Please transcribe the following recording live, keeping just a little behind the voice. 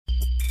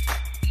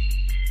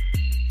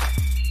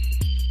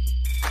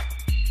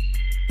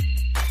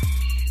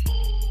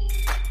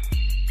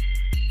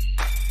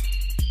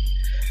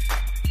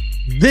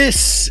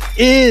This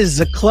is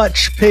a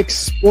Clutch Picks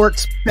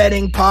Sports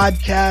Betting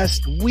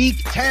Podcast, Week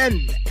 10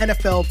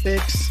 NFL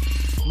Picks.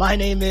 My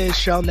name is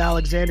Sheldon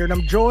Alexander, and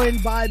I'm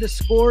joined by the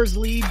Scores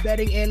lead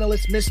betting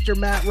analyst, Mr.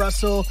 Matt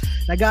Russell.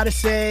 And I got to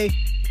say,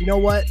 you know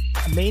what?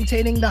 I'm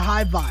maintaining the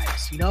high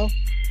vibes, I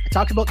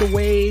talked about the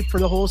wave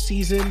for the whole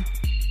season.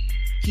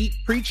 Keep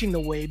preaching the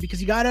wave because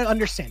you got to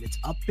understand it's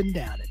up and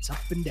down. It's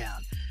up and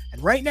down.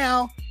 And right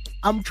now,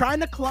 I'm trying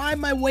to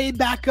climb my way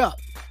back up.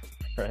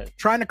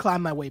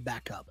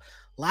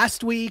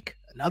 Last week,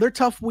 another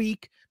tough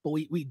week, but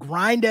we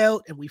grind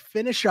out and we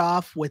finish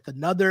off with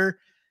another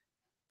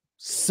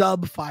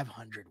sub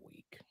 500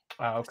 week.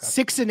 Wow, okay.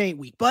 6-8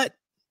 week. But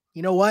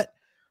you know what?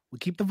 We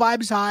keep the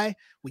vibes high.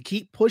 We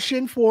keep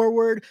pushing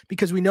forward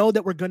because we know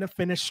that we're going to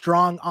finish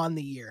strong on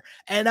the year.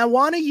 And I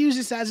want to use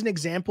this as an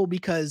example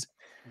because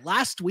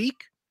last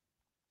week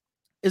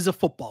is a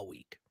football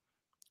week.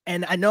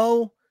 And I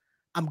know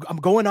I'm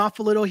going off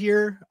a little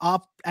here,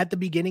 off at the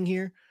beginning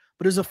here,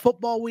 but it was a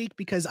football week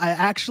because I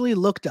actually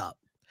looked up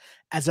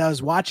as I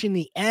was watching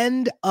the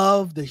end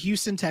of the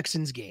Houston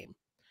Texans game.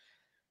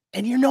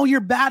 And you're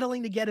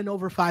battling to get an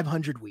over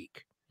 500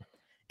 week.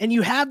 And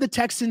you have the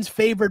Texans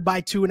favored by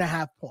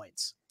 2.5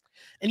 points.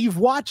 And you've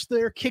watched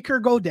their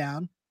kicker go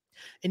down.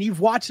 And you've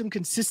watched them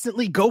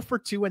consistently go for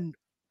 2 and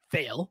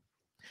fail.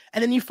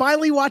 And then you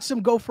finally watch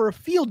them go for a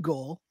field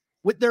goal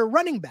with their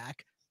running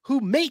back who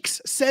makes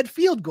said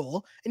field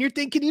goal. And you're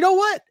thinking, you know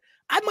what?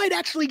 I might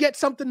actually get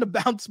something to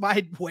bounce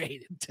my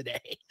way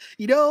today.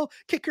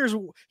 Kickers,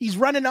 he's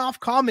running off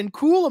calm and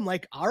cool. I'm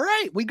like, all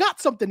right, we got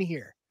something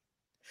here.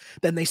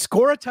 Then they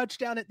score a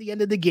touchdown at the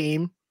end of the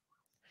game.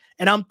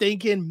 And I'm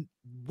thinking,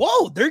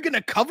 whoa, they're going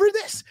to cover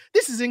this?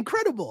 This is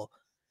incredible.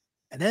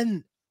 And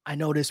then I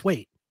notice,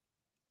 wait,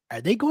 are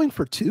they going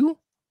for 2?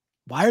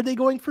 Why are they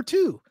going for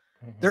 2?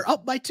 Mm-hmm. They're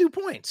up by 2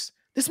 points.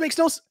 This makes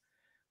no sense.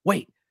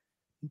 Wait,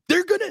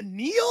 they're going to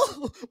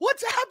kneel?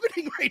 What's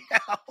happening right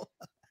now?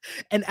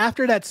 And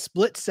after that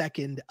split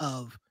second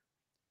of,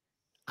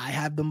 I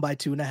have them by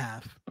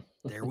 2.5,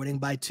 they're winning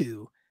by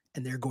 2,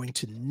 and they're going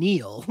to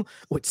kneel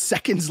with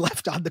seconds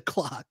left on the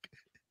clock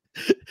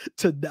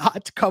to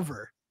not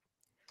cover.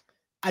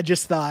 I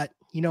just thought,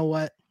 you know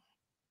what?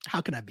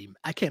 I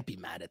can't be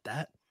mad at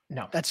that.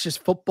 No, that's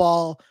just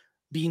football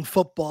being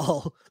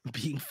football.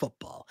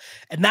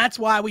 And that's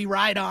why we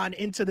ride on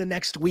into the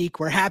next week.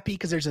 We're happy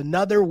because there's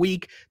another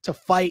week to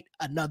fight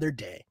another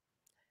day.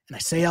 And I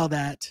say all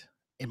that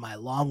in my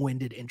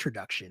long-winded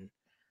introduction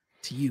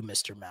to you,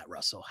 Mr. Matt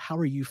Russell. How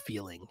are you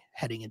feeling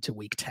heading into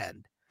week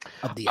 10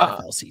 of the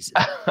NFL season?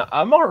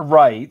 I'm all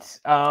right.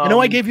 I know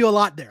I gave you a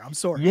lot there. I'm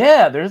sorry.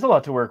 Yeah, there's a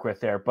lot to work with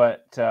there,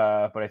 but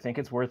I think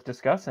it's worth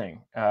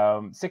discussing.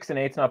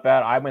 6-8's not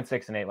bad. I went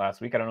 6-8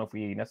 last week. I don't know if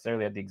we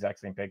necessarily had the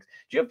exact same picks.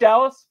 Do you have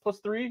Dallas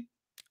 +3?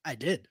 I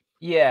did.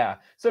 Yeah.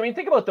 So,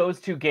 think about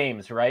those two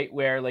games, right?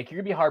 Where, you're going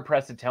to be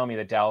hard-pressed to tell me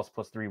that Dallas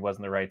 +3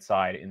 wasn't the right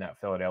side in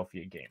that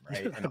Philadelphia game,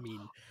 right?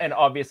 And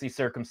obviously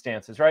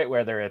circumstances, right?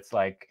 Whether it's,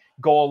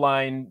 goal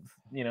line,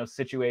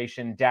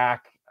 situation,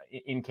 Dak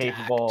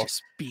incapable. Dak,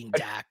 just being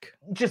Dak.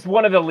 Just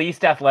one of the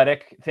least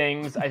athletic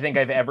things I think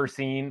I've ever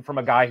seen from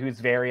a guy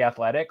who's very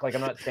athletic. I'm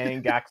not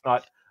saying Dak's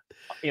not,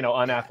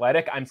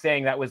 unathletic. I'm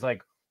saying that was,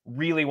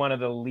 really one of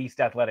the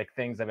least athletic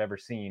things I've ever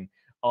seen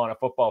on a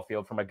football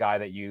field from a guy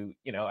that you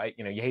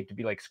hate to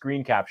be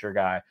screen capture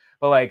guy,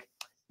 but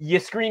you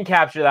screen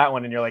capture that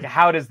one and you're like,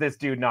 how does this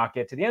dude not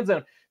get to the end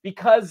zone?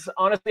 Because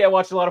honestly, I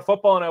watch a lot of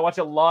football and I watch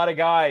a lot of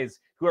guys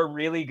who are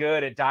really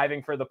good at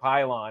diving for the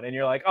pylon. And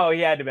you're like, oh, he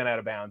had to have been out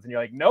of bounds. And you're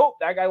like, nope,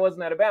 that guy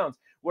wasn't out of bounds.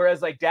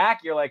 Whereas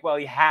Dak, you're like, well,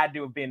 he had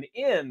to have been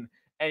in.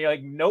 And you're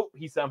like, nope,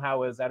 he somehow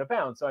was out of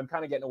bounds. So I'm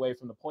kind of getting away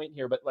from the point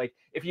here. But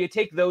if you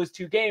take those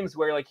two games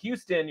where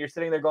Houston, you're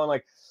sitting there going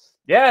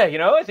yeah,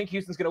 I think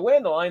Houston's going to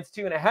win. The line's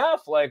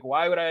 2.5.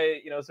 Why would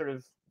I,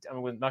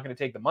 I'm not going to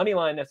take the money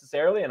line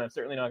necessarily, and I'm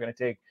certainly not going to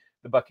take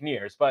the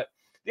Buccaneers. But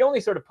the only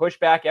sort of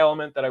pushback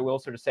element that I will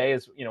sort of say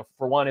is,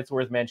 for one, it's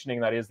worth mentioning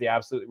that is the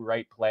absolutely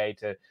right play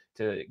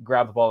to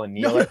grab the ball and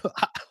kneel it.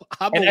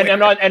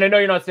 And I know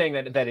you're not saying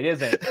that it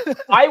isn't.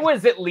 I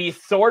was at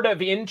least sort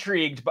of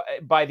intrigued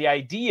by the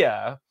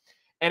idea.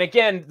 And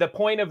again, the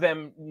point of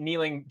them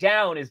kneeling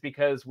down is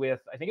because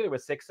I think there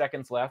was 6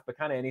 seconds left, but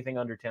kind of anything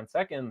under 10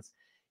 seconds,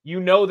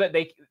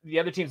 that the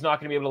other team's not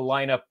going to be able to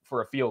line up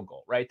for a field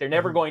goal, right? They're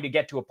never going to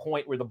get to a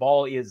point where the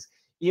ball is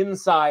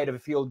inside of a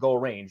field goal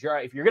range.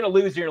 If you're going to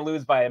lose, you're going to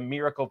lose by a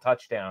miracle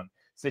touchdown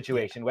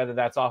situation, whether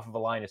that's off of a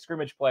line of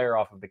scrimmage play or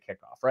off of the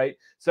kickoff, right?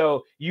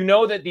 So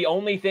that the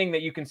only thing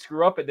that you can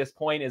screw up at this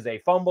point is a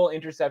fumble,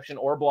 interception,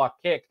 or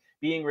block kick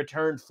being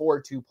returned for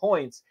 2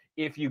 points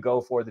if you go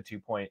for the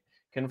 2-point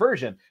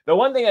conversion. The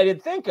one thing I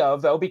did think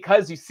of, though,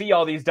 because you see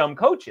all these dumb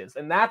coaches,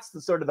 and that's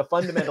the sort of the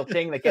fundamental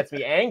thing that gets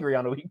me angry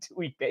on a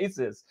week-to-week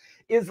basis,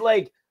 is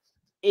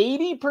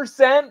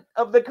 80%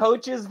 of the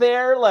coaches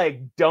there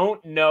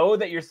don't know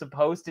that you're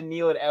supposed to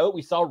kneel it out.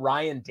 We saw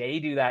Ryan Day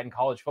do that in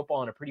college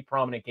football in a pretty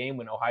prominent game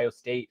when Ohio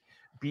State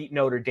beat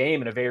Notre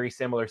Dame in a very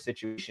similar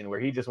situation where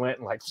he just went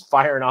and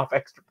firing off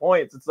extra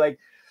points. It's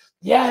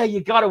yeah,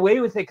 you got away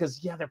with it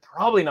because, yeah, they're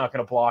probably not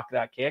going to block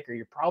that kick, or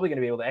you're probably going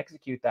to be able to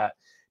execute that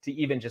to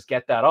even just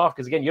get that off.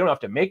 Because, again, you don't have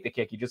to make the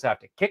kick. You just have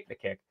to kick the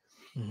kick.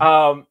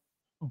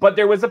 But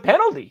there was a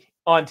penalty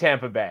on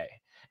Tampa Bay.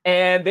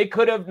 And they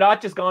could have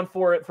not just gone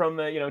for it from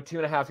the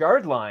 2.5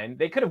 yard line.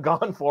 They could have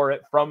gone for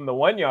it from the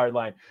 1 yard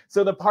line.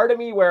 So the part of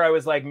me where I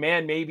was like,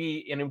 man,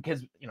 maybe, and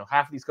because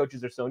half of these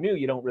coaches are so new,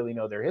 you don't really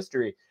know their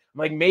history. I'm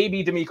like,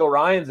 maybe D'Amico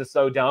Ryans is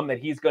so dumb that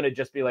he's going to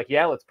just be like,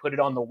 yeah, let's put it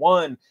on the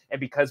 1. And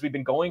because we've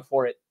been going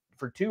for it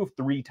for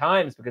 2-3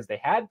 times because they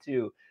had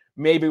to,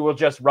 maybe we'll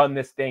just run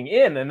this thing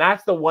in. And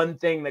that's the one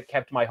thing that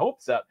kept my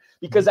hopes up.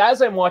 Because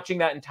as I'm watching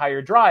that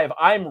entire drive,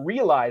 I'm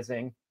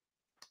realizing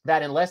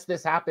that unless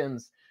this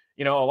happens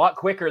a lot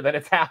quicker than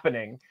it's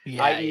happening.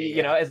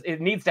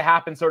 It needs to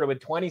happen sort of with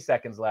 20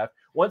 seconds left.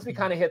 Once we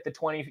kind of hit the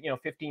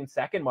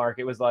 15-second mark,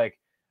 it was like,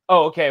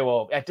 oh, okay,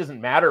 well, it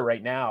doesn't matter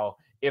right now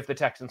if the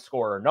Texans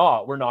score or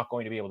not. We're not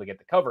going to be able to get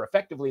the cover.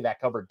 Effectively,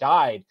 that cover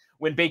died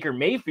when Baker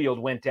Mayfield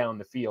went down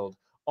the field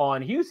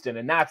on Houston.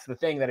 And that's the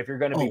thing that if you're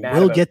going to be mad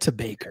we'll about, get to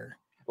Baker.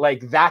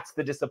 Like, that's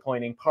the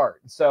disappointing part.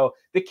 So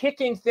the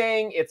kicking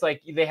thing, it's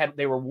like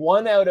they were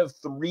 1 out of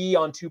 3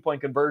 on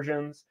 2-point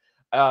conversions.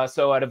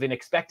 So out of an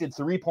expected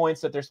 3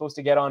 points that they're supposed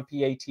to get on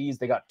PATs,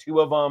 they got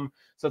 2 of them.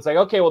 So it's like,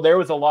 okay, well, there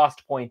was a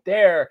lost point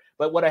there.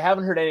 But what I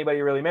haven't heard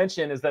anybody really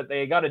mention is that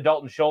they got a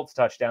Dalton Schultz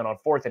touchdown on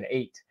 4th and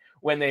 8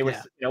 when they were,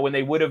 when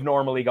they would have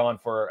normally gone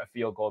for a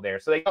field goal there.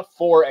 So they got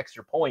 4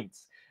 extra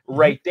points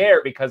right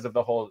there because of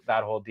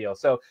that whole deal.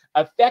 So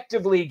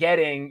effectively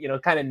getting,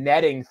 kind of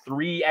netting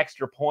 3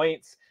 extra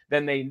points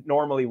than they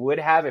normally would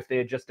have if they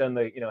had just done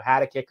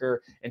had a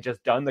kicker and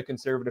just done the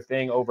conservative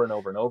thing over and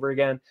over and over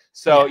again.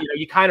 So,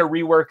 you kind of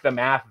rework the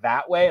math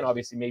that way. And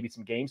obviously maybe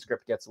some game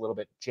script gets a little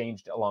bit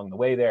changed along the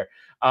way there.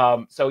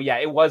 So yeah,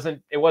 it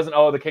wasn't,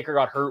 oh, the kicker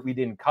got hurt, we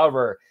didn't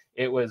cover.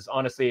 It was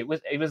honestly, it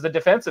was a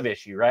defensive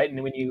issue, right?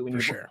 And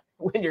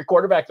when your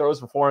quarterback throws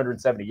for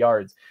 470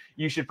 yards,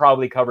 you should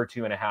probably cover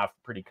 2.5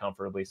 pretty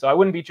comfortably. So I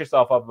wouldn't beat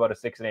yourself up about a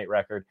 6-8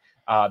 record.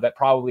 That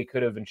probably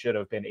could have and should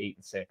have been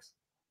 8-6.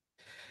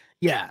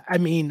 Yeah, I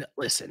mean,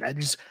 listen,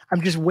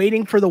 I'm just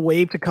waiting for the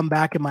wave to come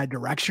back in my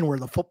direction where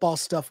the football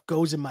stuff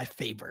goes in my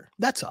favor.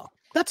 That's all.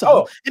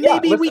 And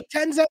maybe week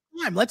 10's that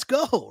time. Let's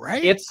go,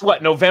 right? It's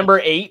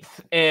November 8th,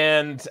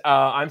 and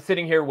I'm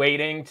sitting here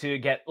waiting to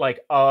get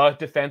like a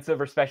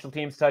defensive or special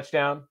teams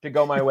touchdown to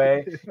go my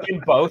way in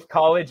both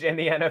college and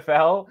the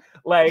NFL.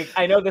 Like,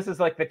 I know this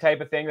is like the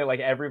type of thing that like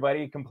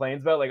everybody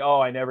complains about, like,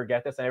 oh, I never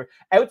get this.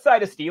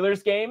 Outside of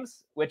Steelers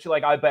games, which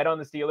like I bet on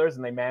the Steelers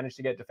and they manage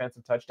to get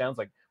defensive touchdowns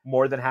like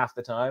more than half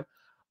the time.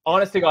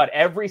 Honest to God,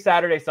 every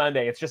Saturday,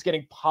 Sunday, it's just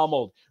getting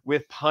pummeled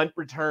with punt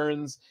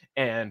returns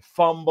and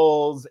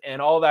fumbles and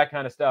all that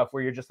kind of stuff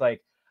where you're just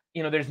like,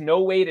 there's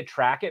no way to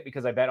track it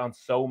because I bet on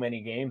so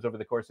many games over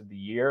the course of the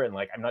year. And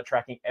like, I'm not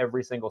tracking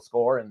every single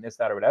score and this,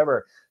 that, or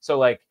whatever. So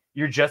like,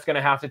 you're just going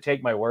to have to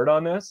take my word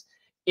on this.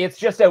 It's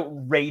just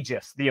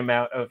outrageous the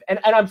amount of, and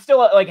I'm still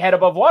like head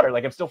above water.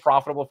 Like I'm still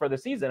profitable for the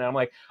season. And I'm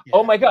like,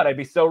 oh my God, I'd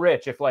be so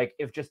rich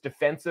if just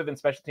defensive and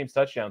special teams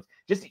touchdowns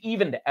just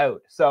evened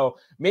out. So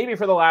maybe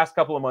for the last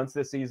couple of months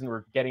this season,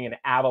 we're getting an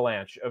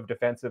avalanche of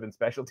defensive and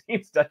special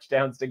teams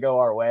touchdowns to go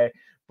our way.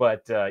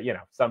 But,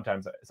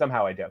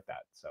 somehow I doubt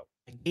that. So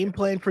game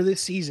plan for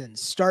this season,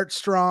 start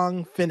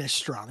strong, finish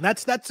strong.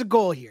 That's the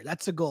goal here.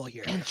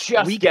 And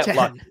just week get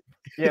 10.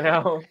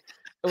 Lucky,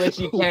 which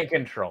you can't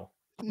control.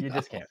 You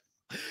just can't.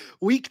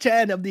 Week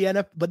 10 of the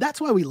NFL, but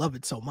that's why we love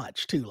it so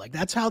much too. Like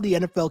that's how the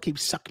NFL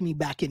keeps sucking me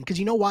back in. Because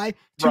you know why?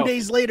 2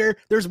 days later,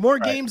 there's more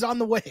games on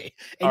the way.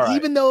 And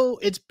even though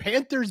it's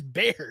Panthers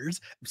Bears,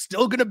 I'm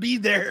still gonna be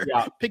there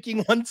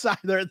picking one side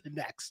or the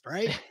next,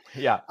 right?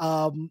 Yeah.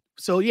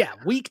 So yeah,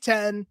 week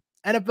 10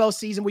 NFL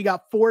season. We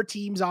got 4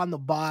 teams on the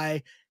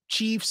bye: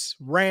 Chiefs,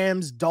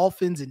 Rams,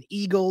 Dolphins, and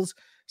Eagles.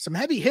 Some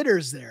heavy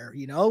hitters there,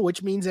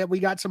 which means that we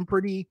got some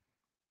pretty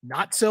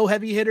not so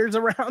heavy hitters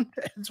around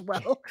as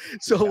well.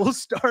 So we'll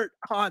start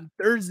on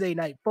Thursday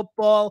Night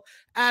Football.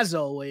 As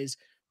always,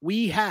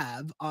 we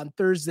have on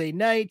Thursday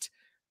night,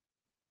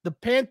 the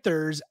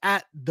Panthers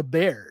at the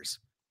Bears.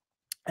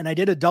 And I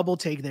did a double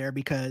take there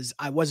because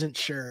I wasn't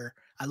sure.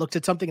 I looked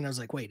at something and I was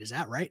like, wait, is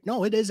that right?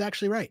 No, it is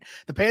actually right.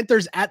 The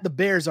Panthers at the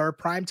Bears are a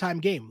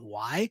primetime game.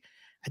 Why?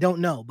 I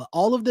don't know. But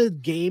all of the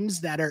games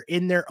that are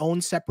in their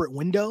own separate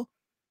window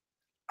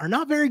are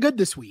not very good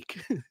this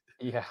week.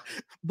 Yeah.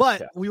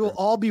 But we will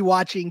all be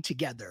watching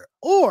together.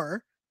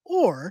 Or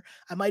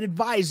I might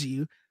advise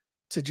you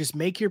to just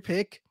make your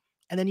pick.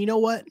 And then you know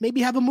what? Maybe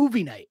have a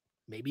movie night.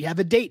 Maybe have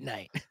a date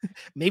night.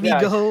 Maybe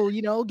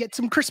go, get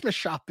some Christmas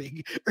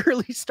shopping.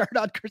 Early start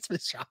on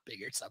Christmas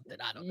shopping or something.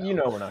 I don't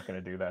know. We're not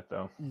going to do that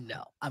though.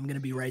 No, I'm going to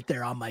be right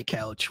there on my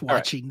couch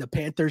watching the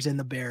Panthers and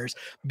the Bears.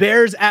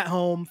 Bears at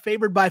home,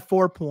 favored by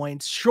 4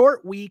 points.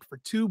 Short week for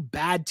 2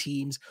 bad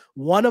teams.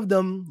 One of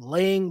them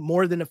laying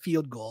more than a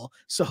field goal.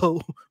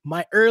 So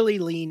my early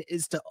lean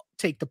is to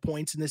take the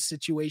points in this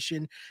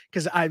situation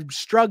because I'm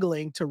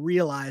struggling to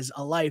realize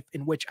a life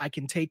in which I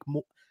can take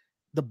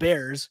the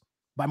Bears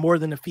by more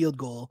than a field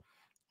goal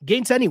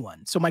against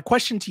anyone. So my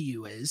question to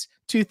you is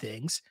 2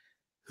 things.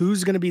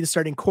 Who's going to be the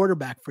starting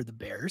quarterback for the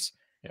Bears?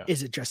 Yeah.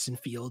 Is it Justin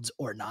Fields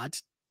or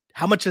not?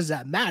 How much does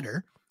that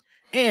matter?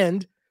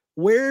 And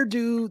where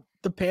do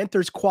the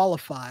Panthers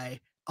qualify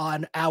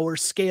on our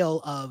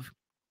scale of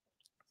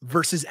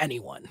versus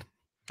anyone?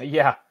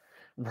 Yeah,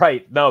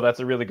 right. No, that's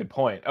a really good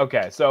point.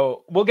 Okay,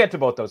 so we'll get to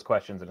both those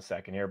questions in a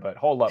second here, but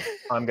hold up.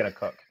 I'm going to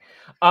cook.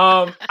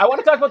 I want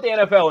to talk about the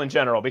NFL in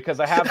general because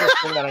I have this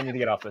thing that I need to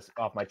get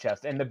off my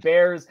chest. And the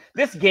Bears,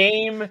 this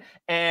game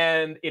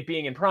and it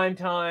being in prime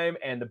time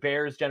and the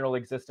Bears' general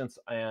existence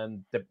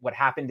and what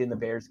happened in the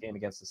Bears game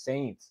against the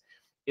Saints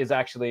is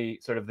actually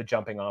sort of the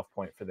jumping off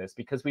point for this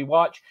because we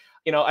watch,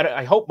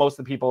 I hope most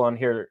of the people on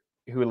here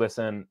who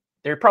listen,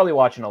 they're probably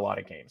watching a lot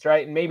of games,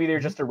 right? And maybe they're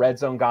just a red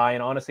zone guy.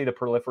 And honestly, the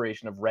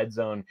proliferation of red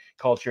zone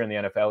culture in the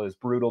NFL is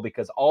brutal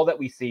because all that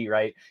we see,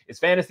 right, is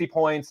fantasy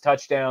points,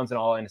 touchdowns,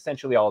 and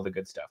essentially all the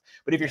good stuff.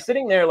 But if you're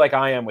sitting there like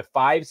I am with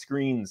 5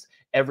 screens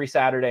every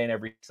Saturday and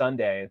every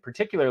Sunday, and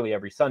particularly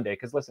every Sunday,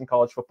 because listen,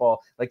 college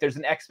football, like there's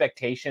an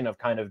expectation of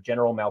kind of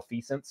general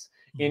malfeasance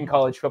in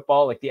college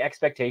football. Like the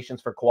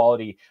expectations for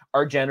quality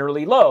are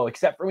generally low,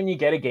 except for when you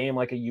get a game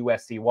like a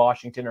USC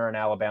Washington or an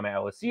Alabama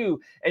LSU,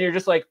 and you're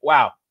just like,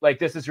 wow, like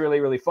this is really,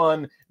 really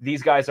fun.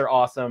 These guys are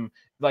awesome.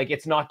 Like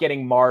it's not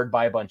getting marred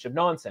by a bunch of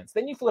nonsense.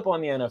 Then you flip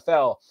on the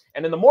NFL,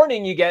 and in the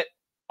morning you get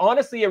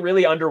honestly a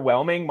really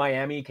underwhelming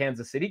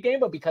Miami-Kansas City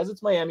game, but because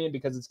it's Miami and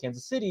because it's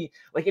Kansas City,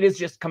 like it is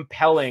just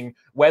compelling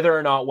whether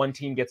or not one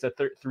team gets a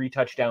 3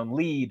 touchdown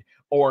lead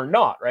or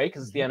not, right?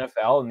 Because it's the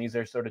NFL and these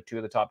are sort of 2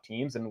 of the top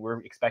teams and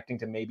we're expecting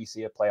to maybe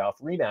see a playoff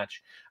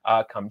rematch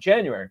come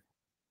January.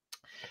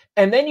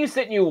 And then you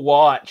sit and you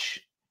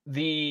watch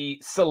the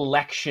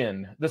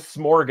selection, the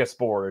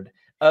smorgasbord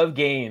of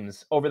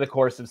games over the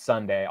course of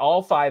Sunday,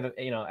 all 5,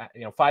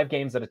 5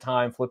 games at a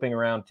time, flipping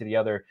around to the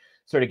other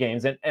sort of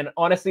games. And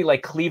honestly,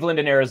 like Cleveland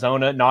and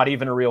Arizona, not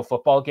even a real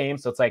football game.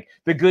 So it's like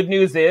the good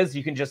news is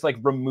you can just like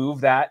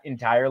remove that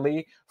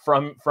entirely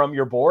from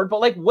your board. But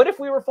like, what if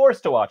we were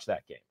forced to watch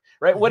that game?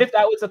 Right? What if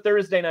that was a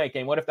Thursday night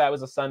game? What if that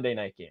was a Sunday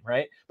night game?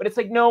 Right? But it's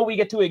like, no, we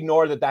get to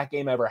ignore that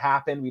game ever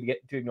happened. We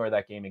get to ignore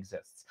that game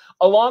exists.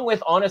 Along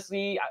with,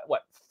 honestly,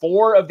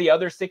 4 of the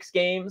other 6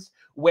 games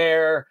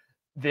where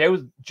there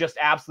was just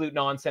absolute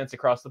nonsense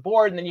across the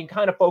board. And then you can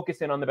kind of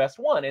focus in on the best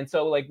one. And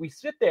so like we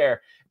sit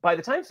there, by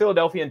the time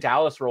Philadelphia and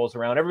Dallas rolls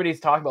around,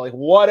 everybody's talking about like,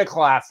 what a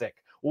classic,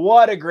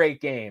 what a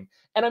great game.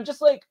 And I'm just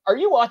like, are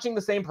you watching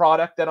the same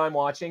product that I'm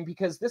watching?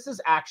 Because this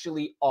is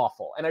actually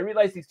awful. And I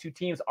realize these 2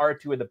 teams are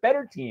 2 of the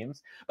better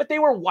teams, but they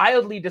were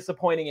wildly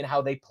disappointing in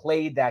how they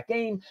played that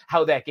game,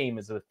 how that game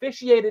is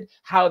officiated,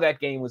 how that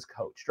game was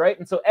coached, right?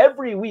 And so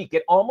every week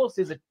it almost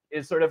is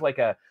sort of like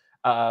a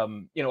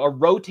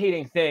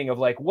rotating thing of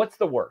like, what's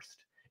the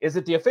worst? Is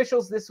it the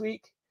officials this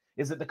week?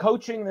 Is it the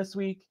coaching this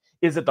week?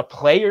 Is it the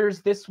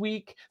players this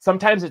week?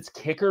 Sometimes it's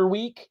kicker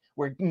week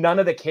where none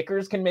of the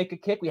kickers can make a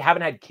kick. We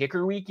haven't had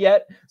kicker week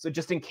yet. So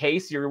just in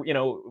case you're,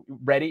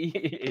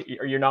 ready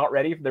or you're not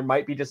ready, there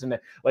might be just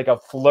a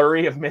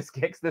flurry of missed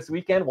kicks this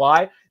weekend.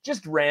 Why?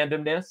 Just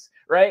randomness,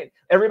 right?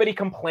 Everybody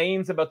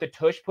complains about the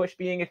tush push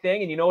being a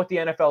thing. And you know what the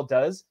NFL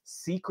does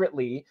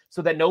secretly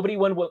so that nobody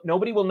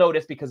will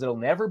notice because it'll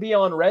never be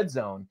on red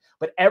zone.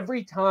 But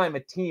every time a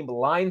team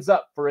lines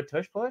up for a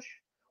tush push,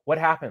 what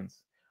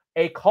happens?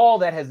 A call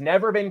that has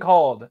never been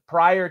called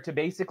prior to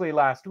basically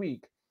last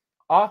week,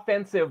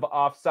 offensive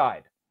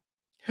offside.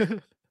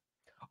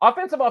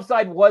 Offensive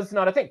offside was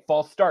not a thing.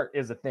 False start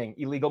is a thing.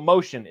 Illegal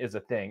motion is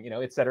a thing,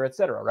 et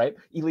cetera, right?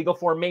 Illegal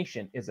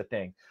formation is a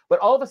thing. But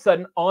all of a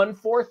sudden, on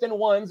 4th and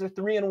 1s or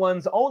 3 and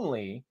 1s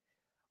only,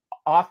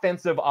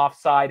 offensive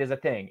offside is a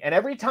thing. And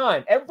every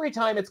time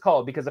it's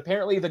called because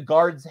apparently the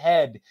guard's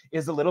head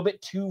is a little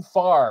bit too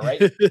far,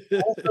 right?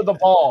 Over the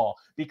ball,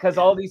 because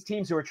all these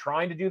teams who are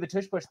trying to do the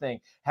tush push thing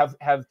have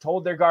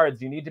told their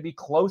guards, you need to be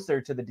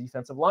closer to the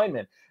defensive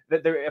lineman.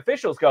 That the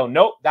officials go,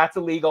 nope, that's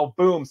illegal.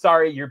 Boom.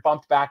 Sorry, you're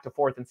bumped back to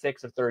 4th and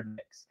 6 or 3rd and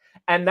 6.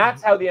 And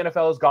that's how the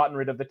NFL has gotten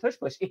rid of the tush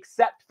push,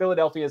 except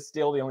Philadelphia is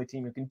still the only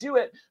team who can do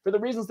it for the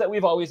reasons that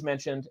we've always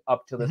mentioned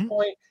up to this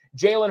point.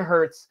 Jalen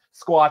Hurts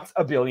squats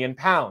 1 billion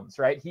pounds,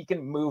 right? He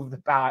can move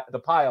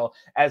the pile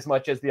as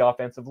much as the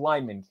offensive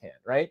lineman can,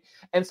 right?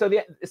 And so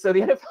the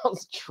NFL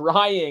is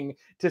trying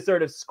to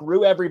sort of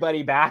screw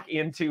everybody back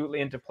into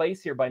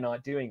place here by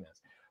not doing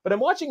this. But I'm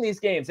watching these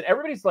games and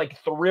everybody's like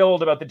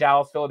thrilled about the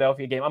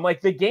Dallas-Philadelphia game. I'm like,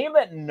 the game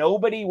that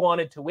nobody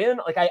wanted to win,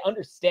 like I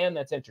understand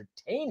that's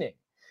entertaining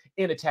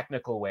in a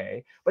technical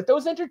way, but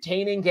those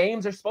entertaining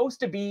games are supposed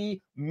to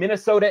be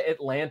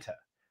Minnesota-Atlanta,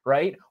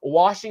 right?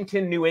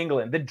 Washington, New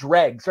England, the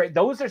dregs, right?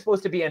 Those are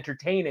supposed to be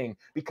entertaining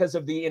because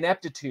of the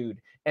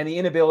ineptitude and the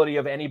inability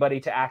of anybody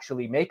to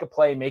actually make a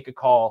play, make a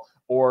call,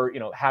 or,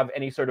 have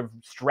any sort of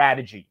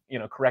strategy,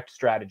 correct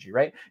strategy,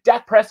 right?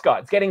 Dak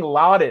Prescott's getting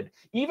lauded.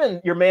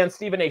 Even your man,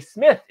 Stephen A.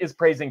 Smith, is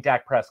praising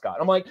Dak Prescott.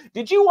 I'm like,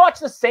 did you watch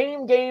the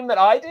same game that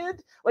I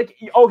did? Like,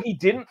 oh, he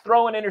didn't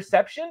throw an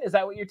interception? Is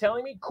that what you're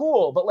telling me?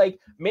 Cool. But like,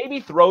 maybe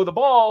throw the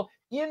ball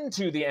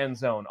into the end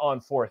zone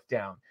on 4th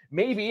down.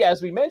 maybe,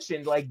 as we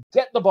mentioned, like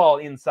get the ball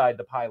inside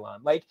the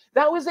pylon. Like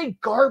that was a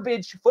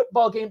garbage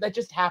football game that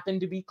just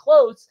happened to be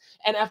close.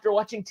 And after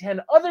watching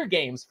 10 other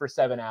games for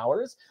 7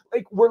 hours,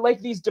 like we're like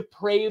these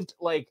depraved,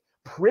 like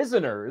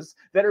prisoners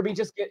that are being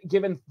just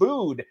given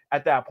food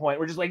at that point.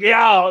 We're just like,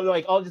 yeah,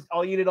 like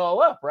I'll eat it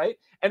all up, right?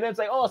 And then it's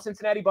like, oh,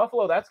 Cincinnati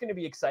Buffalo, that's going to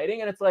be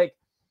exciting. And it's like,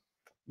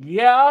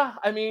 yeah,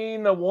 I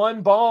mean, the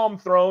one bomb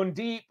thrown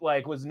deep,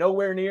 like, was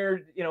nowhere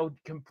near,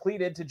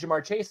 completed to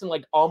Jamar Chase and,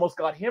 like, almost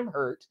got him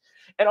hurt.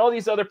 And all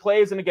these other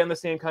plays, and again, the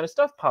same kind of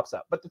stuff pops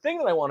up. But the thing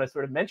that I want to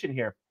sort of mention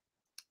here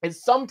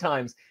is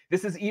sometimes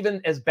this is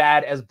even as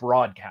bad as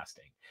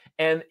broadcasting.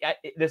 And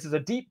this is a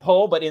deep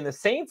pull, but in the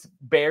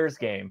Saints-Bears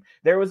game,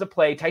 there was a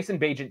play, Tyson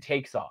Bagent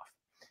takes off.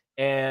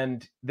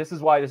 And this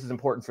is why this is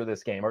important for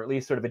this game, or at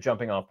least sort of a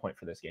jumping off point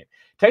for this game.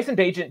 Tyson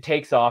Bagent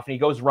takes off and he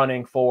goes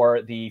running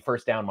for the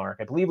first down mark.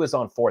 I believe it was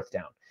on 4th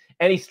down.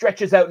 And he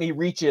stretches out and he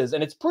reaches,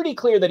 and it's pretty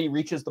clear that he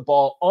reaches the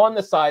ball on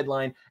the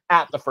sideline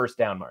at the first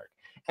down mark.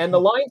 And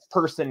the Lions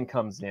person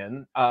comes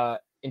in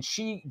and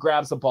she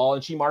grabs the ball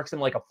and she marks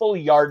him like a full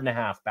 1.5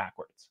 yards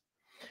backwards.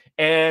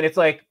 And it's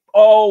like,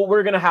 oh,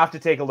 we're going to have to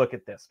take a look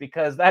at this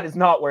because that is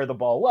not where the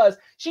ball was.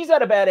 She's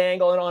at a bad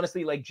angle. And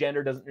honestly, like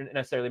gender doesn't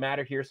necessarily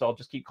matter here. So I'll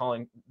just keep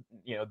calling,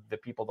 the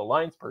people, the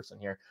lines person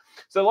here.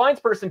 So the lines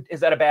person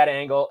is at a bad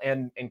angle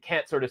and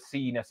can't sort of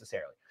see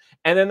necessarily.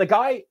 And then the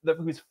guy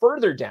who's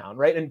further down,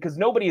 right? And because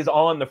nobody is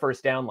on the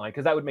first down line,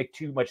 because that would make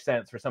too much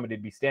sense for somebody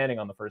to be standing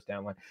on the first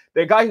down line.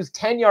 The guy who's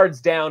 10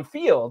 yards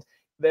downfield,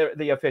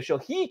 the official,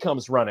 he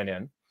comes running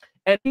in.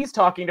 And he's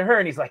talking to her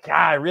and he's like,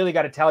 I really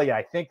got to tell you,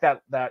 I think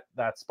that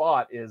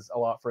spot is a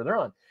lot further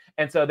on.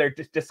 And so they're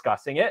just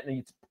discussing it.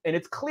 And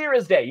it's clear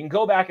as day. You can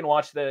go back and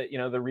watch the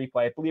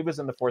replay. I believe it was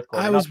in the 4th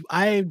quarter.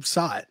 I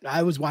saw it.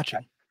 I was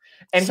watching.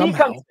 And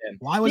somehow, he comes in.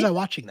 Why was I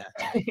watching that?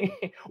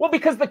 Well,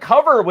 because the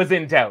cover was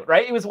in doubt,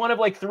 right? It was one of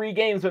like 3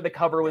 games where the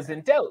cover was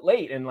in doubt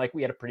late. And like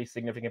we had a pretty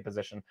significant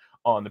position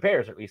on the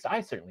Bears, or at least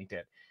I certainly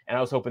did. And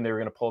I was hoping they were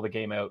going to pull the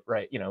game out,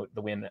 right?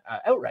 The win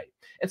outright.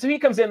 And so he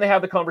comes in, they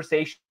have the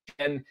conversation,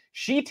 and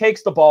she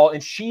takes the ball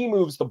and she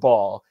moves the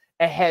ball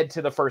ahead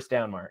to the first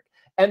down mark.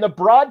 And the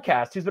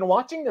broadcast, who's been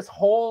watching this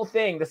whole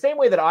thing the same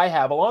way that I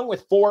have, along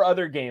with 4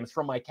 other games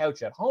from my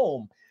couch at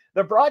home,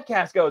 the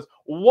broadcast goes,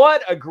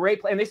 what a great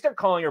play. And they start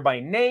calling her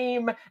by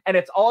name. And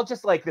it's all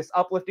just like this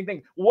uplifting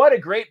thing. What a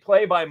great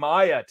play by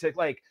Maya to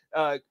like,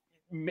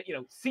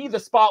 see the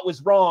spot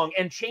was wrong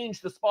and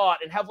change the spot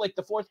and have like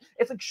the 4th.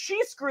 It's like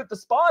she screwed the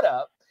spot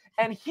up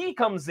and he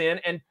comes in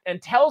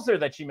and tells her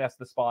that she messed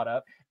the spot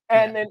up.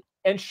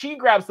 And she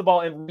grabs the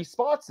ball and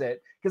respots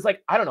it because,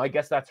 like, I don't know, I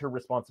guess that's her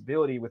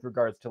responsibility with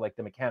regards to like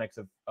the mechanics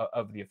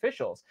of the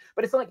officials.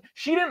 But it's like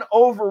she didn't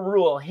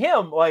overrule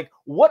him. Like,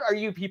 what are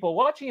you people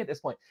watching at this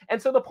point?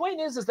 And so the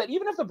point is that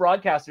even if the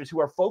broadcasters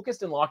who are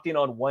focused and locked in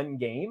on one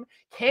game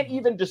can't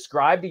even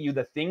describe to you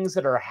the things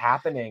that are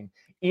happening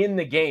in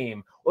the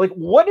game, like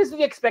what is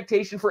the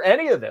expectation for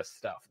any of this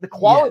stuff, the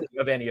quality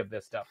of any of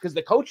this stuff? Because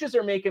the coaches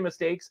are making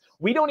mistakes.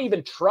 We don't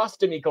even trust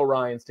D'Amico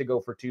Ryans to go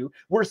for 2.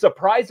 We're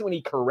surprised when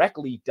he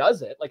correctly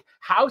does it. Like,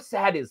 how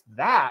sad is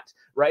that,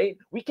 right?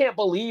 We can't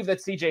believe that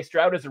CJ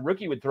Stroud as a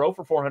rookie would throw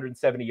for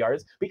 470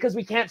 yards because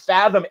we can't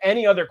fathom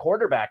any other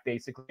quarterback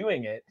basically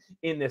doing it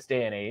in this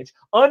day and age.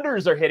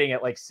 Unders are hitting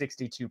at like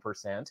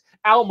 62%.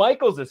 Al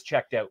Michaels is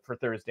checked out for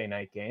Thursday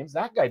night games.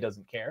 That guy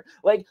doesn't care.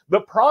 Like,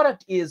 the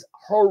product is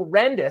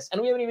horrendous.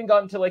 And we haven't even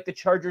gotten to like the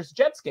Chargers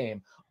Jets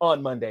game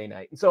on Monday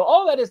night. And so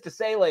all that is to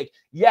say, like,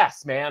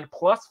 yes, man,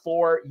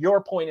 +4,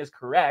 your point is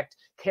correct.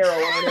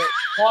 Carolina,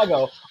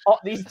 Chicago,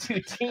 these 2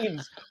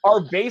 teams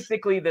are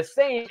basically the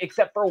same,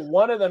 except for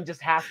one of them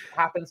just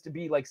happens to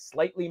be like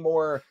slightly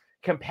more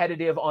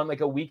competitive on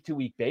like a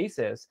week-to-week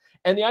basis.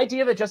 And the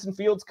idea that Justin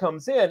Fields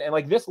comes in and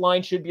like this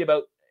line should be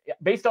about,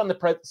 based on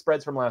the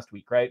spreads from last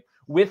week, right?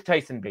 With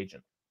Tyson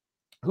Bagent,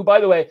 who, by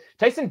the way,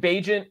 Tyson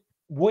Bagent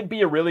would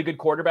be a really good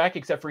quarterback,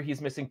 except for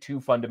he's missing 2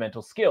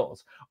 fundamental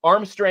skills: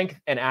 arm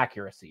strength and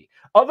accuracy.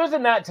 Other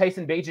than that,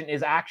 Tyson Bagent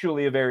is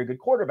actually a very good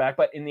quarterback,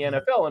 but in the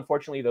NFL,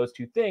 unfortunately, those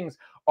 2 things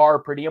are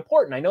pretty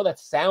important. I know that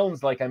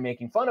sounds like I'm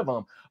making fun of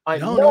him.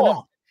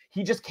 No.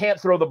 He just can't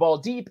throw the ball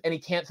deep, and he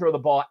can't throw the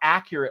ball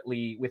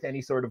accurately with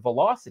any sort of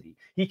velocity.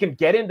 He can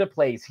get into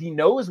plays. He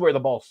knows where the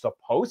ball's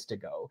supposed to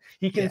go.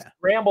 He can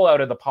scramble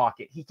out of the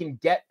pocket. He can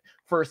get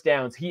first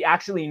downs. He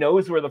actually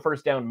knows where the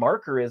first down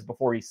marker is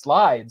before he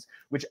slides,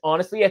 which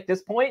honestly, at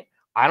this point,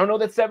 I don't know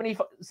that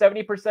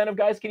 70% of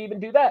guys can even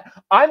do that.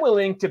 I'm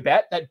willing to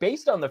bet that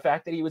based on the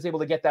fact that he was able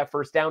to get that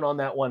first down on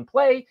that one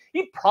play,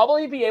 he'd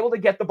probably be able to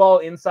get the ball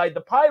inside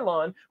the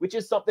pylon, which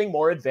is something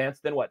more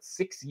advanced than what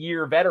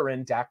 6-year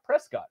veteran Dak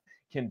Prescott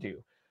can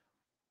do.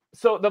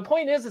 So the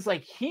point is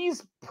like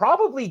he's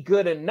probably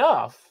good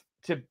enough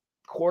to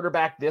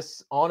quarterback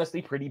this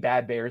honestly pretty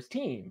bad Bears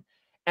team.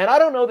 And I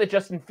don't know that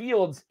Justin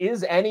Fields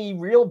is any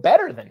real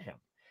better than him.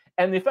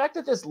 And the fact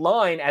that this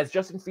line, as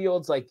Justin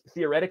Fields like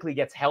theoretically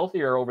gets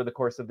healthier over the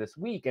course of this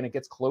week and it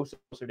gets closer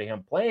to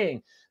him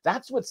playing,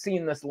 that's what's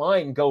seen this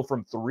line go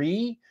from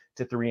 3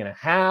 to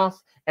 3.5,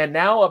 and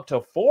now up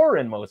to 4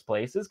 in most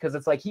places, because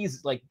it's like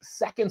he's like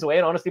seconds away.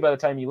 And honestly, by the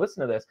time you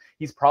listen to this,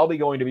 he's probably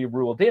going to be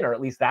ruled in, or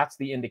at least that's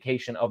the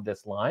indication of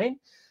this line.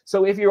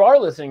 So if you are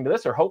listening to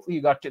this, or hopefully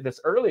you got to this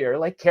earlier,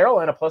 like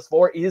Carolina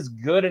 +4 is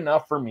good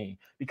enough for me,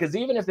 because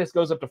even if this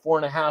goes up to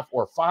 4.5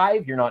 or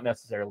 5, you're not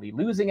necessarily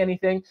losing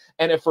anything.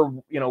 And if for,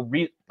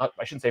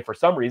 I shouldn't say for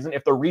some reason,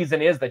 if the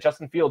reason is that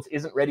Justin Fields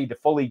isn't ready to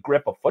fully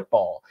grip a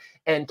football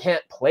and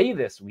can't play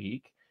this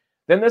week,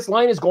 then this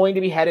line is going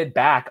to be headed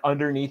back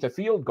underneath a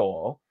field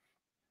goal.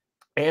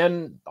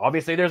 And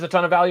obviously there's a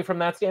ton of value from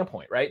that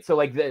standpoint, right? So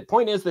like the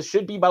point is this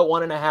should be about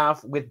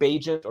 1.5 with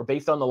Bagent, or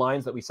based on the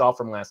lines that we saw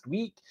from last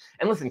week.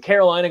 And listen,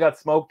 Carolina got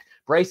smoked.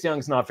 Bryce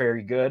Young's not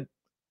very good.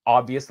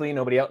 Obviously,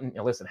 nobody else.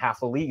 Listen, half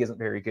the league isn't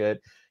very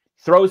good.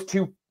 Throws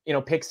 2,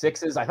 pick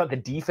sixes. I thought the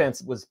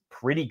defense was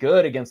pretty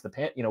good against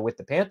with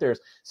the Panthers.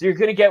 So you're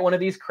going to get one of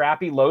these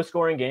crappy low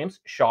scoring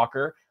games.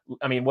 Shocker.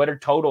 I mean, what are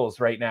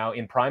totals right now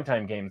in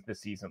primetime games this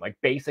season? Like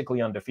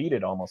basically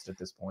undefeated almost at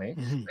this point.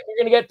 Mm-hmm.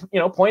 You're going to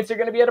get, points are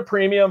going to be at a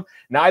premium.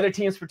 Neither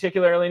team's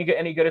particularly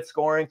any good at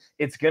scoring.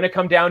 It's going to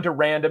come down to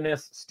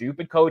randomness,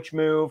 stupid coach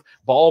move,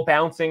 ball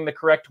bouncing the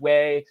correct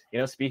way.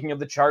 Speaking of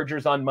the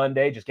Chargers on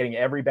Monday, just getting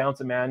every bounce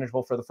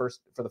manageable for the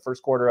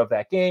first quarter of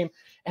that game.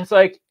 And it's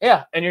like,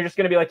 yeah. And you're just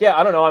going to be like, yeah,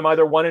 I don't know. I'm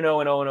either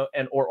 1-0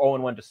 or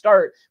 0-1 to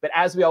start. But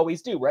as we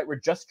always do, right? We're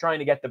just trying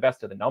to get the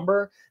best of the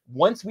number.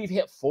 Once we've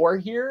hit 4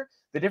 here,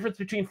 the difference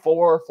between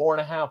 4,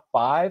 4.5,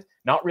 5,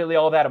 not really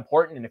all that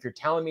important. And if you're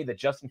telling me that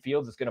Justin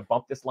Fields is going to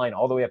bump this line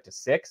all the way up to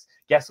 6,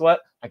 guess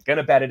what? I'm going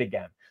to bet it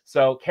again.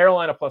 So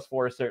Carolina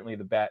 +4 is certainly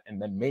the bet.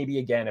 And then maybe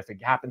again, if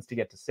it happens to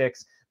get to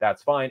 6,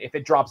 that's fine. If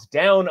it drops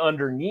down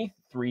underneath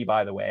 3,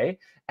 by the way,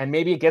 and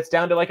maybe it gets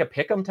down to like a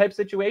pick'em type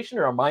situation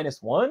or a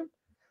 -1,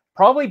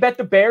 probably bet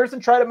the Bears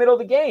and try to middle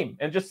the game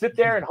and just sit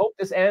there and hope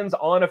this ends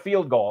on a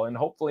field goal and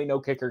hopefully no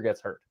kicker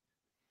gets hurt.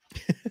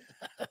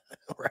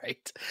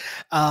 Right.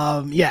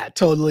 Yeah,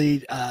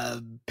 totally.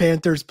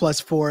 Panthers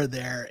 +4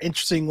 there.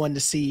 Interesting one to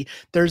see.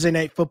 Thursday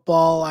night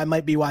football. I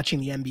might be watching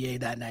the NBA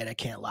that night. I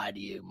can't lie to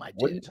you, my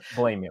dude. Wouldn't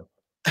blame you.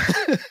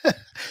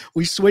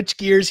 We switch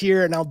gears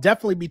here, and I'll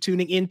definitely be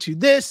tuning into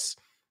this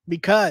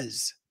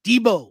because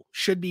Debo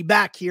should be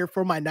back here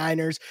for my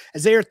Niners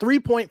as they are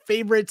 3-point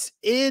favorites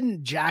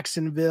in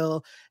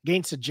Jacksonville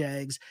against the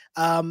Jags.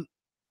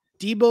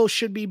 Debo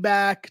should be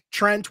back.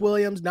 Trent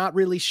Williams, not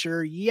really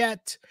sure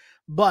yet,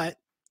 but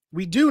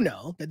we do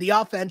know that the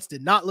offense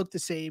did not look the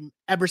same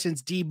ever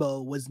since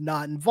Debo was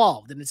not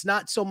involved. And it's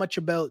not so much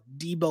about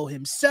Debo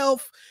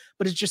himself,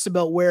 but it's just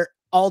about where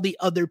all the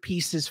other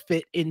pieces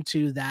fit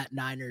into that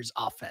Niners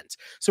offense.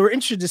 So we're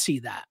interested to see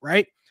that,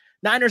 right?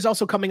 Niners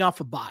also coming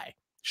off a bye.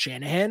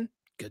 Shanahan,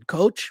 good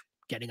coach,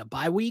 getting a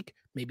bye week,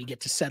 maybe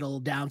get to settle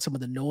down some of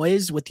the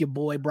noise with your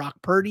boy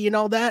Brock Purdy and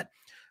all that.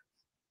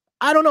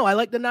 I don't know. I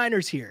like the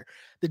Niners here.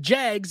 The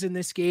Jags in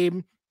this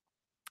game,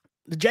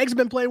 the Jags have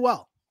been playing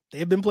well. They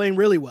have been playing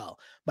really well,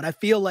 but I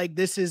feel like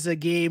this is a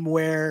game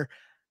where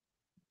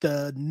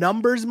the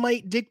numbers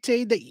might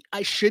dictate that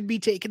I should be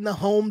taking the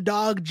home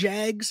dog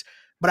Jags,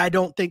 but I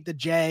don't think the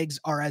Jags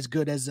are as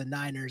good as the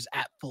Niners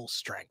at full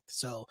strength.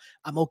 So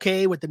I'm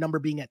okay with the number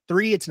being at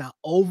 3. It's not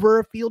over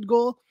a field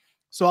goal.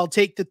 So I'll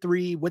take the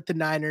 3 with the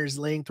Niners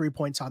laying 3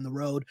 points on the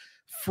road,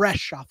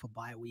 fresh off a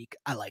bye week.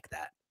 I like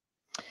that.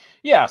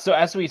 Yeah, so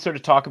as we sort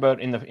of talk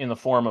about in the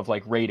form of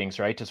like ratings,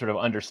 right, to sort of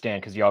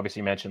understand, because you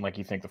obviously mentioned like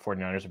you think the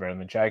 49ers are better than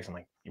the Jags. I'm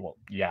like, well,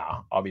 yeah,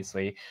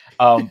 obviously.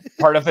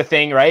 Part of the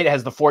thing, right,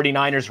 as the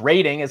 49ers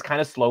rating has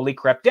kind of slowly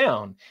crept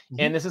down. Mm-hmm.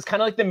 And this is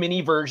kind of like the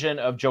mini version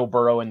of Joe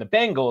Burrow and the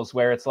Bengals,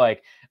 where it's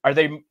like,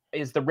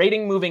 is the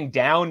rating moving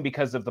down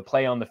because of the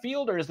play on the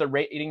field, or is the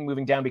rating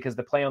moving down because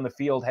the play on the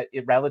field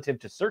relative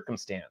to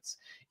circumstance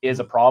is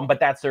a problem, but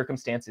that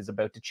circumstance is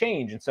about to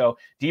change? And so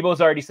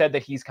Debo's already said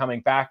that he's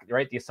coming back,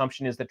 right? The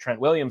assumption is that Trent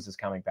Williams is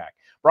coming back.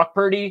 Brock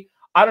Purdy,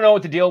 I don't know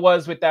what the deal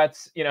was with that,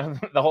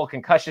 the whole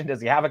concussion. Does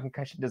he have a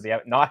concussion? Does he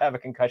not have a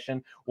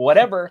concussion?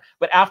 Whatever.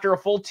 But after a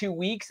full 2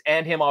 weeks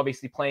and him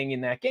obviously playing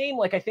in that game,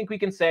 like I think we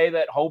can say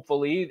that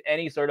hopefully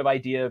any sort of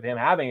idea of him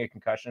having a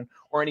concussion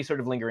or any sort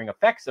of lingering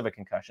effects of a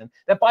concussion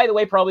that, by the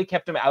way, probably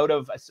kept him out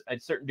of a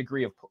certain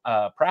degree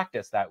of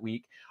practice that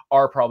week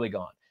are probably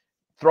gone.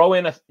 Throw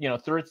in a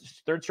third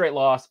straight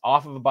loss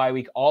off of a bye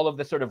week. All of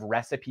the sort of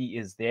recipe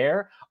is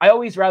there. I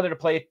always rather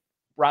play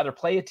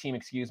a team,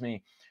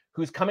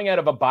 who's coming out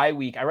of a bye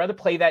week. I'd rather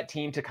play that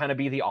team to kind of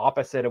be the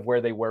opposite of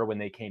where they were when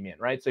they came in,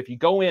 right? So if you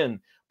go in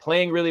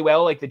playing really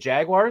well like the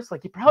Jaguars,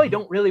 like you probably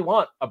don't really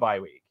want a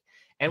bye week.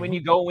 And when you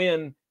go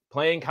in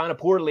playing kind of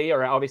poorly,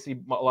 or obviously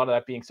a lot of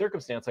that being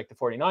circumstance like the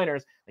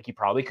 49ers, like you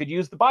probably could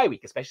use the bye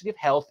week, especially if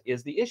health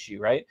is the issue,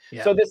 right?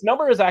 Yeah. So this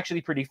number is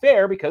actually pretty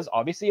fair because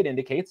obviously it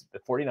indicates the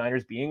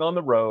 49ers being on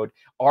the road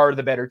are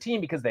the better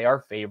team because they are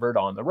favored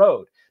on the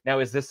road. Now,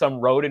 is this some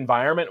road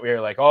environment where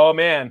you're like, oh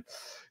man,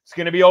 it's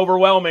going to be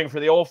overwhelming for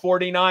the old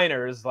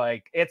 49ers?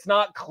 Like, it's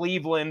not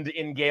Cleveland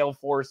in gale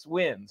force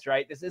winds,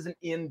 right? This isn't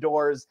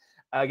indoors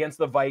against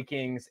the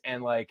Vikings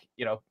and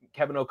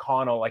Kevin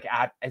O'Connell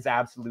at his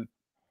absolute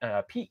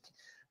peak.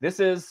 This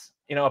is,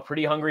 a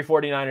pretty hungry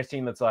 49ers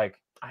team that's like,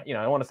 I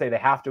don't want to say they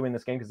have to win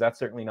this game because that's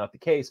certainly not the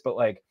case, but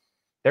like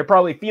they're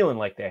probably feeling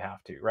like they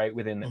have to, right?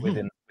 Within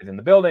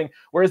the building.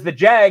 Whereas the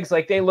Jags,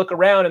 like they look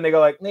around and they go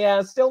like,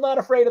 yeah, still not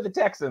afraid of the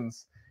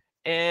Texans.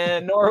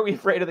 And nor are we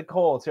afraid of the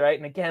Colts, right?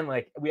 And again,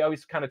 like we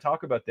always kind of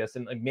talk about this,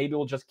 and like maybe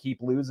we'll just keep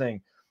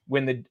losing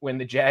when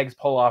the Jags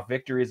pull off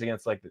victories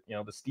against like the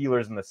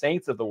Steelers and the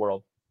Saints of the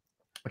world,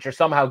 which are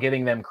somehow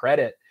giving them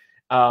credit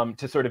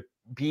to sort of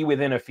be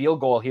within a field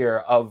goal here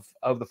of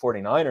the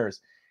 49ers.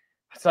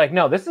 It's like,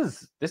 no, this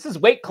is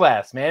weight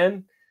class,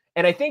 man.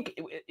 And I think,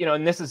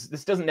 and this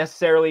doesn't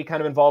necessarily kind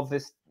of involve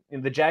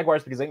the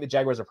Jaguars, because I think the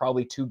Jaguars are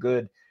probably too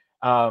good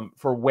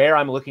for where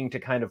I'm looking to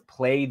kind of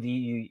play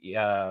the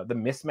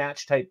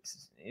mismatch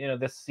types,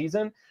 this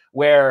season,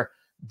 where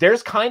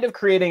there's kind of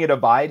creating a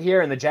divide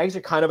here, and the Jags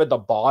are kind of at the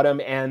bottom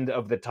end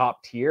of the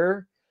top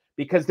tier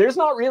because there's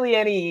not really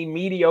any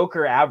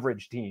mediocre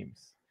average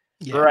teams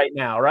right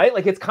now, right?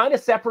 Like it's kind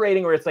of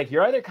separating where it's like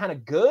you're either kind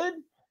of good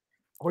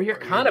or you're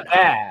kind of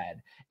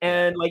bad.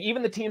 And like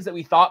even the teams that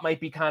we thought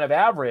might be kind of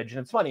average, and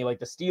it's funny, like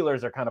the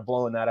Steelers are kind of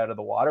blowing that out of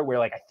the water, where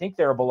like I think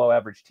they're a below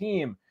average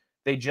team.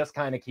 They just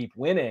kind of keep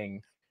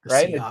winning,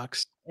 right?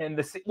 Seahawks.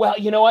 Well,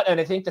 you know what? And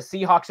I think the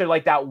Seahawks are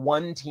like that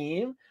one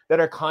team that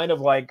are kind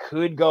of like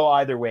could go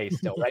either way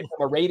still, right?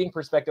 From a rating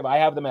perspective, I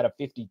have them at a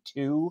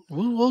 52.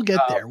 We'll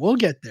get there. We'll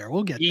get there.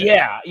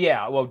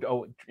 Yeah.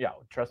 Well,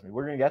 trust me,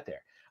 we're gonna get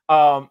there.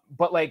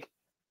 But like,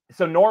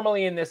 so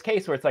normally in this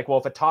case where it's like,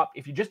 well,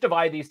 if you just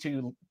divide these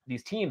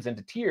teams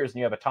into tiers and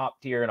you have a top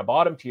tier and a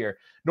bottom tier,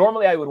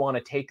 normally I would want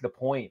to take the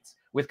points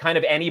with kind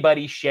of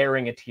anybody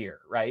sharing a tier,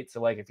 right?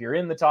 So like if you're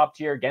in the top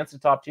tier against the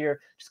top tier,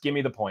 just give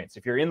me the points.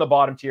 If you're in the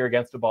bottom tier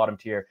against the bottom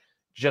tier,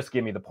 just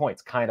give me the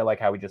points, kind of like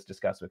how we just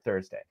discussed with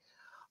Thursday.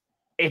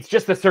 It's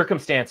just the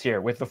circumstance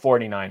here with the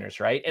 49ers,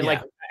 right? And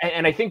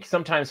and I think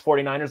sometimes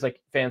 49ers,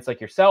 like fans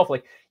like yourself,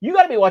 like you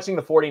got to be watching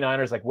the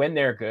 49ers like when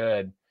they're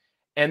good,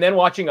 and then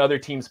watching other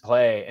teams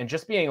play and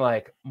just being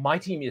like, my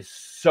team is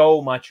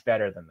so much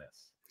better than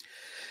this.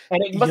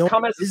 And it must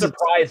come as a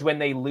surprise when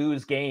they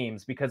lose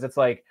games, because it's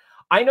like,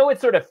 I know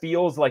it sort of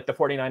feels like the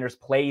 49ers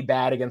played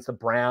bad against the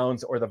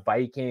Browns or the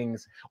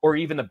Vikings or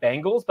even the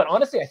Bengals, but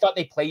honestly, I thought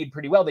they played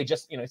pretty well. They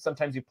just,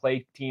 sometimes you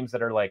play teams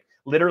that are like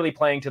literally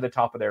playing to the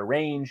top of their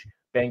range,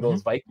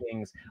 Bengals,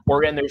 Vikings,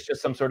 and there's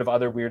just some sort of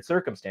other weird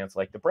circumstance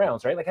like the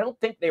Browns, right? Like, I don't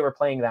think they were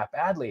playing that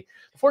badly.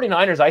 The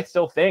 49ers, I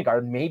still think, are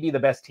maybe the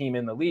best team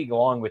in the league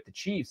along with the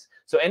Chiefs.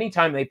 So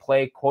anytime they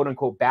play quote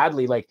unquote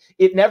badly, like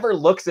it never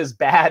looks as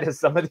bad as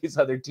some of these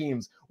other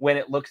teams when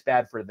it looks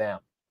bad for them.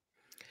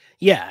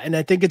 Yeah, and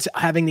I think it's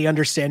having the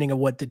understanding of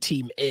what the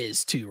team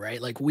is too,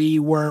 right? Like we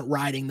weren't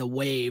riding the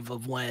wave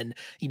of when,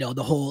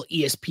 the whole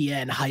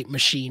ESPN hype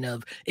machine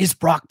of, is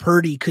Brock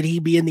Purdy, could he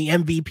be in the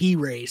MVP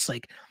race?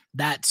 Like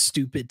that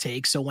stupid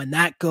take. So when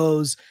that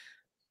goes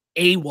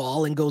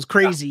AWOL and goes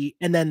crazy,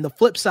 and then the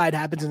flip side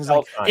happens and it's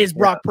like, is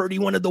Brock Purdy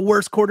one of the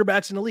worst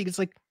quarterbacks in the league? It's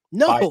like,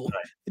 no,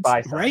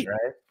 it's right.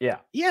 Yeah.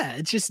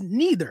 It's just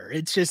neither.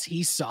 It's just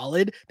he's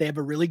solid. They have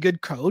a really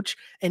good coach,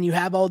 and you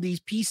have all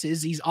these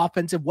pieces, these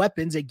offensive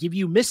weapons that give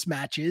you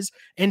mismatches,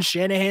 and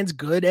Shanahan's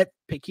good at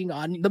picking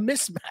on the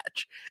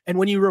mismatch. And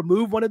when you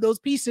remove one of those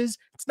pieces,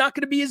 it's not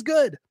going to be as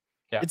good.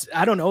 Yeah.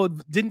 I don't know. It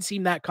didn't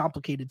seem that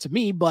complicated to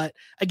me, but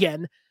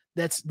again,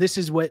 this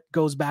is what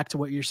goes back to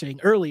what you're saying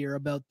earlier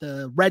about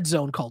the red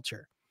zone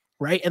culture,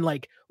 right? And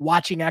like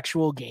watching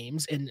actual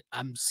games, and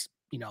I'm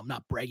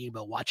not bragging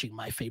about watching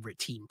my favorite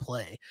team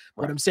play. Right.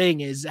 What I'm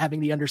saying is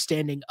having the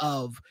understanding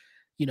of,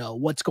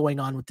 what's going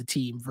on with the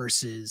team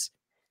versus,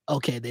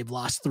 okay, they've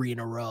lost 3 in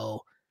a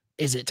row.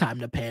 Is it time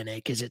to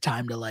panic? Is it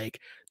time to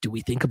do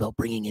we think about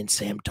bringing in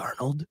Sam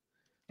Darnold?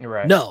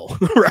 Right. No.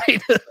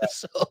 Right.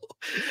 So,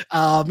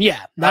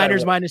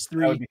 Niners -3.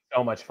 That would be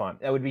so much fun.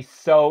 That would be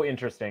so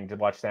interesting to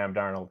watch Sam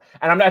Darnold.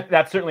 And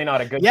that's certainly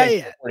not a good thing.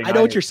 Yeah. I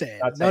know what you're saying.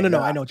 No.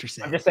 I know what you're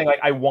saying. I'm just saying,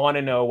 I want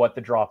to know what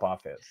the drop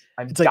off is.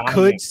 It's like,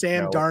 could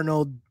Sam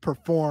Darnold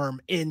perform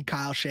in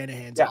Kyle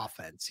Shanahan's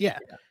offense? Yeah.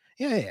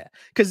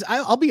 Because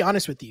I'll be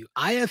honest with you.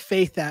 I have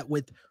faith that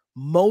with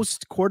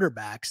most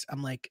quarterbacks,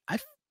 I'm like,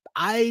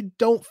 I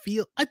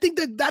think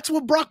that's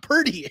what Brock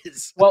Purdy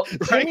is. Well,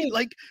 Jimmy,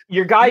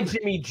 your guy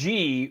Jimmy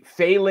G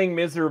failing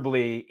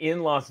miserably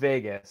in Las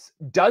Vegas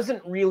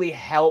doesn't really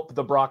help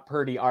the Brock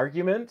Purdy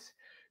argument,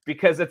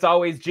 because it's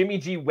always Jimmy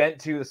G went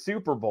to the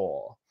Super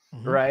Bowl,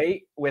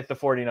 right, with the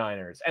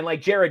 49ers. And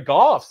like Jared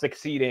Goff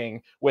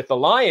succeeding with the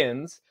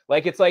Lions,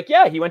 it's like,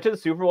 yeah, he went to the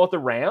Super Bowl with the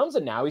Rams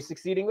and now he's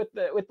succeeding with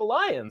the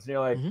Lions. And you're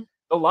like,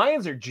 the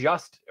Lions are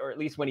just, or at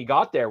least when he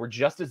got there, were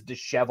just as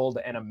disheveled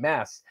and a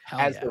mess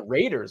as the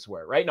Raiders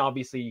were, right? And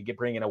obviously you get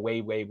bring in a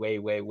way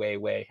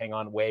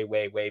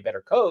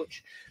better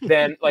coach,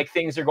 then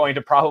things are going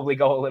to probably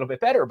go a little bit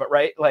better. But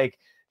right,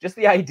 just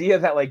the idea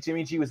that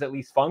Jimmy G was at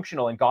least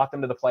functional and got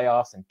them to the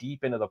playoffs and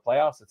deep into the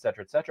playoffs, et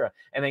cetera,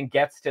 and then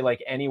gets to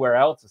anywhere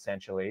else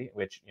essentially,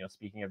 which,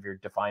 speaking of you're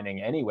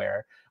defining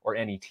anywhere or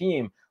any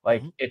team,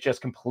 it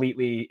just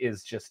completely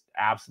is just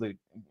absolute,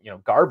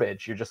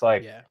 garbage. You're just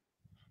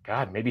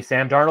God, maybe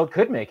Sam Darnold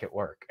could make it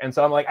work. And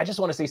so I'm like, I just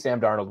want to see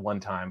Sam Darnold one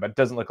time, but it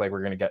doesn't look like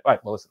we're going to get, well,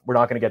 listen, we're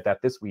not going to get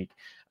that this week,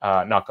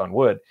 knock on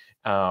wood.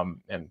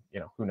 And,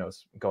 who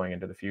knows going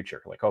into the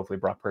future, like hopefully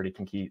Brock Purdy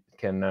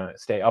can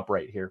stay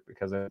upright here,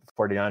 because the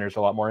 49ers are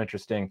a lot more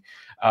interesting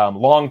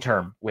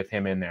long-term with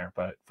him in there.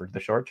 But for the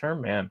short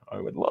term, man, I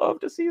would love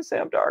to see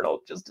Sam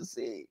Darnold just to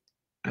see.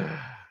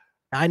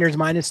 Niners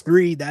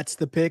 -3. That's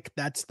the pick.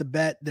 That's the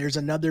bet. There's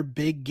another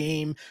big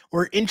game,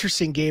 or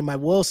interesting game, I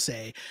will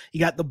say. You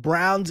got the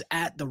Browns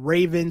at the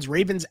Ravens.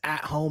 Ravens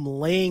at home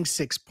laying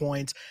 6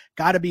 points.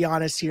 Got to be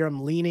honest here.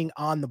 I'm leaning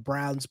on the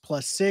Browns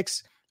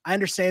 +6. I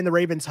understand the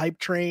Ravens hype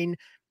train.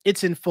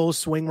 It's in full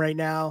swing right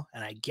now,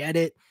 and I get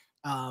it.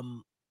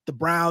 The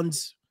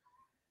Ravens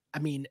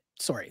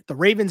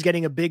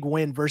getting a big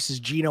win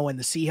versus Geno and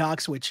the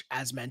Seahawks, which,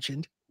 as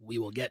mentioned, we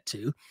will get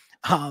to.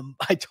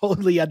 I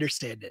totally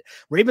understand it.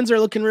 Ravens are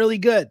looking really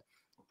good,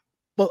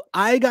 but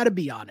I got to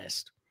be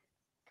honest.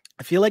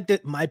 I feel like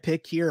that my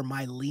pick here,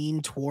 my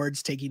lean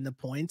towards taking the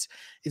points,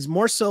 is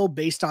more so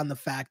based on the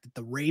fact that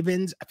the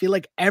Ravens, I feel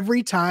like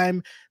every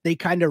time they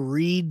kind of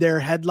read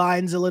their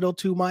headlines a little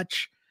too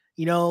much,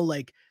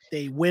 like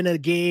they win a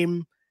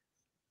game,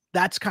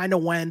 that's kind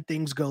of when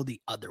things go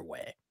the other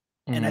way.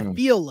 And I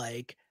feel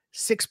like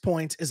 6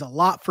 points is a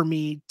lot for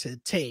me to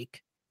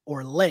take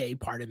or lay,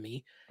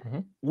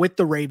 with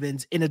the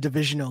Ravens in a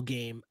divisional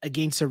game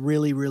against a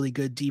really, really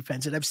good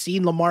defense. And I've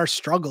seen Lamar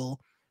struggle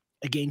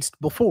against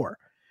before.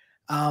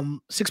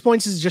 6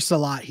 points is just a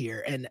lot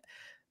here. And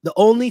the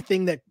only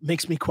thing that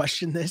makes me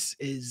question this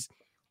is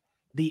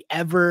the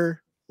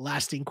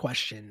everlasting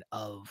question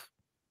of,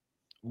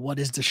 what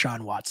is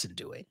Deshaun Watson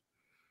doing?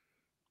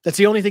 That's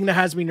the only thing that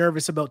has me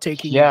nervous about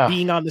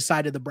being on the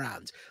side of the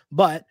Browns.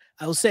 But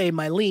I will say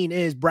my lean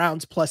is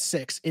Browns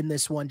 +6 in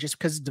this one, just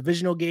because it's a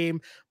divisional game.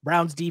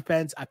 Browns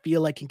defense, I feel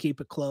like, can keep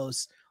it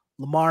close.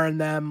 Lamar and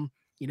them,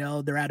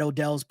 they're at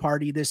Odell's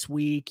party this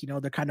week.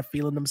 They're kind of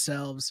feeling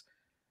themselves.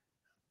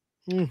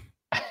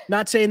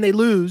 Not saying they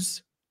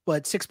lose,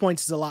 but 6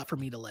 points is a lot for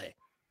me to lay.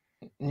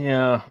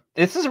 Yeah,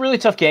 this is a really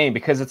tough game,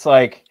 because it's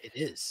like, it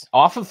is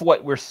off of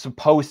what we're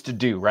supposed to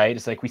do, right?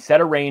 It's like we set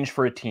a range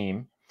for a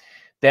team.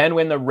 Then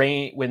when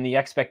the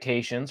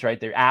expectations, right,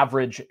 the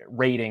average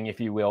rating, if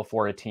you will,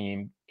 for a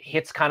team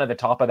hits kind of the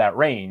top of that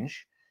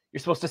range, you're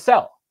supposed to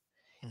sell.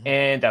 Mm-hmm.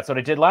 And that's what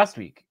I did last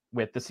week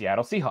with the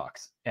Seattle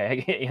Seahawks,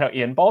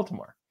 in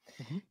Baltimore.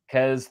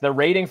 Because the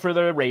rating for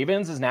the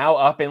Ravens is now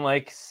up in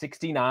like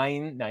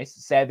 69,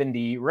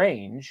 70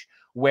 range,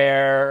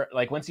 where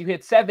like once you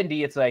hit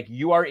 70, it's like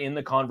you are in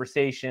the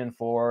conversation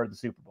for the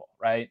Super Bowl,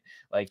 right?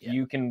 Like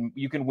you can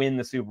win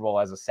the Super Bowl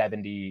as a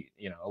 70,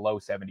 a low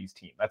 70s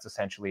team. That's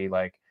essentially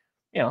like,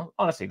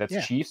 honestly,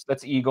 that's Chiefs,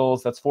 that's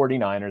Eagles, that's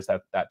 49ers,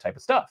 that type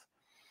of stuff.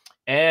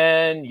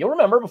 And you'll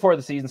remember before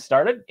the season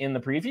started in the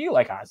preview,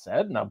 like I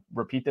said, and I'll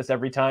repeat this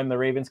every time the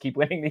Ravens keep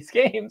winning these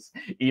games,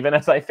 even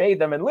as I fade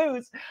them and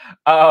lose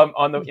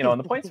on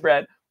the point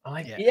spread. I'm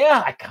like,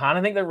 I kind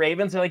of think the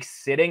Ravens are like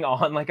sitting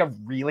on like a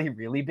really,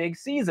 really big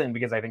season,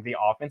 because I think the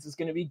offense is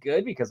going to be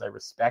good, because I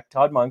respect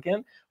Todd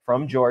Monken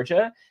from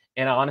Georgia.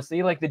 And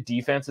honestly, like the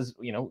defense is,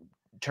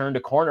 turned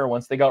a corner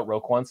once they got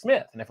Roquan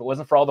Smith. And if it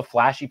wasn't for all the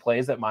flashy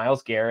plays that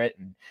Myles Garrett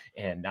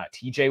and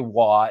TJ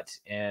Watt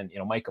and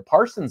Micah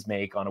Parsons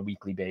make on a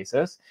weekly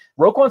basis,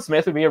 Roquan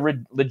Smith would be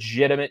a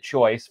legitimate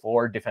choice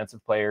for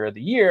Defensive Player of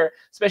the Year,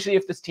 especially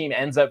if this team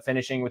ends up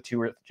finishing with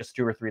two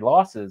or three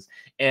losses,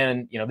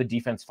 and the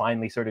defense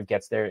finally sort of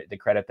gets the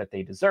credit that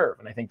they deserve.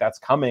 And I think that's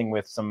coming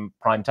with some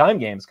primetime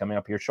games coming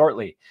up here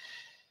shortly.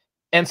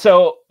 And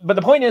so, but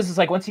the point is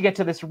like once you get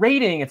to this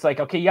rating, it's like,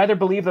 okay, you either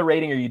believe the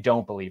rating or you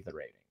don't believe the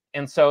rating.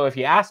 And so if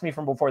you asked me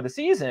from before the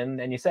season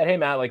and you said, hey,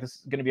 Matt, like this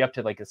is going to be up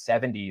to like the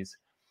 70s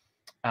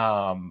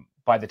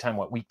by the time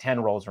week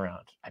 10 rolls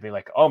around, I'd be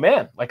like, oh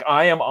man, like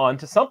I am on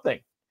to something.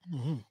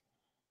 Mm-hmm.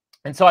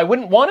 And so I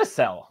wouldn't want to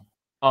sell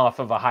off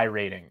of a high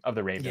rating of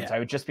the Ravens. I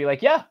would just be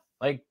like,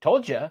 like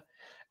told you.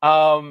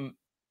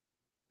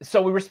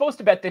 So we were supposed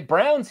to bet the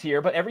Browns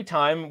here, but every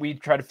time we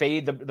try to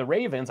fade the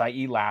Ravens,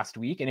 i.e. last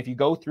week, and if you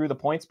go through the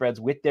point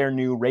spreads with their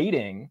new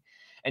rating,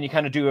 and you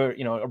kind of do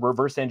a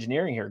reverse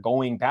engineering here,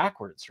 going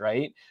backwards,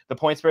 right? The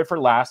point spread for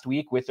last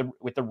week with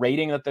the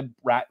rating that the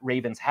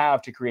Ravens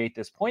have to create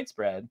this point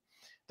spread,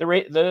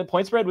 the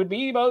point spread would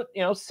be about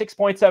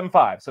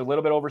 6.75, so a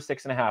little bit over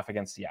 6.5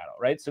 against Seattle,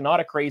 right? So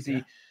not a crazy.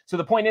 Yeah. So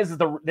the point is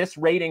this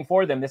rating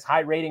for them, this high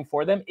rating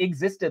for them,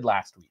 existed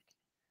last week,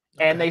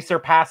 and they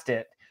surpassed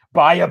it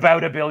by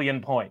about 1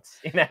 billion points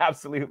in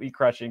absolutely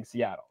crushing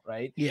Seattle,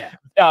 right? Yeah.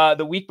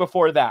 The week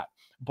before that,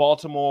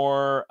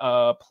 Baltimore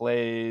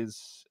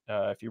plays.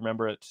 If you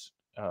remember it,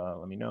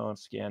 let me know. I'm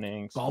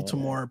scanning.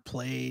 Baltimore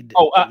played.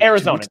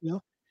 Arizona.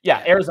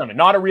 Yeah, Arizona.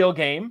 Not a real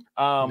game,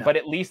 but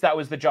at least that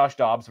was the Josh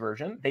Dobbs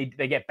version. They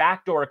get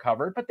backdoor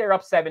covered, but they're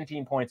up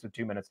 17 points with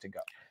 2 minutes to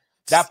go.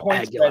 That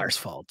point Aguilar's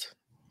fault.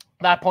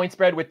 That point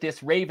spread with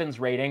this Ravens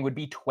rating would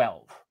be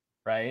 12,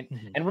 right?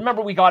 Mm-hmm. And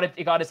remember, we got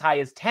it got as high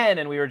as 10,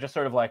 and we were just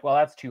sort of like, well,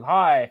 that's too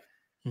high.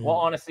 Well,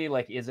 honestly,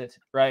 like, is it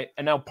right?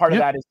 And now part of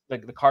that is the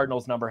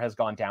Cardinals number has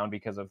gone down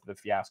because of the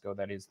fiasco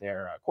that is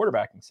their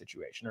quarterbacking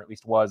situation, or at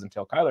least was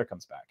until Kyler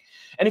comes back.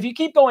 And if you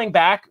keep going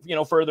back,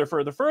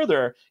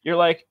 further, you're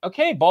like,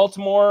 okay,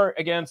 Baltimore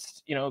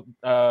against,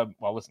 well,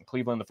 listen,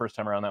 Cleveland the first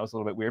time around, that was a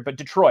little bit weird, but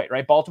Detroit,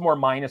 right? Baltimore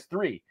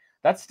 -3.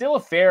 That's still a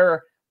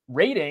fair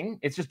rating.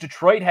 It's just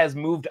Detroit has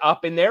moved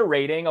up in their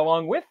rating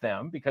along with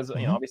them because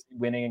obviously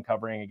winning and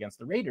covering against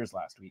the Raiders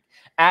last week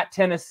at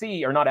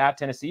Tennessee, or not at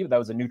Tennessee, but that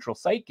was a neutral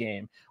site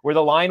game where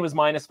the line was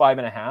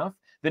 -5.5.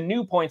 The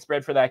new point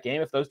spread for that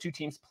game, if those two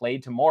teams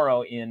played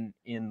tomorrow in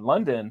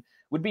London,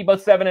 would be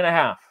about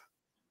 7.5.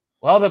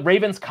 Well, the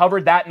Ravens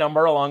covered that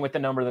number along with the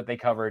number that they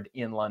covered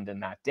in London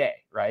that day,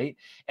 right?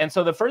 And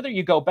so the further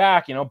you go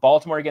back,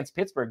 Baltimore against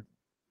Pittsburgh,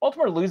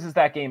 Baltimore loses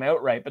that game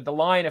outright, but the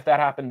line, if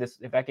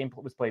that game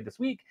was played this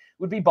week,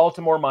 would be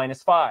Baltimore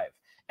 -5.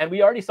 And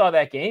we already saw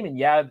that game, and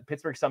yeah,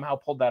 Pittsburgh somehow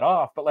pulled that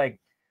off, but like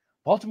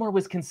Baltimore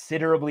was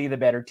considerably the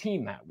better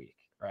team that week,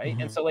 right?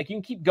 And so like you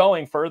can keep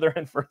going further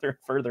and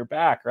further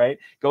back, right?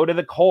 Go to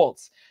the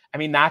Colts. I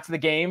mean, that's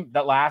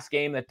that last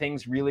game that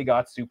things really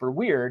got super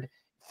weird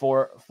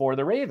for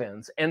the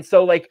Ravens. And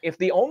so like if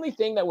the only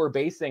thing that we're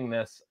basing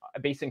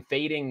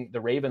fading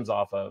the Ravens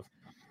off of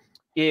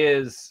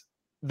is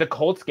the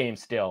Colts game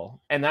still,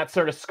 and that's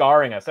sort of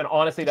scarring us. And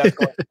honestly, that's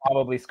going to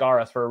probably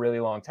scar us for a really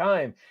long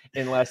time,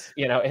 unless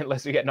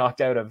we get knocked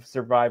out of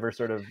Survivor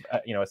sort of,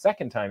 a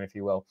second time, if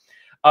you will.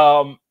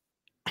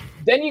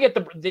 Then you get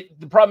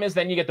the problem is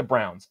then you get the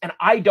Browns, and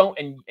I don't,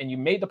 and you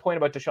made the point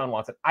about Deshaun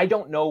Watson. I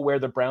don't know where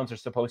the Browns are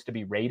supposed to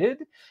be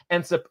rated.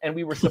 And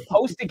we were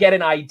supposed to get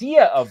an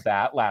idea of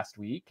that last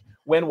week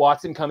when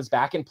Watson comes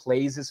back and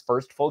plays his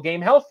first full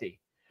game healthy.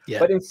 Yeah.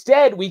 But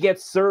instead we get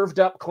served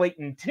up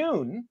Clayton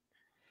Tune,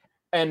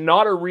 and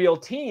not a real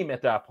team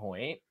at that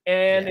point.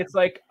 And it's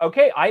like,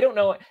 okay, I don't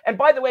know. And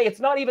by the way, it's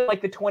not even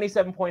like the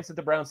 27 points that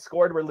the Browns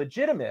scored were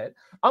legitimate.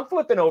 I'm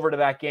flipping over to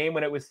that game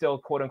when it was still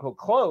quote unquote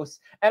close.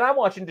 And I'm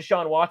watching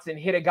Deshaun Watson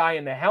hit a guy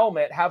in the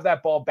helmet, have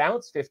that ball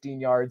bounce 15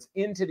 yards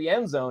into the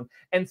end zone,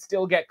 and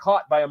still get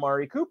caught by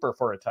Amari Cooper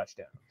for a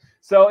touchdown.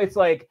 So it's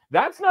like,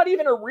 that's not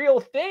even a real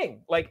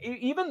thing. Like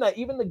even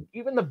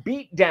the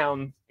beat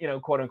down,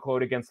 quote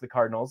unquote, against the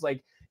Cardinals,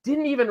 like,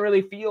 didn't even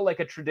really feel like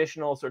a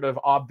traditional sort of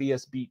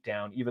obvious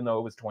beatdown, even though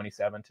it was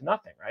 27-0,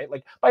 right?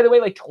 Like, by the way,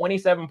 like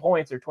 27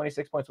 points or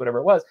 26 points, whatever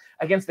it was,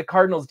 against the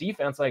Cardinals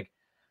defense, like,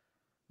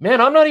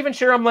 man, I'm not even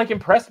sure I'm like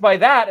impressed by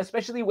that,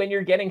 especially when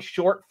you're getting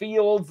short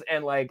fields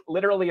and like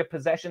literally a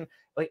possession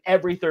like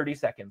every 30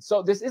 seconds.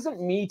 So this isn't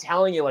me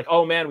telling you like,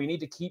 oh man, we need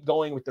to keep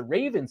going with the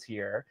Ravens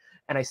here.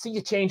 And I see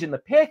you changing the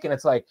pick, and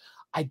it's like,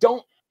 I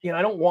don't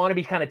want to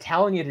be kind of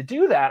telling you to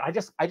do that. I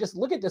just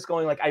look at this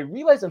going like, I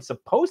realize I'm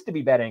supposed to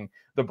be betting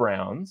the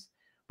Browns,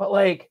 but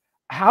like,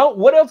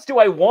 what else do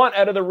I want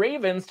out of the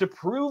Ravens to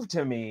prove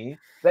to me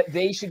that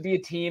they should be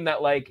a team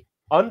that like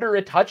under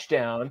a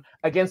touchdown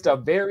against a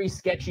very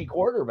sketchy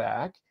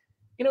quarterback,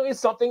 is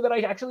something that I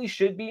actually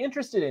should be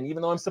interested in,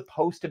 even though I'm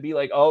supposed to be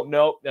like, oh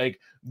no,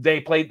 like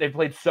they played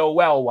so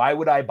well. Why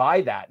would I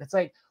buy that? And it's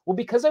like, well,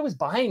 because I was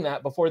buying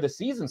that before the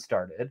season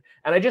started,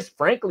 and I just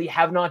frankly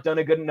have not done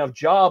a good enough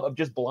job of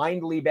just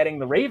blindly betting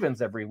the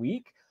Ravens every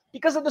week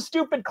because of the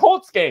stupid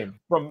Colts game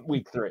from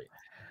week 3.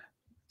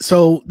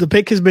 So the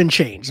pick has been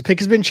changed. The pick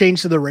has been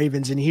changed to the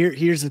Ravens, and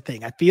here's the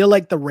thing. I feel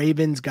like the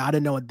Ravens got to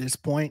know at this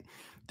point,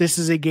 this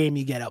is a game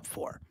you get up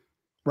for,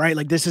 right?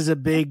 Like this is a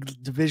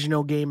big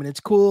divisional game, and it's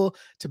cool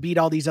to beat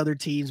all these other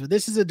teams, but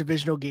this is a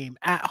divisional game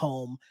at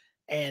home.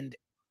 And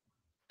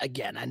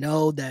again, I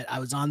know that I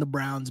was on the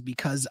Browns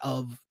because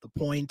of the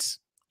points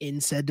in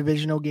said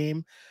divisional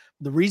game.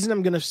 The reason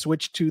I'm going to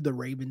switch to the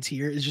Ravens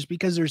here is just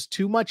because there's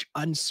too much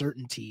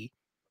uncertainty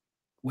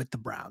with the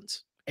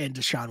Browns and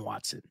Deshaun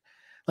Watson.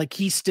 Like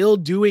he's still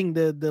doing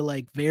the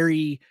like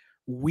very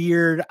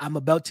weird, I'm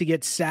about to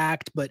get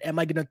sacked, but am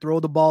I going to throw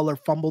the ball or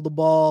fumble the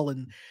ball?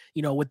 And,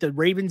 with the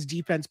Ravens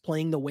defense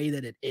playing the way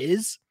that it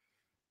is,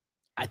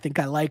 I think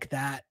I like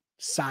that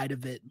side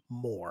of it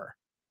more.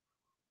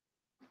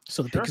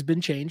 So the pick has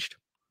been changed.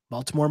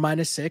 Baltimore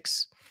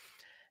 -6.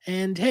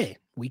 And hey,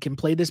 we can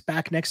play this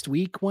back next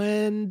week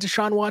when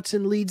Deshaun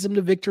Watson leads them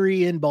to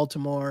victory in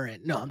Baltimore.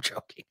 And no, I'm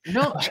joking.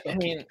 No, I'm joking. I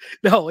mean,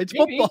 no, it's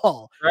maybe,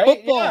 football, right?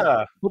 Football,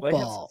 yeah.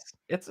 football. Like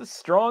it's a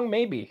strong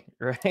maybe,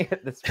 right?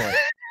 At this point.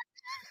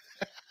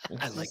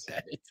 I like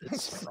that.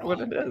 It's what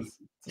it is.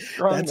 It's a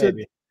strong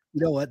maybe.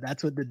 You know what?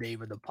 That's what the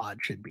name of the pod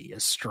should be. A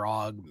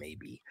strong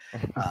maybe.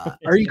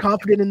 Are you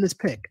confident in this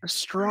pick? A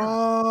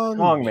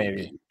strong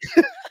maybe.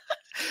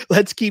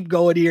 Let's keep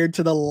going here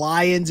to the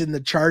Lions and the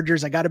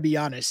Chargers. I got to be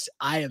honest.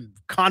 I am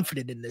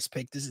confident in this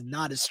pick. This is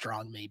not as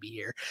strong maybe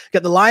here.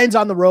 Got the Lions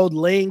on the road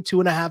laying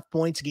 2.5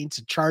 points against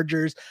the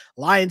Chargers.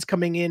 Lions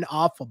coming in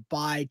off a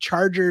bye.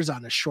 Chargers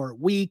on a short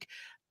week.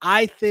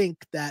 I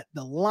think that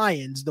the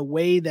Lions, the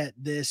way that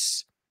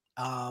this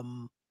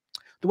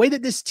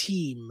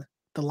team,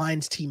 the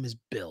Lions team is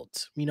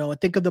built. I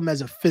think of them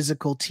as a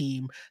physical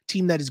team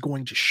that is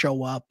going to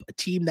show up, a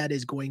team that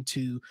is going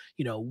to,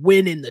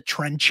 win in the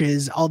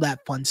trenches, all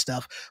that fun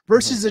stuff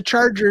versus the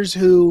Chargers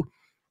who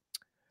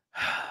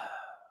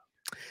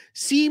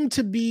seem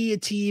to be a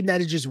team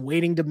that is just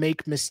waiting to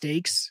make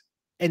mistakes.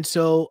 And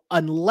so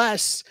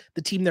unless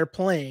the team they're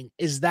playing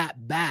is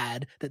that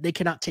bad that they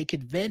cannot take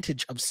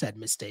advantage of said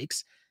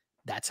mistakes,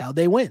 that's how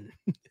they win.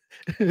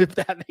 If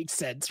that makes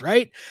sense,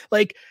 right?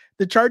 Like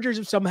the Chargers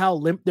have somehow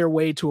limped their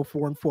way to a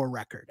 4-4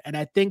 record. And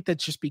I think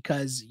that's just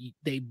because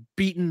they've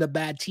beaten the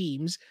bad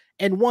teams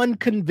and won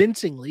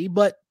convincingly,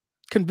 but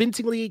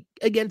convincingly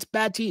against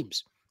bad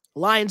teams.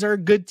 Lions are a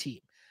good team.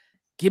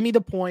 Give me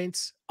the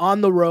points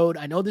on the road.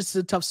 I know this is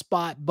a tough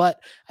spot, but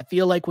I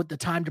feel like with the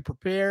time to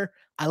prepare,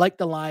 I like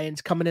the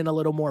Lions coming in a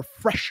little more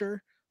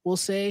fresher, we'll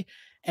say.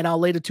 And I'll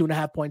lay the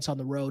 2.5 points on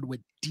the road with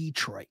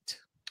Detroit.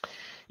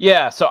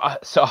 Yeah, so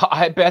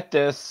I bet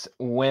this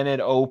when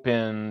it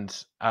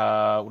opened.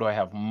 What do I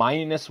have?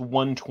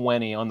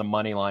 -120 on the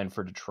money line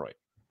for Detroit.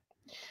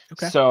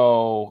 Okay.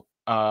 So,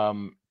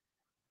 the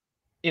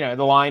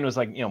line was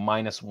like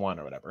 -1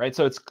 or whatever, right?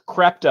 So it's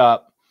crept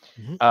up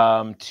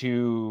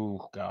to,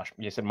 gosh,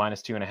 you said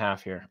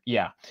 -2.5 here.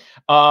 Yeah.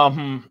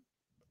 I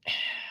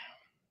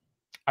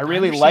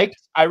really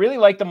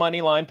like the money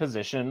line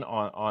position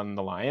on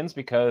the Lions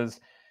because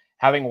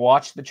having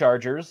watched the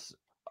Chargers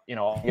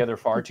together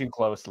far too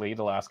closely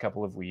the last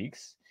couple of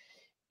weeks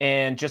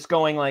and just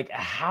going like,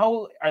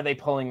 how are they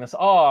pulling this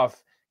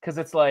off? Because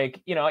it's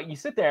like, you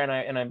sit there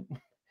and I'm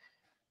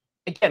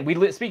again,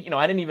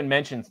 I didn't even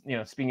mention,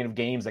 speaking of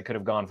games that could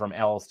have gone from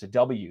L's to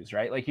W's,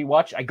 right? Like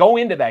I go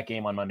into that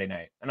game on Monday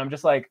night and I'm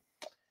just like,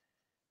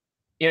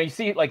 you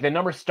see like the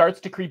number starts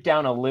to creep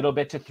down a little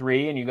bit to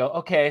 3 and you go,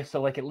 okay, so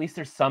like at least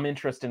there's some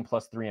interest in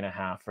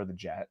 +3.5 for the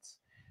Jets,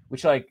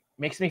 which like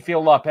makes me feel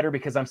a lot better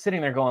because I'm sitting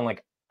there going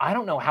like, I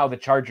don't know how the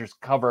Chargers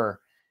cover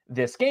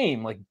this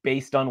game, like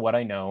based on what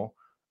I know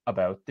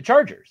about the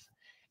Chargers.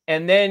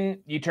 And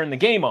then you turn the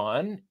game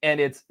on and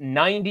it's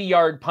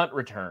 90-yard punt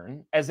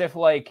return, as if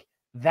like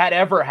that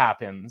ever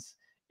happens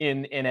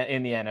in the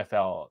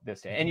NFL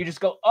this day. And you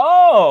just go,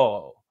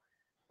 oh,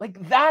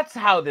 like that's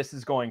how this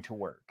is going to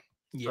work,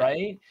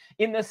 right?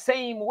 In the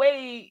same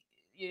way,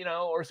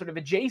 or sort of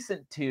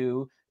adjacent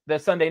to the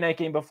Sunday night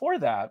game before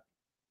that,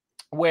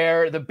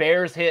 where the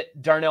Bears hit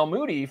Darnell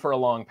Mooney for a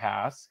long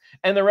pass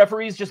and the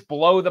referees just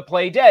blow the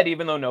play dead,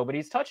 even though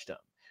nobody's touched him,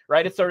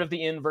 right? It's sort of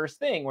the inverse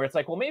thing where it's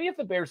like, well, maybe if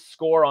the Bears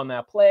score on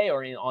that play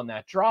or on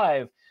that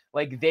drive,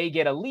 like they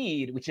get a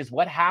lead, which is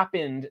what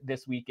happened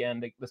this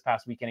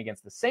past weekend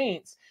against the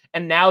Saints.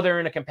 And now they're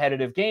in a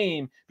competitive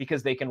game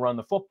because they can run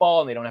the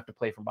football and they don't have to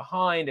play from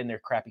behind and their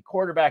crappy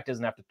quarterback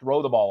doesn't have to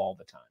throw the ball all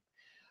the time.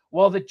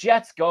 Well, the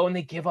Jets go and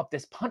they give up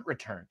this punt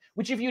return,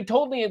 which if you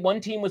told me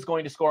one team was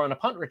going to score on a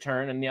punt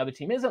return and the other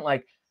team isn't,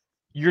 like,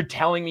 you're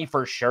telling me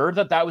for sure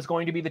that was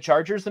going to be the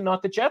Chargers and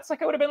not the Jets?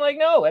 Like, I would have been like,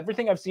 no,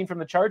 everything I've seen from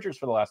the Chargers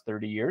for the last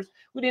 30 years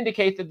would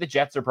indicate that the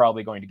Jets are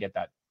probably going to get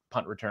that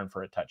punt return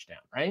for a touchdown,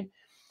 right?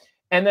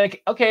 And then,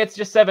 okay, it's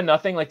just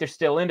 7-0. Like, they're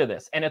still into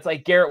this. And it's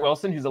like Garrett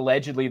Wilson, who's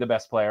allegedly the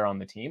best player on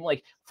the team,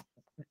 like,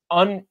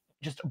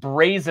 just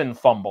brazen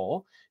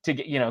fumble to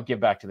get, give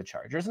back to the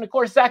Chargers. And of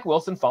course, Zach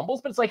Wilson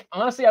fumbles, but it's like,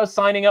 honestly, I was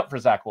signing up for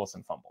Zach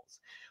Wilson fumbles.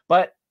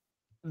 But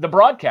the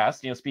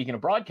broadcast, speaking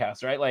of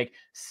broadcast, right? Like,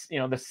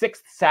 the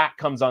 6th sack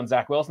comes on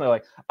Zach Wilson. They're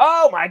like,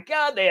 oh my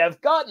God, they have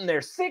gotten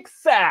their 6th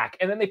sack.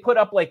 And then they put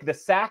up like the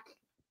sack,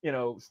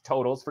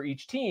 totals for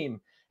each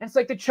team. And it's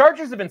like the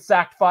Chargers have been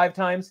sacked 5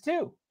 times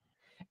too.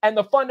 And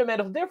the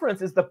fundamental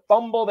difference is the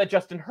fumble that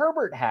Justin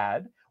Herbert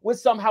had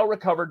was somehow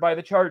recovered by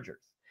the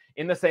Chargers.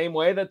 In the same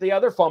way that the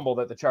other fumble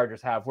that the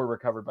Chargers have were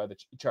recovered by the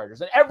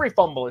Chargers. And every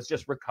fumble is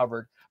just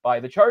recovered by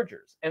the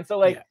Chargers. And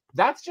so,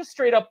 that's just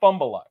straight up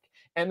fumble luck.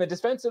 And the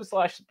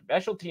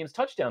defensive/special teams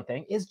touchdown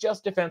thing is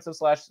just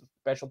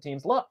defensive/special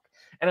teams luck.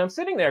 And I'm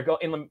sitting there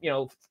in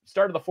the,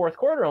 start of the 4th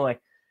quarter, I'm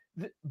like,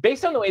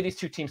 based on the way these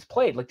two teams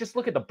played, like, just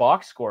look at the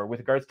box score with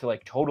regards to,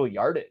 like, total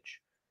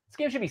yardage. This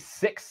game should be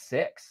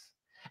 6-6.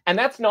 And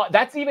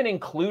that's even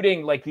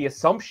including like the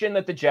assumption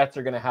that the Jets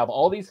are going to have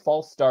all these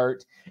false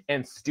start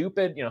and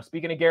stupid,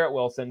 speaking of Garrett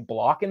Wilson,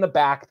 block in the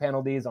back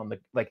penalties on the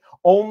like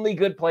only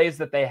good plays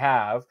that they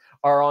have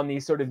are on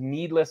these sort of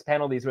needless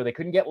penalties where they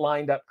couldn't get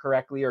lined up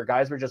correctly or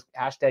guys were just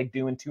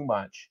 #doing too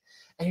much.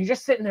 And you're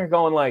just sitting there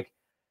going like,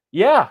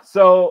 yeah,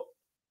 so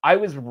I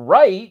was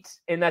right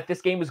in that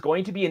this game was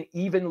going to be an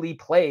evenly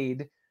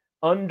played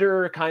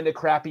under kind of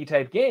crappy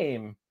type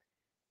game.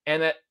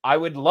 And that I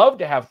would love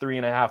to have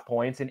 3.5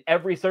 points in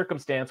every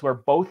circumstance where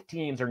both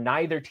teams or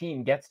neither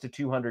team gets to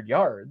 200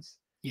 yards.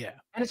 Yeah.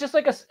 And it's just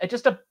like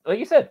like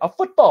you said, a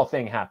football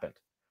thing happened,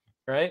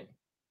 right?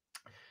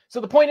 So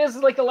the point is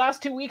like the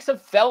last 2 weeks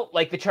have felt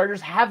like the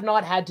Chargers have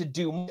not had to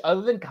do much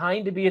other than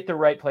kind of be at the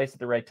right place at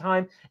the right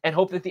time and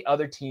hope that the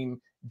other team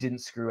didn't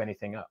screw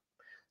anything up.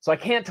 So I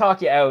can't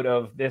talk you out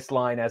of this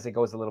line as it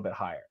goes a little bit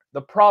higher.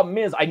 The problem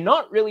is I'm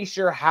not really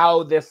sure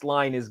how this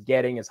line is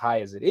getting as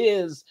high as it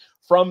is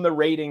from the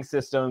rating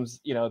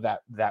systems,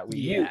 that we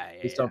use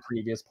based on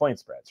previous point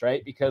spreads,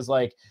 right? Because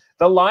like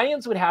the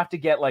Lions would have to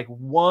get like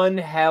one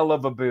hell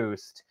of a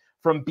boost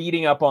from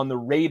beating up on the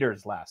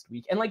Raiders last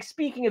week. And like,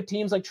 speaking of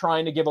teams like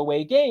trying to give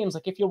away games,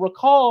 like if you'll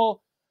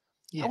recall,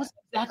 Yeah. That was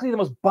exactly the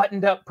most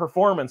buttoned up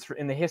performance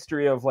in the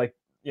history of like,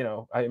 you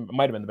know, I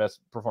might have been the best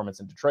performance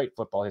in Detroit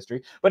football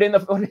history, but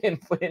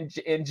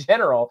in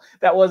general,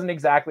 that wasn't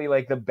exactly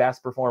like the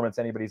best performance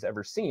anybody's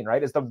ever seen,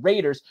 right? It's the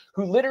Raiders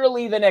who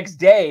literally the next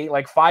day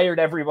like fired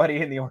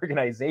everybody in the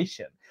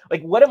organization.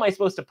 Like, what am I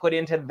supposed to put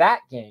into that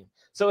game?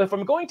 So if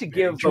I'm going to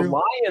give the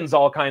Lions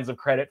all kinds of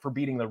credit for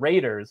beating the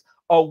Raiders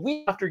a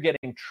week after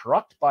getting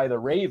trucked by the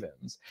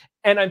Ravens,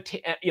 and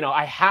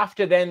I have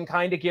to then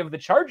kind of give the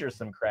Chargers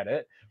some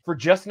credit for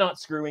just not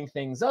screwing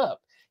things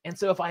up. And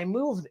so if I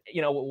move,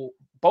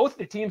 both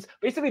teams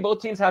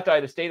have to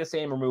either stay the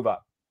same or move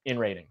up in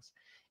ratings.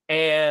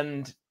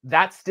 And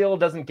that still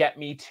doesn't get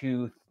me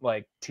to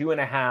like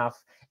 2.5.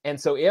 And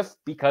so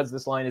because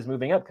this line is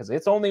moving up, because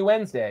it's only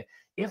Wednesday,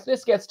 if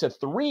this gets to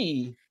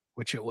 3,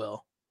 which it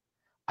will,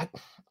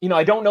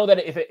 I don't know that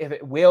if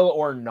it will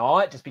or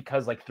not, just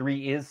because like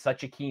 3 is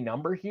such a key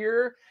number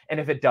here. And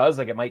if it does,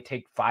 like it might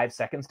take 5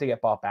 seconds to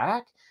get bought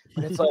back.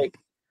 But it's like,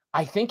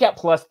 I think at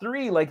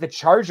 +3, like the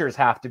Chargers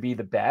have to be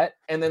the bet.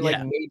 And then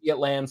maybe it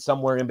lands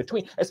somewhere in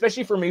between,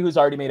 especially for me, who's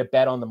already made a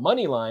bet on the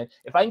money line.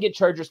 If I can get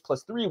Chargers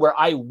 +3 where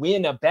I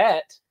win a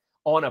bet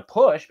on a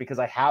push because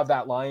I have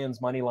that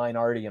Lions money line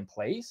already in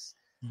place,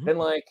 then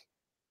like,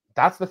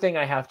 that's the thing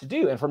I have to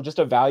do. And from just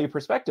a value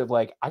perspective,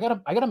 like I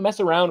gotta mess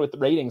around with the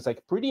ratings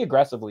like pretty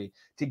aggressively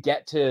to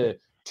get to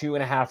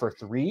 2.5 or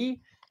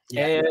 3.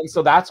 Yeah. And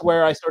so that's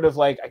where I sort of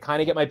like, I kind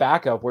of get my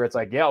backup where it's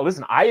like, yeah,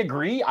 listen, I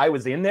agree. I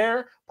was in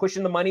there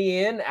pushing the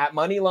money in at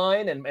money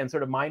line and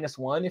sort of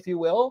 -1, if you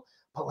will.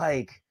 But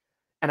like,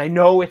 and I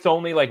know it's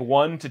only like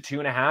 1 to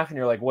 2.5. And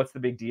you're like, what's the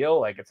big deal?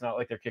 Like, it's not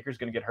like their kicker's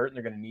going to get hurt and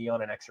they're going to knee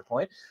on an extra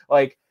point.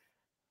 Like,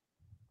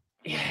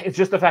 it's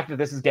just the fact that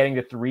this is getting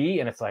to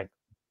 3 and it's like,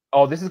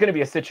 oh, this is going to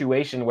be a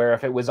situation where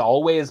if it was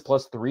always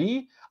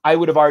 +3, I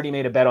would have already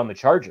made a bet on the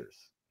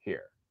Chargers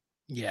here.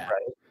 Yeah.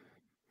 Right?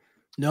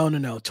 No.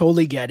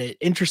 Totally get it.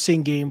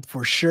 Interesting game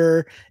for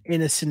sure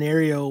in a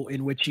scenario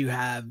in which you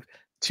have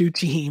two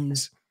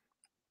teams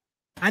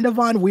kind of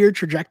on weird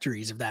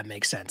trajectories, if that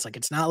makes sense. Like,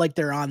 it's not like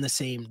they're on the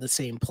same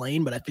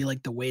plane, but I feel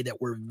like the way that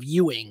we're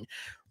viewing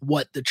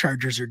what the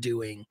Chargers are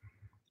doing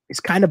is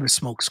kind of a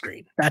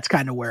smokescreen. That's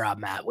kind of where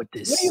I'm at with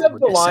this. What do you have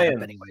the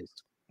Lions? Anyways.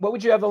 What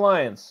would you have the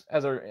Lions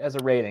as a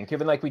rating?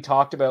 Given like we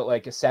talked about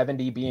like a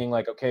 70 being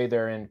like, okay,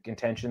 they're in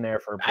contention there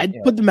for. I'd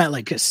put them at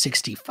like a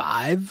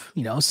 65,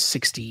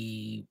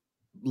 60,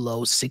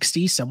 low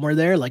 60, somewhere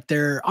there. Like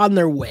they're on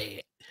their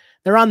way.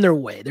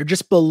 They're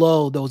just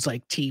below those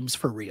like teams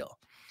for real.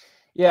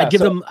 Yeah.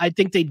 I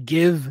think they'd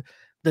give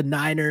the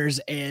Niners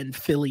and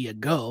Philly a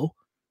go,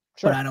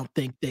 but I don't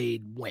think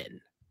they'd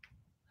win.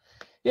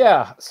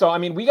 Yeah. So, I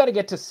mean, we got to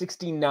get to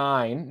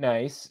 69.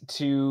 Nice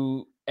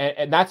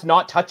and that's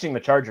not touching the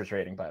Chargers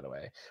rating, by the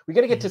way. We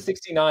got to get to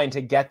 69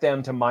 to get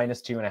them to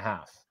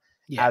 -2.5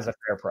 as a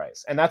fair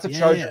price. And that's a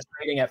Chargers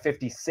rating at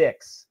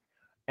 56.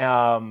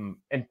 And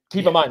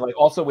keep in mind, like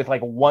also with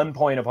like 1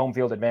 point of home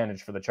field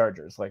advantage for the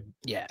Chargers, like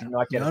do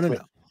not get it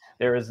twisted.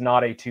 There is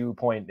not a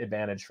 2-point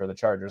advantage for the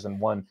Chargers, and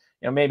one,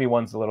 maybe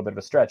one's a little bit of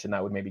a stretch, and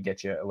that would maybe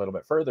get you a little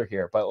bit further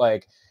here. But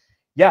like,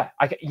 yeah,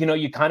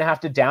 you kind of have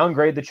to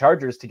downgrade the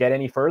Chargers to get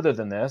any further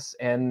than this.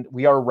 And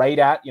we are right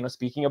at,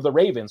 speaking of the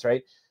Ravens,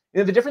 right?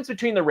 The difference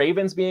between the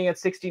Ravens being at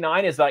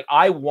 69 is like,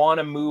 I want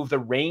to move the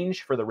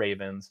range for the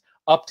Ravens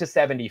up to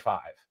 75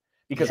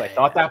 because I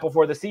thought that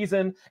before the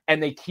season,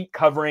 and they keep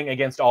covering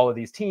against all of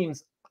these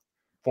teams.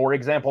 For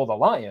example, the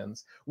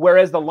Lions,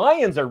 whereas the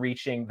Lions are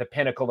reaching the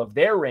pinnacle of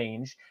their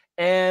range.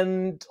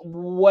 And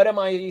why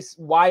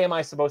am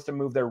I supposed to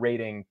move their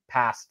rating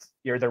past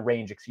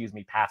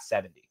past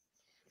 70?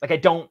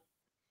 Like,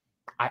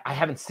 I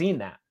haven't seen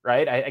that,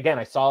 right?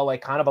 I saw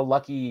like kind of a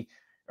lucky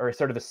or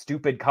sort of a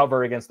stupid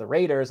cover against the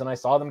Raiders, and I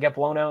saw them get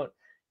blown out,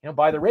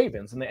 by the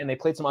Ravens, and they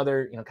played some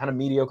other, kind of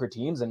mediocre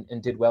teams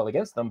and did well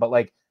against them. But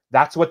like,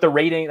 that's what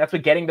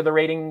getting to the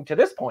rating to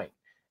this point,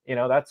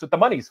 that's what the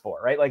money's for,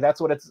 right? Like,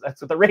 that's what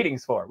the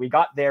rating's for. We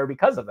got there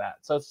because of that.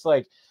 So it's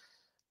like,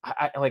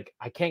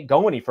 I can't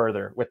go any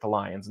further with the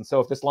Lions. And so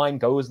if this line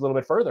goes a little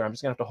bit further, I'm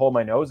just gonna have to hold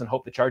my nose and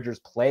hope the Chargers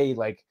play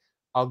like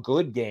a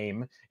good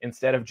game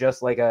instead of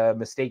just like a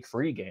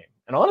mistake-free game.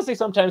 And honestly,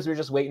 sometimes we're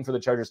just waiting for the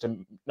Chargers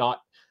to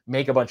not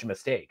make a bunch of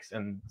mistakes.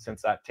 And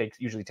since that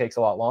usually takes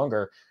a lot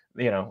longer,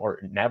 or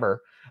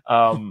never,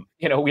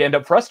 we end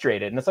up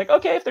frustrated. And it's like,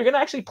 okay, if they're going to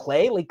actually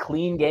play like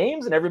clean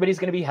games and everybody's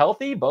going to be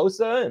healthy,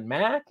 Bosa and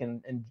Mac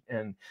and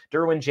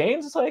Derwin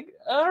James, it's like,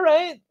 all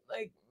right,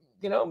 like,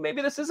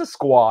 maybe this is a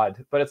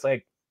squad, but it's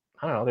like,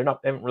 I don't know.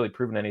 They haven't really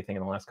proven anything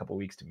in the last couple of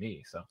weeks to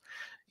me. So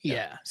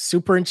yeah,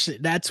 super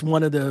interesting. That's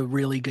one of the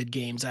really good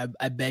games.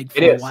 I beg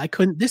for. Why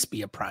couldn't this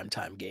be a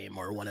primetime game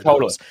or one of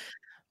those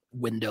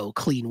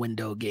clean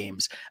window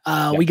games?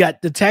 We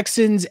got the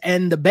Texans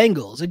and the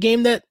Bengals, a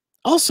game that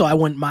also I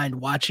wouldn't mind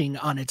watching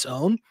on its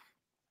own.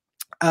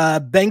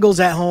 Bengals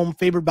at home,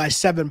 favored by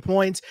 7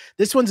 points.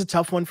 This one's a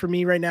tough one for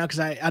me right now because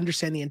I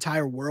understand the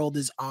entire world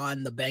is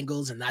on the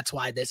Bengals, and that's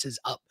why this is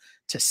up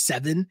to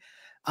 7.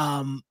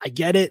 I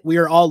get it. We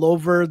are all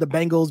over the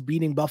Bengals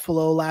beating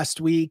Buffalo last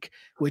week,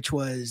 which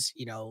was,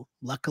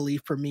 luckily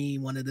for me,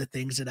 one of the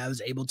things that I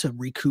was able to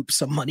recoup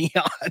some money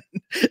on.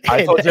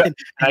 I told you, and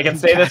I can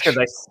say this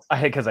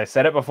because I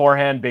said it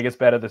beforehand. Biggest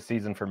bet of the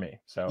season for me.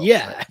 So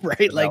yeah,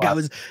 right. Like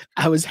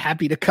I was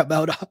happy to come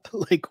out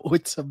like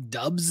with some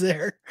dubs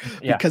there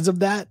because of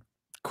that.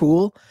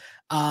 Cool.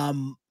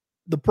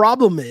 The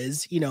problem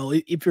is,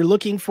 if you're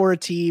looking for a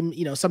team,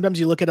 sometimes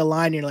you look at a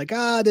line and you're like,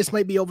 this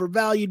might be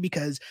overvalued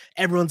because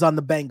everyone's on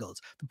the Bengals.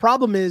 The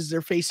problem is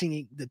they're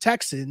facing the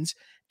Texans,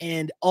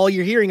 and all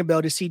you're hearing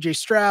about is CJ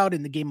Stroud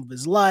in the game of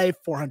his life,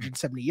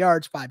 470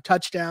 yards, 5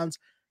 touchdowns,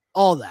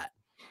 all that.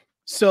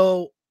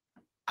 So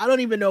I don't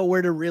even know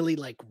where to really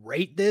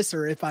rate this,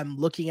 or if I'm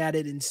looking at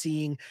it and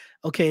seeing,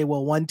 okay,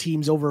 well, one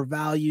team's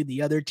overvalued,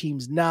 the other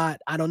team's not.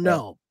 I don't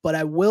know. But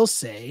I will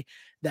say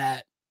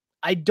that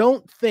I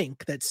don't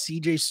think that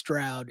CJ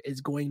Stroud is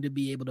going to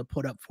be able to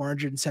put up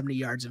 470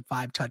 yards and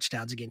 5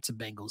 touchdowns against the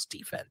Bengals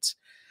defense.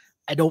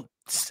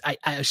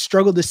 I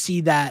struggle to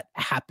see that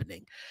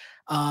happening.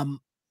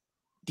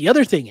 The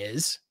other thing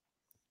is,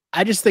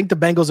 I just think the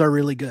Bengals are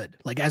really good.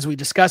 Like, as we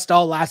discussed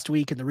all last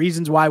week and the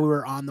reasons why we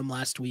were on them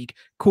last week.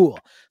 Cool.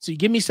 So you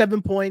give me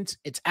 7 points.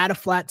 It's at a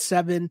flat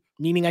 7,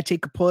 meaning I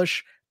take a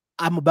push.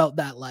 I'm about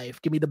that life.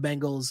 Give me the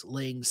Bengals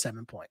laying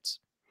 7 points.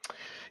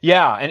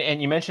 Yeah,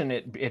 and you mentioned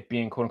it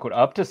being quote unquote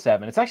up to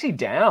 7. It's actually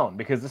down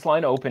because this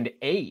line opened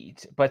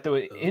 8. But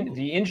the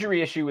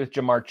injury issue with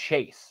Ja'Marr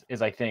Chase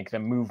is, I think, the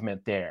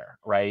movement there,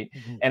 right?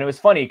 Mm-hmm. And it was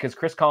funny because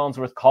Chris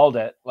Collinsworth called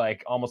it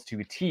like almost to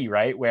a T,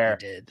 right? Where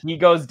he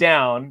goes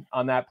down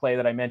on that play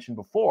that I mentioned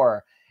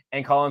before,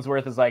 and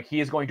Collinsworth is like,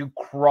 he is going to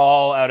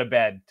crawl out of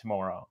bed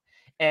tomorrow.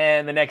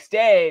 And the next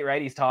day,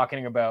 right, he's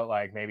talking about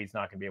like maybe he's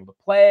not going to be able to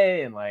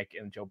play, and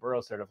Joe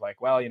Burrow sort of like,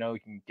 well, we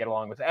can get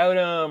along without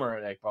him, or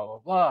like blah blah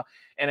blah.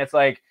 And it's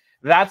like,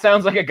 that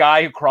sounds like a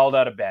guy who crawled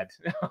out of bed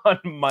on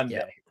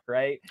Monday,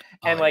 right?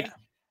 And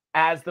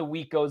as the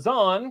week goes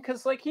on,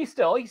 because he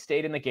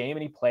stayed in the game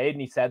and he played,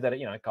 and he said that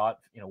it got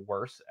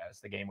worse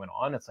as the game went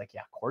on. It's like,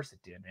 yeah, of course it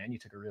did, man. You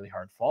took a really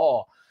hard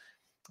fall.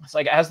 It's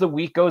like, as the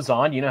week goes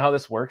on, you know how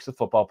this works with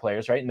football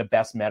players, right? And the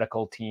best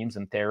medical teams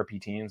and therapy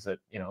teams that,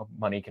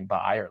 money can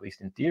buy, or at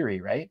least in theory,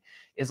 right?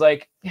 Is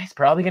like, he's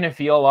probably going to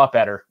feel a lot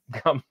better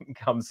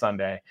come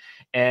Sunday.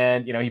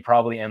 And, he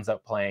probably ends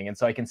up playing. And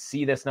so I can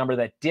see this number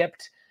that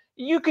dipped.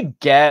 You could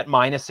get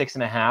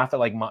 -6.5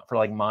 at for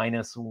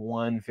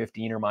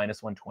 -115 or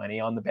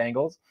 -120 on the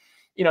Bengals.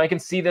 I can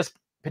see this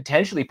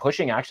potentially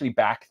pushing actually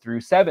back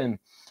through 7,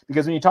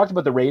 because when you talked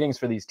about the ratings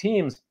for these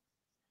teams,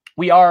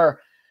 we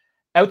are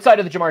outside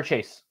of the Ja'Marr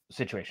Chase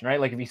situation, right?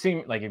 Like, if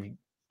you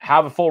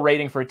have a full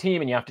rating for a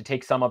team and you have to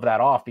take some of that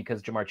off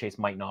because Ja'Marr Chase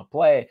might not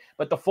play,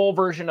 but the full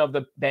version of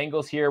the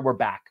Bengals here, we're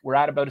back. We're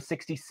at about a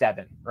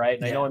 67, right?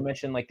 And I know I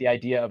mentioned the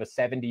idea of a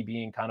 70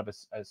 being kind of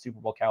a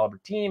Super Bowl caliber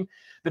team.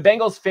 The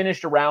Bengals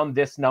finished around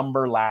this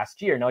number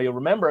last year. Now, you'll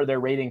remember their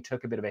rating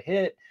took a bit of a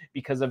hit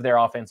because of their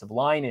offensive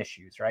line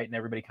issues, right? And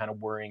everybody kind of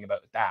worrying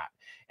about that.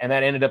 And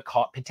that ended up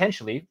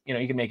potentially,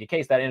 you can make a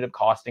case that ended up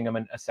costing them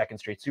a second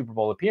straight Super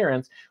Bowl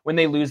appearance when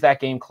they lose that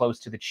game close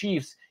to the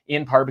Chiefs,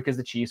 in part because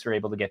the Chiefs were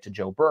able to get to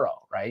Joe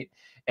Burrow, right?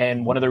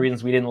 And one of the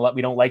reasons we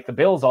don't like the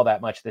Bills all that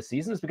much this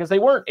season is because they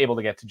weren't able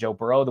to get to Joe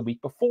Burrow the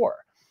week before.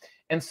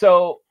 And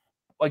so,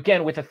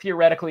 again, with a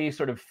theoretically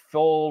sort of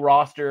full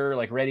roster,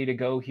 ready to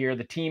go here,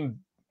 the team,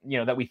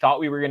 that we thought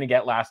we were going to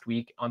get last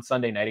week on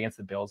Sunday night against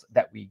the Bills,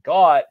 that we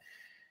got,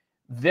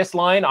 this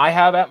line I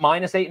have at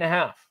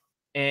 -8.5.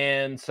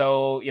 And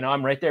so,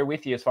 I'm right there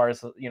with you as far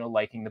as,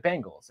 liking the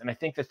Bengals. And I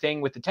think the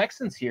thing with the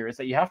Texans here is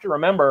that you have to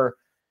remember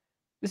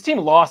this team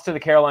lost to the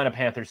Carolina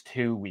Panthers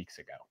 2 weeks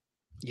ago.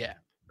 Yeah.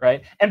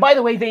 Right. And by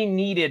the way, they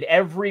needed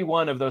every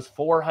one of those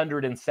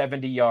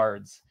 470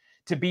 yards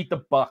to beat the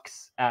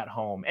Bucs at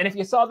home. And if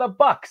you saw the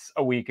Bucs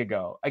a week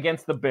ago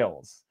against the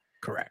Bills,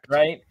 correct.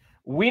 Right.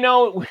 We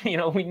know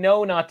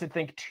not to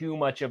think too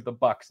much of the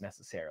Bucs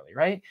necessarily,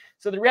 right?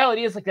 So the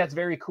reality is that's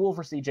very cool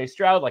for CJ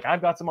Stroud.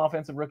 I've got some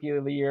offensive rookie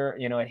of the year,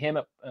 at him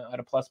at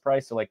a plus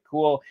price. So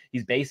cool.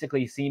 He's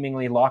basically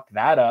seemingly locked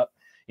that up,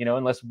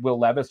 unless Will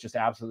Levis just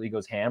absolutely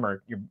goes ham,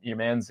 or your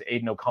man's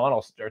Aiden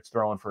O'Connell starts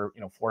throwing for,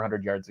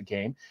 400 yards a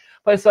game.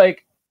 But it's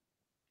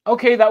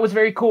okay, that was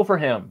very cool for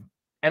him.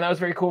 And that was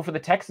very cool for the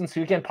Texans,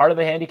 who, again, part of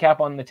the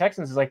handicap on the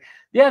Texans is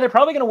they're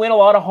probably going to win a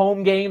lot of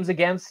home games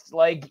against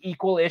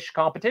equal-ish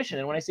competition.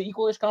 And when I say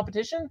equal-ish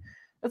competition,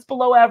 that's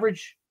below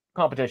average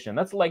competition.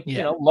 That's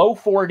low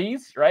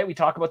 40s, right? We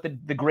talk about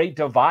the great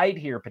divide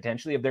here,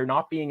 potentially, of there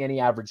not being any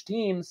average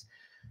teams.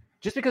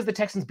 Just because the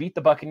Texans beat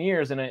the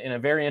Buccaneers in a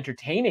very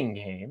entertaining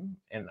game,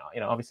 and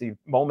obviously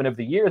moment of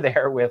the year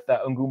there with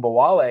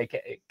Ngumbawale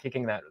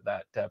kicking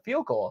that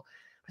field goal.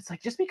 It's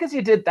just because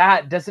you did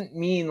that doesn't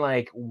mean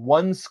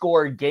one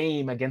score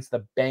game against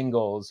the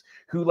Bengals,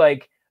 who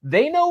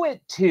they know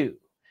it too.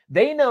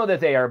 They know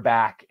that they are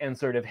back and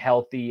sort of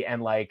healthy,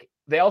 and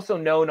they also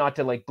know not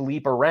to like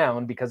bleep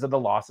around because of the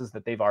losses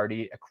that they've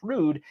already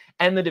accrued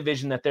and the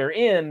division that they're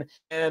in,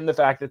 and the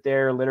fact that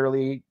they're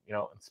literally,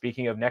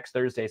 speaking of next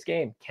Thursday's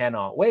game,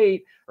 cannot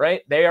wait,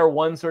 right? They are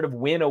one sort of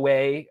win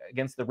away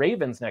against the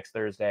Ravens next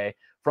Thursday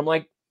from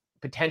like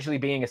potentially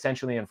being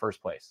essentially in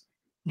first place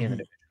in the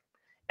division.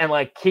 And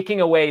like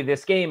kicking away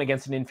this game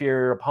against an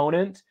inferior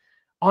opponent,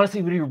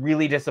 honestly, would be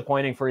really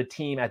disappointing for a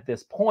team at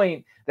this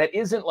point that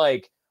isn't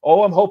like,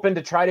 oh, I'm hoping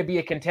to try to be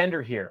a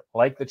contender here,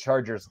 like the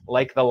Chargers,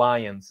 like the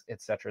Lions, et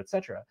cetera, et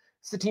cetera.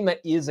 It's a team that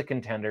is a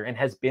contender and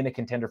has been a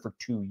contender for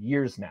 2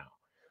 years now.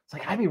 It's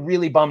like, I'd be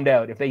really bummed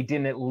out if they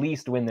didn't at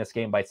least win this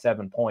game by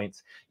 7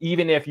 points,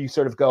 even if you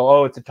sort of go,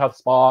 oh, it's a tough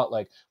spot,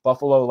 like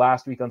Buffalo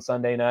last week on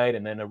Sunday night,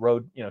 and then a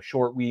road,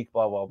 short week,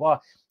 blah, blah, blah.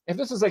 If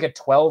this is like a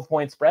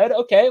 12-point spread,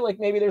 okay, like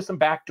maybe there's some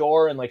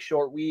backdoor and like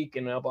short week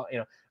and,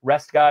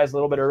 rest guys a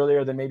little bit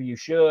earlier than maybe you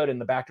should,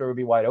 and the backdoor would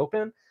be wide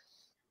open.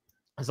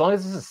 As long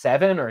as this is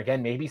 7, or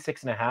again, maybe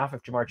 6.5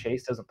 if Ja'Marr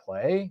Chase doesn't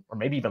play, or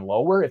maybe even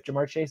lower if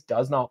Ja'Marr Chase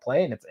does not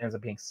play and it ends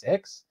up being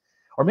 6,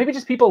 or maybe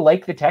just people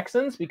like the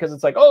Texans because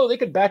it's like, oh, they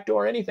could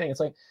backdoor anything. It's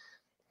like,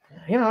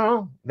 they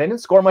didn't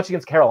score much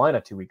against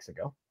Carolina 2 weeks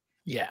ago.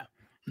 Yeah,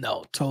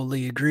 no,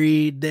 totally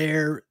agreed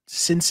there.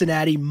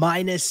 Cincinnati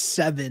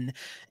 -7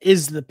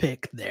 is the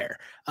pick there.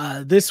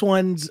 This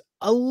one's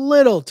a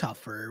little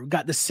tougher. We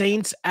got the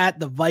Saints at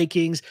the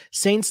Vikings.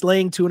 Saints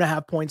laying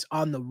 2.5 points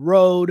on the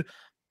road.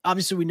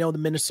 Obviously, we know the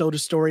Minnesota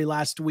story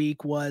last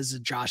week was a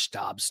Josh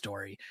Dobbs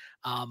story.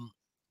 I'm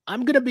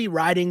going to be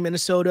riding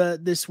Minnesota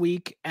this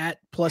week at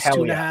plus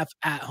 2.5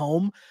 at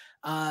home.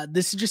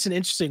 This is just an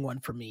interesting one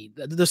for me.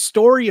 The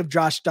story of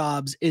Josh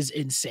Dobbs is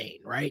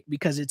insane, right?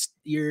 Because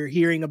you're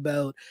hearing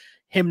about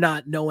him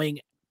not knowing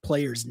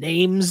players'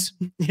 names.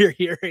 You're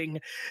hearing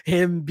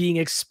him being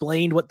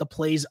explained what the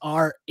plays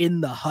are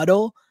in the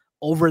huddle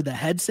over the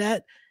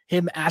headset.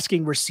 Him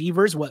asking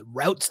receivers what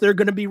routes they're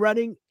going to be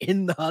running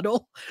in the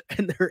huddle,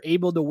 and they're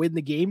able to win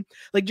the game.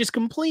 Like, just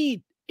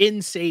complete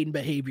insane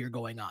behavior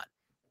going on.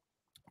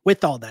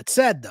 With all that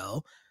said,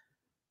 though,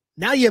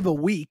 now you have a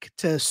week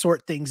to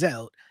sort things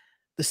out.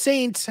 The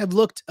Saints have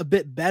looked a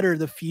bit better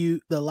the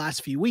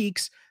last few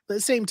weeks, but at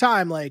the same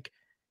time, like,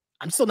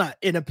 I'm still not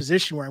in a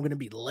position where I'm going to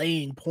be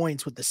laying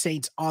points with the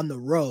Saints on the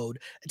road,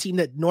 a team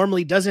that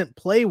normally doesn't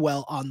play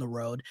well on the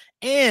road,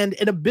 and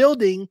in a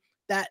building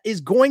that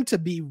is going to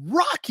be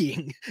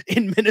rocking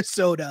in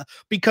Minnesota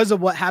because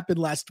of what happened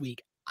last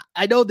week.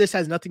 I know this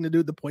has nothing to do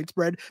with the point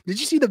spread. Did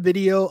you see the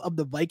video of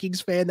the Vikings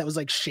fan that was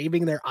like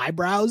shaving their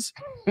eyebrows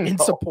in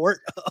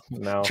support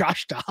of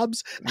Josh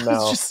Dobbs? I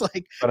was just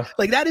like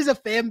that is a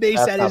fan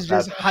base that is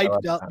just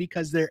hyped up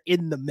because they're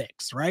in the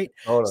mix, right?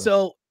 Totally.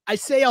 So I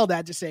say all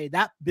that to say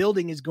that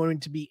building is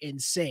going to be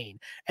insane.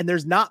 And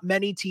there's not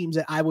many teams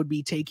that I would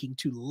be taking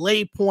to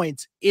lay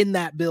points in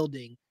that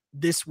building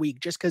this week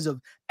just because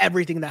of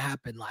everything that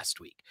happened last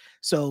week.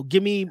 So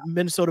give me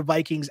Minnesota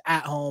Vikings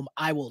at home.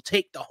 I will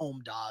take the home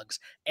dogs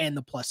and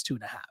the plus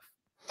 2.5.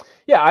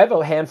 Yeah, I have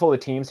a handful of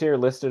teams here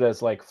listed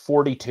as like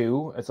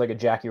 42. It's like a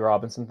Jackie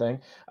Robinson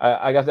thing.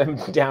 I got them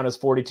down as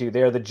 42.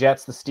 They're the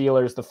Jets, the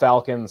Steelers, the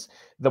Falcons,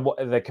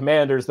 the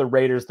Commanders, the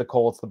Raiders, the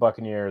Colts, the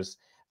Buccaneers,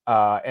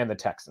 and the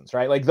Texans,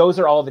 right? Like those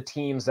are all the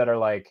teams that are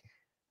like,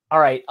 all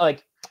right,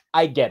 like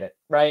I get it,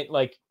 right?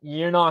 Like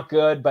you're not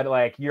good, but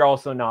like you're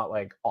also not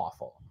like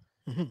awful.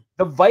 Mm-hmm.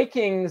 The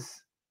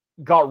Vikings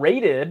got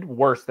rated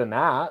worse than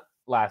that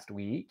last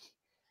week.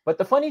 But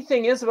the funny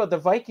thing is about the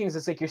Vikings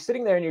is like you're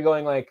sitting there and you're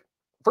going like,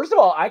 first of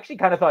all, I actually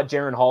kind of thought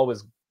Jaren Hall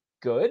was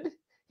good.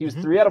 He was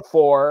 3 out of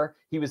 4.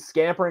 He was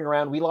scampering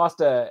around. We lost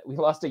a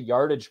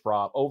yardage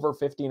prop over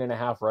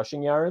 15.5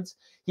 rushing yards.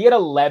 He had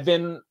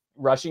 11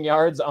 rushing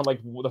yards on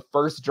like the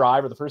first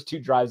drive or the first 2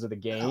 drives of the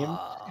game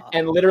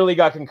and literally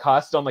got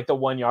concussed on like the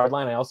 1 yard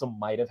line. I also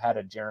might have had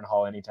a Jaren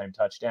Hall anytime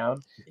touchdown.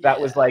 That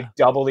was like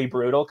doubly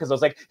brutal because I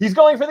was like, he's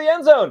going for the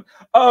end zone.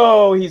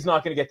 Oh, he's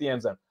not going to get the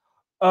end zone.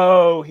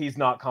 Oh, he's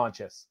not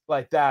conscious.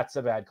 Like that's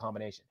a bad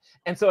combination.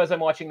 And so as I'm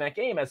watching that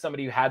game, as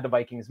somebody who had the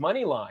Vikings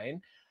money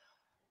line,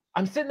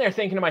 I'm sitting there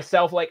thinking to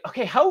myself, like,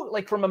 okay, how,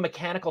 like from a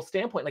mechanical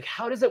standpoint, like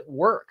how does it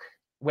work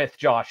with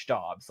Josh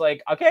Dobbs?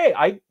 Like,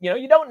 okay,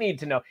 you don't need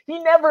to know.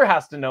 He never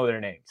has to know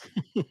their names,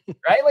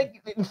 right? Like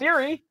in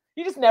theory,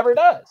 he just never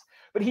does.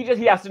 But he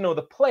has to know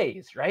the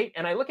plays, right?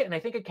 And I look at and I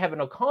think of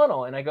Kevin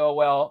O'Connell and I go,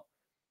 well,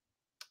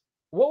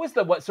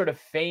 what sort of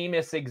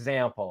famous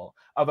example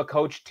of a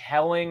coach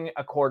telling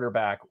a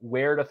quarterback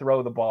where to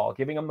throw the ball,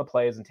 giving him the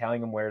plays and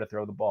telling him where to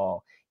throw the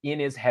ball in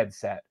his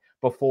headset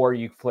before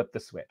you flip the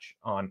switch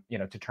on,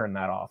 to turn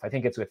that off? I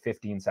think it's with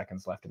 15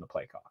 seconds left in the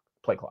play clock.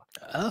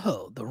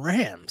 Oh, the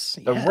Rams.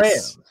 The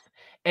Rams.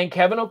 And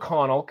Kevin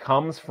O'Connell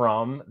comes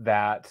from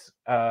that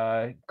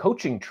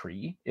coaching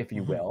tree, if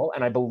you will,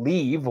 and I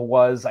believe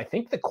was, I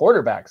think, the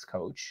quarterback's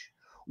coach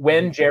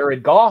when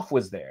Jared Goff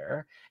was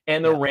there,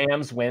 and the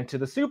Rams went to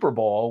the Super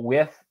Bowl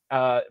with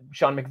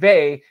Sean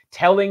McVay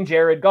telling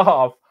Jared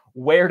Goff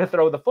where to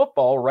throw the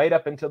football right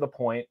up until the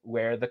point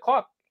where the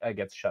clock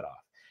gets shut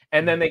off.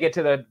 And then they get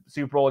to the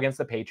Super Bowl against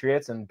the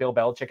Patriots, and Bill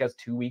Belichick has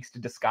 2 weeks to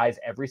disguise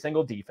every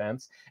single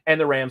defense, and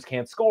the Rams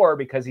can't score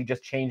because he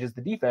just changes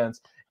the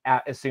defense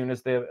as soon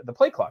as the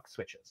play clock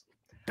switches.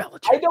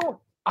 Belichick.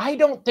 I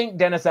don't think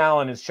Dennis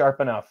Allen is sharp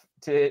enough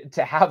to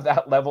have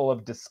that level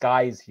of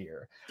disguise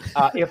here.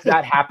 If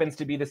that happens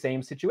to be the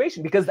same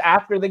situation, because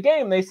after the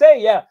game, they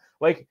say, yeah,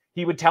 like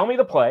he would tell me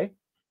the play.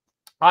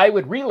 I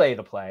would relay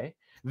the play.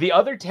 The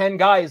other 10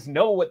 guys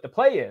know what the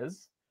play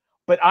is,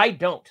 but I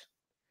don't.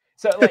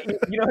 So, like,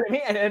 you know what I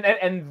mean?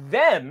 And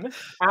then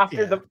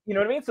after you know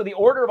what I mean? So the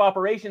order of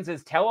operations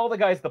is tell all the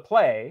guys the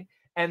play,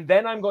 and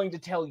then I'm going to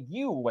tell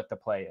you what the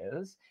play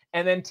is,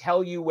 and then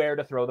tell you where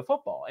to throw the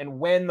football. And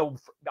when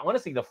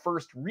honestly, the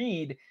first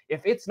read,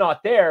 if it's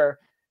not there,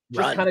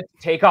 just kind of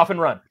take off and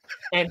run.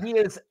 And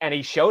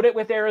he showed it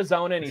with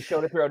Arizona, and he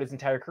showed it throughout his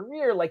entire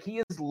career. Like,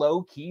 he is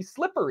low key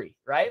slippery,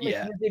 right? Like,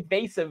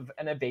 he's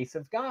an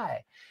evasive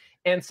guy.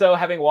 And so,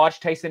 having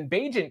watched Tyson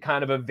Bagent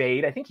kind of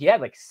evade, I think he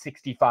had like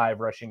 65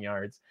 rushing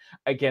yards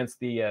against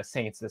the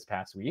Saints this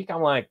past week.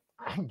 I'm like,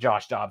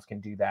 Josh Dobbs can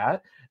do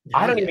that.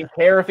 I don't even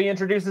care if he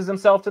introduces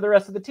himself to the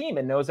rest of the team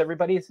and knows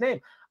everybody's name.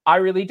 I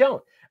really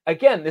don't.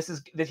 Again,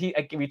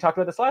 we talked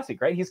about this last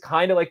week, right? He's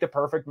kind of like the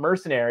perfect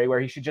mercenary where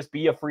he should just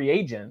be a free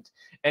agent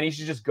and he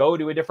should just go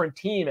to a different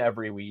team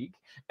every week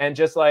and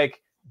just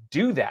like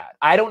do that.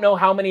 I don't know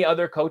how many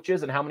other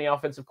coaches and how many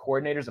offensive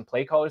coordinators and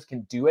play callers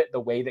can do it the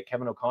way that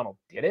Kevin O'Connell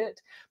did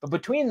it. But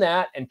between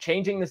that and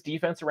changing this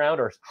defense around,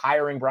 or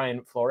hiring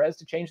Brian Flores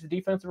to change the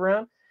defense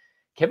around,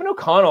 Kevin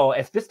O'Connell,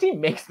 if this team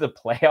makes the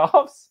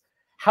playoffs,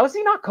 how is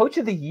he not coach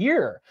of the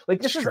year?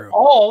 Like, this is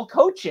all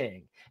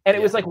coaching. And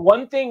it was like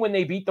one thing when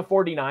they beat the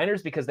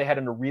 49ers because they had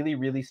a really,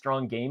 really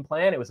strong game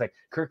plan. It was like,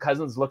 Kirk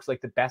Cousins looks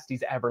like the best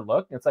he's ever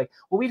looked. And it's like,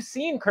 well, we've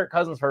seen Kirk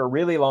Cousins for a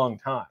really long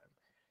time.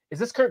 Is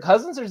this Kirk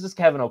Cousins or is this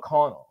Kevin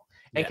O'Connell?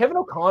 And Kevin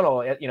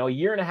O'Connell, a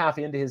year and a half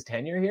into his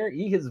tenure here,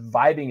 he is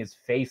vibing his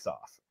face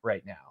off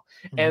right now.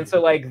 Mm-hmm. And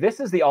so, like, this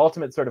is the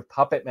ultimate sort of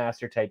puppet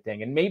master type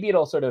thing. And maybe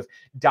it'll sort of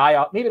die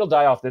off. Maybe it'll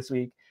die off this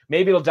week.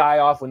 Maybe it'll die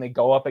off when they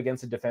go up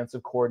against a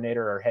defensive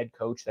coordinator or head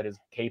coach that is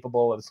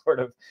capable of sort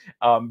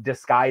of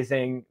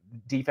disguising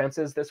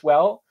defenses this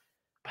well.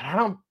 But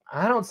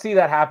I don't see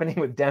that happening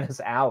with Dennis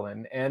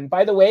Allen. And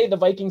by the way, the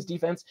Vikings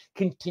defense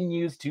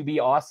continues to be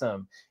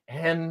awesome.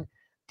 And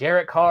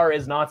Derek Carr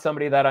is not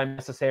somebody that I'm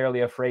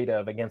necessarily afraid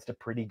of against a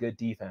pretty good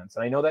defense.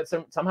 And I know that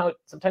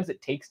sometimes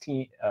it takes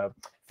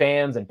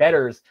fans and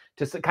bettors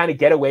to kind of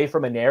get away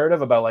from a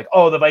narrative about like,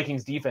 oh, the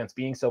Vikings defense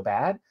being so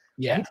bad.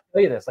 I can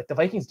tell you this, like, the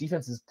Vikings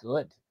defense is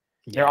good.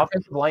 Their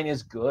offensive line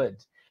is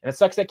good. And it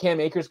sucks that Cam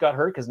Akers got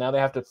hurt because now they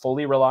have to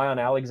fully rely on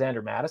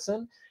Alexander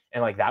Mattison.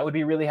 And like, that would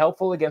be really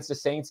helpful against a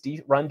Saints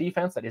run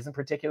defense that isn't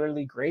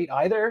particularly great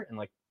either. And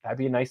like, that'd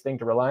be a nice thing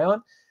to rely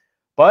on.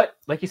 But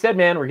like you said,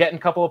 man, we're getting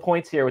a couple of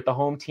points here with the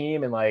home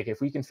team. And like, if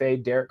we can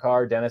fade Derek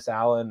Carr, Dennis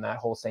Allen, that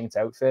whole Saints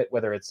outfit,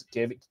 whether it's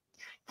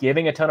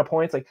giving a ton of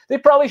points, like they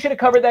probably should have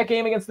covered that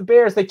game against the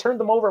Bears. They turned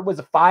them over. It was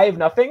a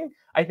 5-0,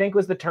 I think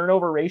was the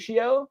turnover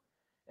ratio.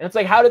 And it's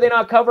like, how did they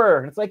not cover?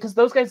 And it's like, because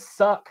those guys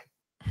suck.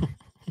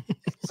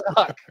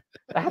 Suck.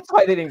 That's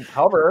why they didn't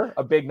cover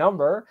a big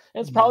number.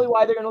 And it's probably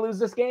why they're going to lose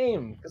this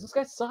game, because those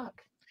guys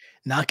suck.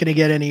 Not going to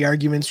get any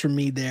arguments from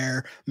me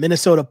there.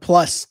 Minnesota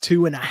plus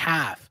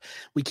 2.5.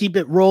 We keep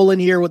it rolling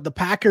here with the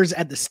Packers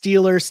at the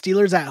Steelers.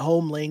 Steelers at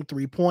home laying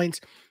 3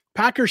 points.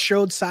 Packers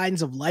showed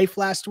signs of life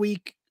last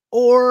week,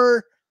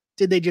 or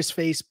did they just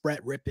face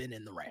Brett Rippon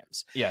and the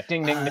Rams? Yeah,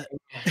 ding, ding, ding.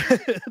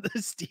 The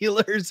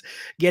Steelers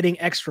getting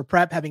extra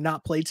prep, having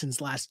not played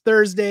since last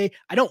Thursday.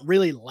 I don't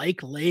really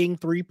like laying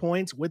 3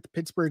 points with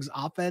Pittsburgh's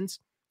offense,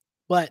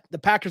 but the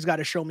Packers got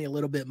to show me a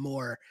little bit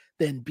more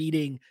than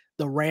beating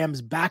the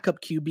Rams backup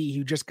QB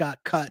who just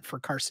got cut for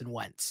Carson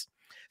Wentz.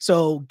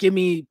 So give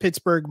me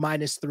Pittsburgh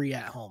 -3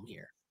 at home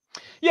here.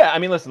 Yeah, I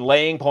mean, listen,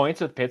 laying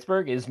points with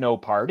Pittsburgh is no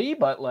party,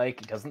 but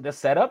like, doesn't this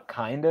setup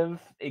kind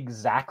of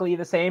exactly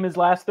the same as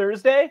last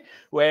Thursday,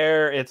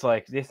 where it's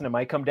like, listen, it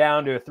might come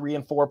down to a 3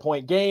 and 4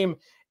 point game,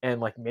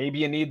 and like maybe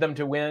you need them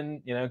to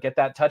win, get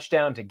that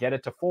touchdown to get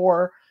it to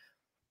 4.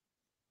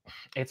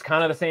 It's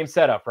kind of the same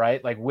setup,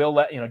 right? Like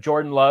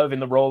Jordan Love in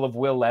the role of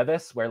Will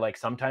Levis, where like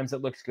sometimes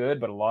it looks good,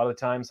 but a lot of the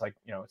times, like,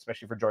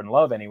 especially for Jordan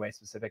Love anyway,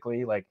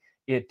 specifically, like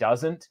it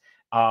doesn't.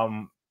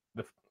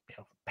 The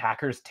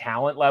Packers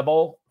talent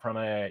level from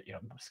a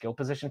skill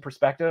position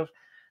perspective,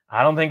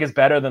 I don't think is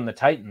better than the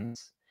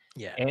Titans.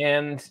 Yeah.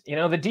 And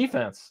the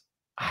defense,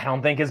 I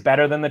don't think is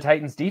better than the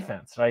Titans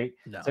defense, right?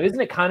 No. So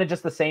isn't it kind of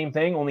just the same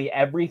thing, only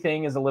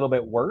everything is a little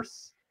bit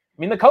worse?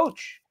 I mean, the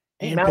coach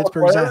and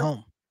Pittsburgh's at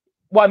home.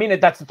 Well, I mean,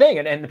 that's the thing.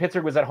 And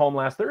Pittsburgh was at home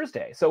last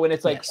Thursday. So when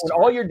it's like, when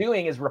all you're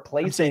doing is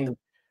replacing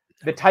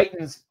the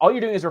Titans, all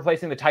you're doing is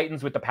replacing the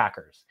Titans with the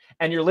Packers.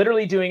 And you're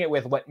literally doing it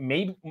with what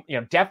maybe,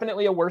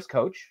 definitely a worse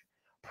coach,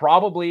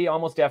 probably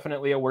almost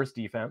definitely a worse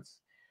defense.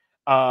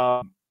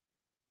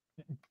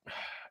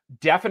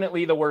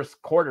 Definitely the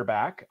worst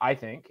quarterback, I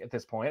think, at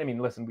this point. I mean,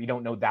 listen, we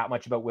don't know that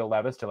much about Will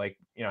Levis to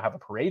have a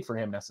parade for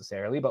him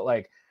necessarily. But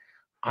like,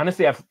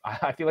 honestly,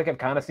 I feel like I've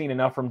kind of seen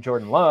enough from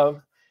Jordan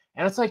Love.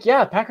 And it's like,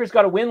 yeah, Packers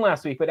got a win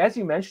last week. But as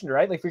you mentioned,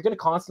 right, like if you're going to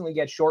constantly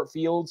get short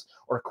fields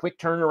or quick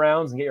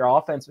turnarounds and get your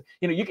offense,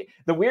 you can,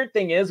 the weird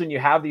thing is when you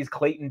have these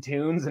Clayton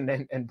Tunes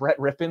and Brett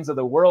Rippins of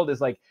the world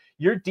is like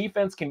your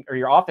defense can, or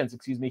your offense,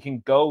 excuse me, can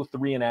go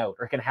 3 and out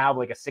or can have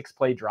like a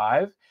 6-play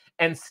drive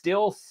and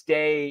still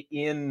stay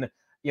in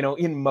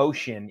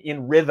motion,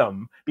 in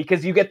rhythm,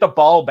 because you get the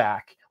ball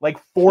back like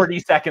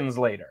 40 seconds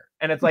later.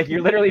 And it's like,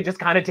 you're literally just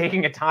kind of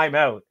taking a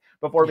timeout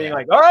before being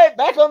like, all right,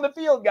 back on the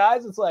field,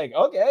 guys. It's like,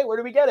 okay, where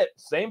do we get it?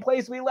 Same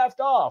place we left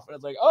off. And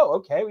it's like, oh,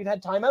 okay, we've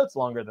had timeouts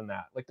longer than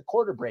that. Like the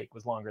quarter break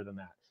was longer than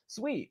that.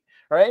 Sweet,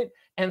 right?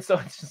 And so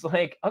it's just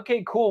like,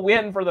 okay, cool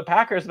win for the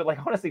Packers. But like,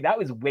 honestly, that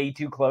was way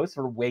too close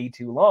for way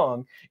too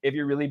long if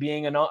you're really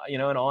being an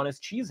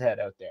honest cheesehead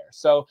out there.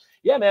 So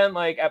yeah, man,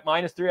 like at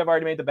 -3, I've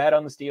already made the bet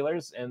on the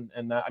Steelers. And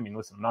that, I mean,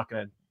 listen, I'm not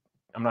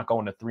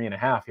going to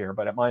 3.5 here,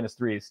 but at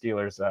 -3,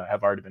 Steelers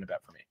have already been a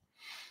bet for me.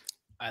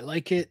 I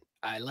like it.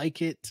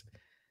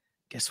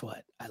 Guess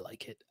what? I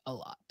like it a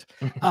lot.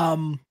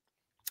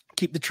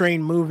 Keep the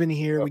train moving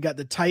here. We got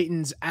the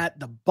Titans at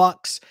the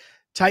Bucks.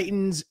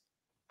 Titans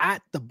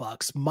at the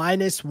Bucks,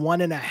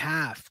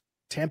 -1.5.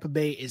 Tampa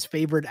Bay is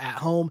favored at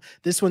home.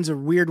 This one's a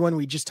weird one.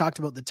 We just talked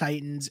about the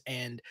Titans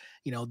and,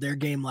 their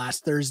game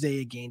last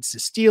Thursday against the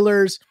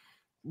Steelers.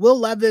 Will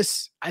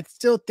Levis, I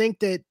still think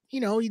that, he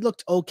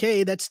looked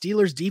okay. That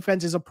Steelers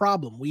defense is a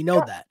problem. We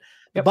know that.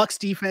 The Bucks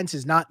defense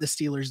is not the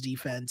Steelers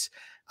defense.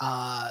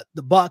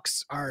 The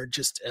Bucks are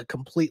just a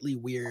completely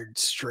weird,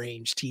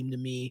 strange team to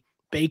me.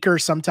 Baker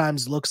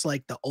sometimes looks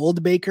like the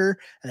old Baker,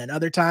 and then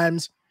other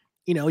times,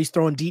 he's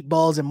throwing deep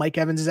balls and Mike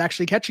Evans is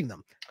actually catching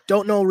them.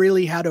 Don't know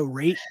really how to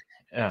rate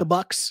the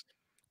Bucks,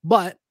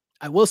 but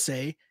I will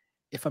say,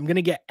 if I'm going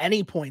to get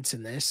any points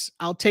in this,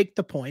 I'll take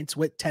the points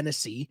with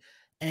Tennessee.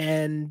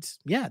 And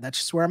yeah, that's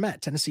just where I'm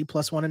at. Tennessee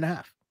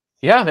 +1.5.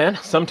 Yeah, man.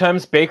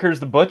 Sometimes Baker's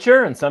the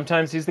butcher, and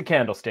sometimes he's the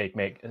candlestick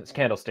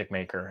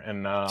maker.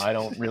 And I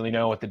don't really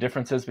know what the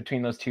difference is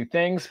between those two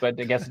things, but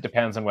I guess it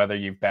depends on whether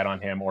you've bet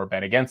on him or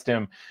bet against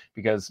him,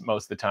 because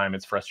most of the time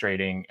it's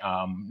frustrating,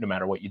 no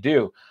matter what you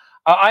do.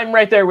 I'm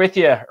right there with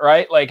you,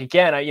 right? Like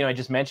again, I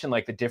just mentioned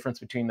like the difference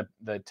between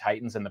the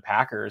Titans and the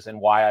Packers,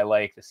 and why I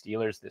like the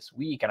Steelers this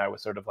week, and I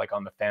was sort of like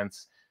on the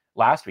fence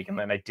last week, and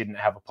then I didn't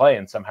have a play,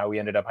 and somehow we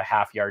ended up a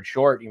half yard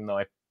short, even though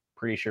I.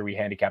 Pretty sure we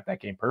handicapped that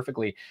game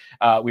perfectly.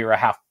 We were a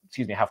half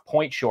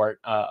point short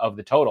of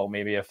the total.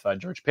 Maybe if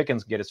George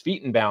Pickens get his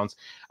feet in bounds,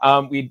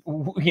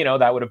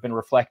 that would have been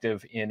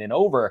reflective in an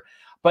over.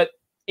 But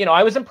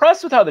I was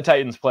impressed with how the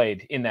Titans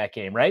played in that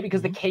game, right?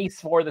 Because the case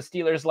for the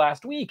Steelers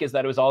last week is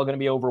that it was all going to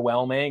be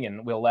overwhelming,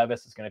 and Will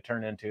Levis is going to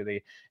turn into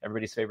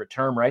everybody's favorite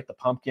term, right? The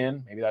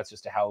pumpkin. Maybe that's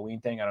just a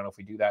Halloween thing. I don't know if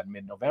we do that in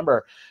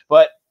mid-November,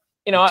 but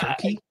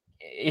turkey.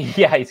 He's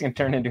going to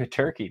turn into a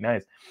turkey.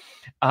 Nice.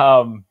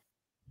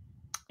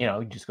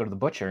 You just go to the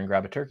butcher and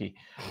grab a turkey.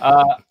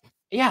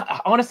 Yeah,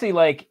 honestly,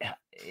 like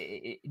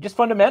just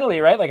fundamentally,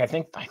 right? Like I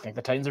think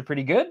the Titans are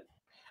pretty good.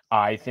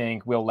 I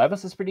think Will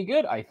Levis is pretty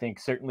good. I think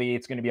certainly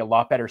it's going to be a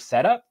lot better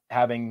setup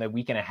having the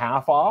week and a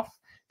half off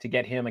to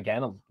get him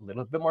again a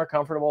little bit more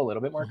comfortable,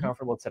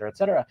 et cetera, et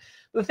cetera.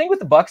 But the thing with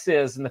the Bucks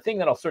is, and the thing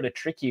that'll sort of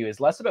trick you is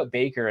less about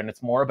Baker and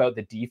it's more about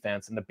the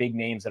defense and the big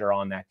names that are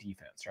on that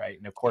defense, right?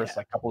 And of course,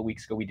 like a couple of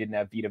weeks ago, we didn't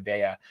have Vita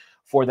Vea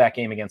for that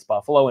game against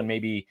Buffalo, and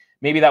maybe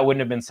that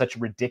wouldn't have been such a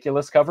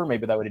ridiculous cover.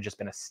 Maybe that would have just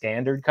been a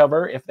standard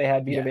cover if they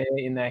had Vita Vea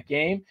in that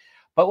game.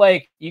 But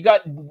like you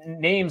got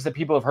names that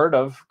people have heard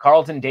of.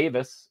 Carlton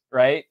Davis,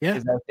 right? Yeah.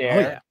 Is out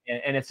there.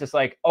 And it's just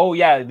like, oh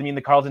yeah, I mean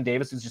the Carlton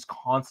Davis is just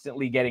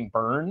constantly getting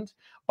burned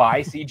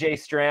by CJ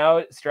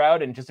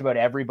Stroud and just about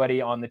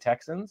everybody on the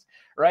Texans,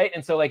 right?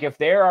 And so like if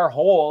there are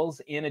holes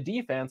in a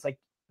defense, like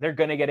they're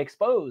gonna get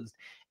exposed.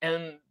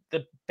 And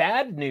the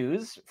bad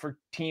news for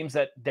teams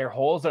that their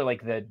holes are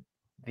like the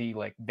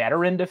like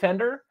veteran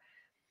defender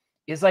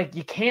is like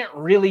you can't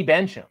really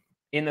bench him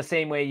in the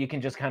same way you can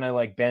just kind of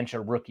like bench a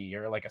rookie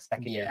or like a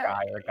second year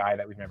guy or a guy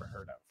that we've never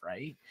heard of,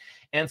 right?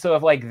 And so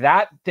if like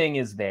that thing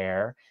is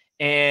there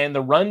and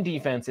the run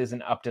defense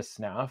isn't up to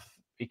snuff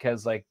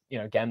because like,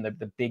 again,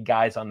 the big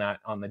guys on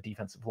the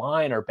defensive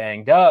line are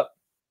banged up,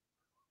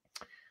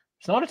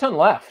 there's not a ton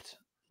left,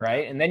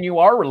 right? And then you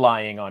are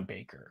relying on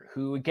Baker,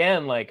 who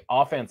again, like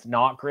offense,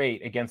 not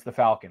great against the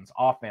Falcons,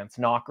 offense,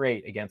 not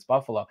great against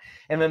Buffalo.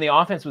 And then the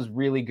offense was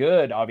really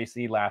good,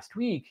 obviously last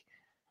week,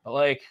 but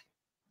like,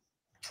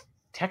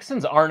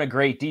 Texans aren't a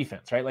great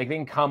defense, right? Like they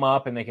can come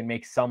up and they can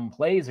make some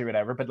plays or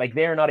whatever, but like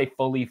they're not a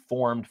fully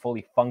formed,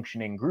 fully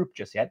functioning group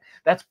just yet.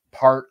 That's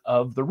part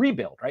of the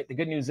rebuild, right? The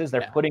good news is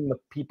they're putting the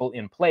people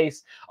in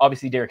place.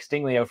 Obviously, Derek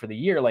Stingley out for the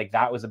year, like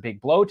that was a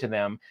big blow to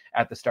them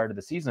at the start of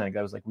the season. I think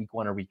that was like week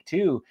 1 or week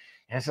 2.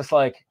 And it's just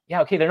like,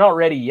 yeah, okay, they're not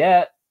ready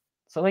yet.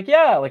 So like,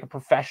 yeah, like a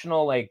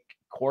professional like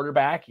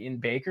quarterback in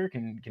Baker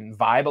can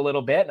vibe a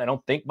little bit. And I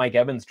don't think Mike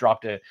Evans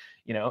dropped a,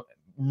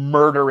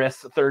 murderous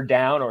third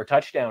down or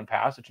touchdown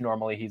pass, which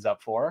normally he's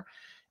up for.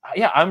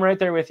 Yeah, I'm right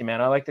there with you,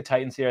 man. I like the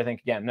Titans here. I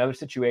think, again, another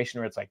situation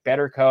where it's like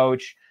better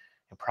coach,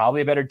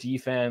 probably a better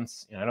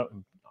defense. I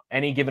don't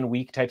any given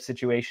week type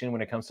situation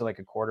when it comes to like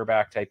a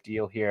quarterback type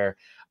deal here.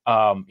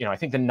 I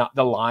think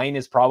the line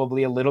is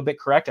probably a little bit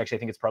correct. Actually, I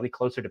think it's probably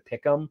closer to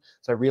Pick'em.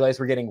 So I realize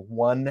we're getting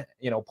 1,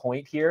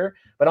 point here.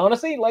 But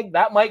honestly, like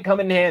that might come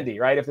in handy,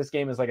 right? If this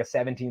game is like a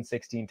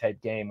 17-16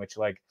 type game, which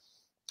like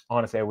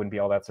honestly, I wouldn't be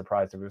all that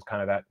surprised if it was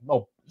kind of that.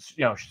 Oh,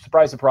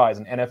 surprise,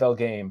 an NFL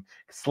game,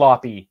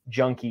 sloppy,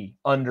 junky,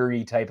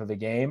 undery type of a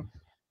game.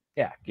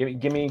 Yeah,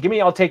 give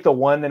me. I'll take the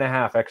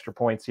 1.5 extra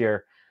points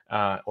here,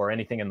 or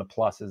anything in the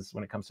pluses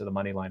when it comes to the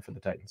money line for the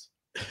Titans.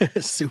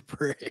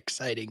 Super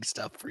exciting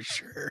stuff for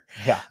sure.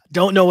 Yeah.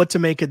 Don't know what to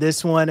make of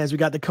this one as we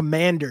got the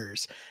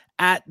Commanders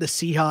at the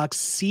Seahawks.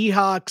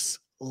 Seahawks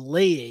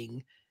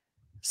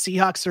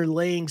are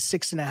laying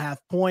 6.5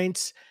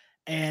 points.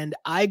 And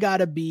I'm going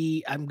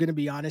to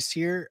be honest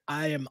here.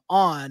 I am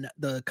on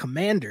the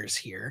Commanders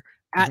here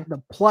at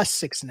the plus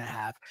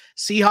 6.5.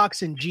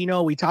 Seahawks and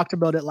Geno, we talked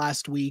about it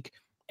last week.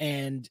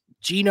 And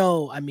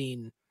Geno, I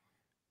mean,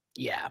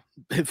 yeah,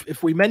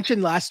 if we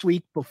mentioned last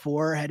week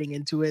before heading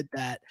into it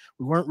that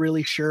we weren't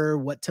really sure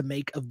what to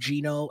make of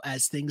Geno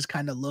as things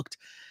kind of looked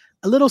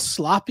a little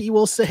sloppy,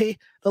 we'll say,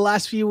 the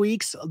last few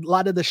weeks. A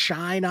lot of the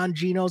shine on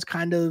Geno's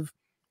kind of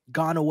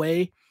gone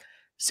away.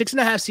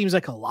 6.5 seems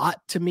like a lot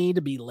to me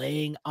to be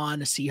laying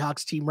on a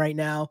Seahawks team right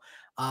now.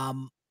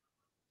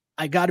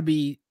 I got to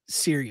be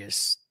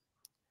serious.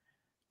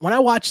 When I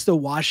watch the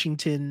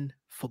Washington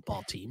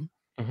football team,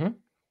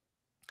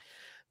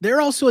 they're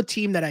also a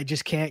team that I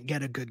just can't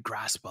get a good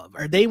grasp of.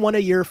 Are they one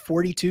of your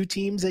 42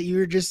 teams that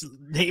you're just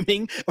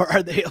naming, or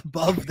are they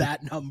above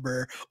that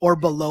number or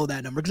below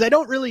that number? Because I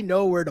don't really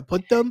know where to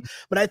put them,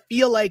 but I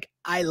feel like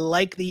I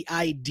like the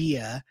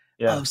idea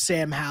of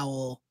Sam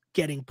Howell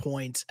getting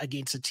points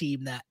against a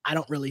team that I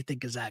don't really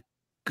think is that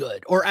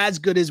good or as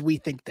good as we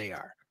think they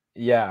are.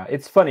 Yeah,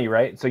 it's funny,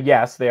 right? So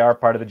yes, they are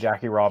part of the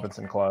Jackie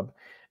Robinson club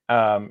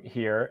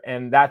here.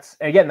 And that's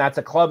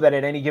a club that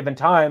at any given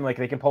time, like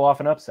they can pull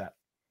off an upset.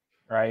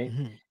 Right.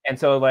 And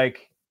so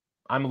like,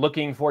 I'm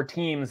looking for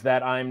teams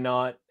that I'm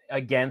not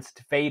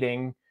against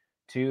fading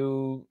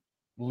to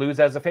lose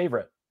as a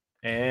favorite.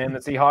 And the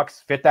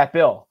Seahawks fit that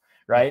bill.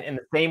 Right. In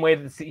the same way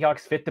that the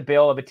Seahawks fit the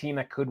bill of a team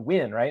that could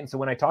win. Right. And so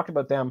when I talked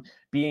about them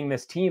being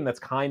this team that's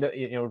kind of,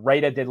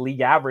 right at the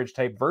league average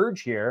type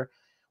verge here,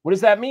 what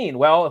does that mean?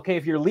 Well, okay,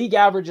 if your league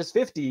average is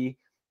 50,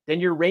 then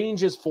your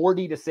range is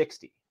 40 to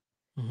 60.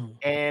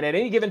 And at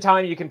any given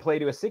time, you can play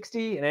to a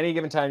 60, and any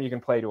given time, you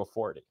can play to a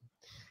 40.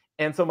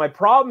 And so my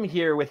problem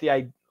here with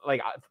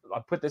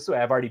I'll put this way,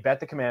 I've already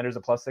bet the Commanders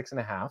a plus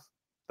 6.5.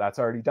 That's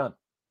already done.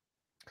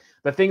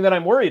 The thing that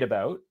I'm worried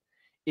about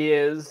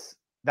is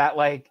that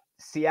like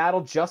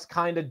Seattle just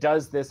kind of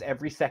does this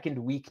every second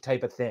week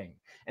type of thing.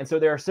 And so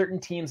there are certain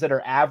teams that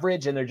are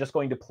average and they're just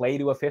going to play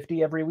to a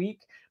 50 every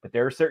week. But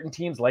there are certain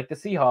teams like the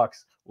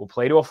Seahawks will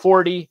play to a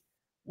 40,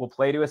 will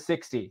play to a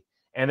 60.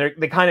 And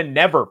they kind of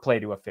never play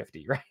to a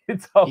 50, right?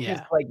 It's always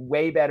like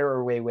way better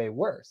or way, way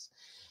worse.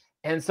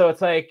 And so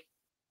it's like,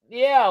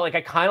 yeah, like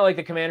I kind of like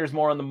the Commanders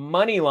more on the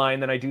money line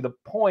than I do the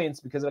points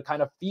because it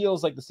kind of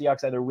feels like the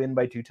Seahawks either win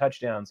by 2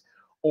 touchdowns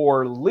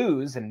or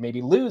lose, and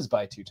maybe lose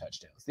by 2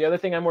 touchdowns. The other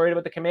thing I'm worried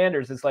about the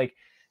Commanders is like,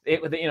 they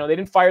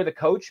didn't fire the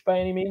coach by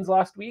any means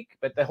last week,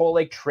 but the whole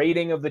like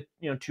trading of the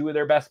 2 of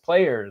their best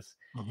players,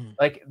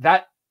 like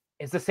that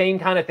is the same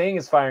kind of thing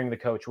as firing the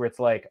coach, where it's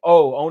like,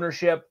 oh,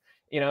 ownership,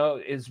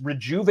 is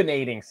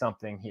rejuvenating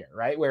something here,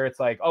 right? Where it's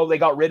like, oh, they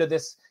got rid of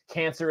this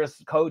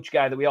cancerous coach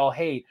guy that we all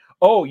hate.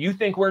 Oh, you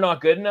think we're not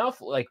good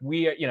enough? Like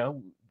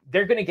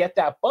they're going to get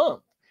that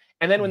bump.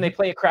 And then when they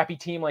play a crappy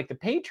team like the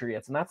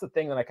Patriots, and that's the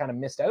thing that I kind of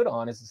missed out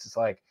on, is it's just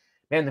like,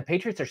 man, the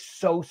Patriots are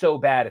so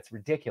bad. It's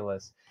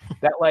ridiculous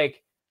that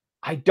like,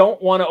 I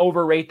don't want to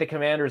overrate the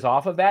Commanders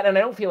off of that. And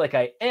I don't feel like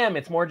I am.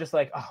 It's more just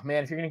like, oh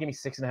man, if you're going to give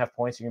me 6.5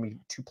 points, you're going to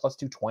be 2 plus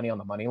 220 on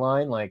the money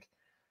line. Like,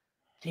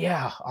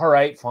 yeah, all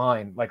right,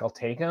 fine. Like I'll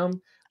take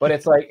them, but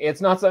it's like, it's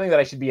not something that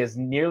I should be as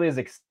nearly as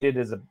excited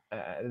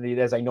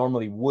as I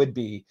normally would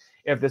be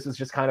if this is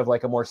just kind of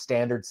like a more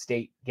standard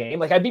state game.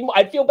 Like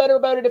I'd feel better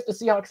about it if the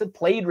Seahawks had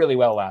played really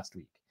well last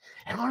week.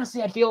 And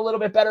honestly, I'd feel a little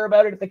bit better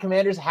about it if the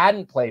Commanders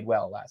hadn't played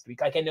well last week.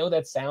 Like I know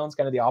that sounds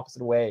kind of the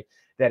opposite way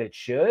that it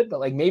should,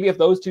 but like maybe if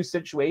those 2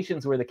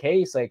 situations were the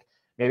case, like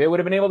maybe I would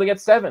have been able to get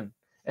 7.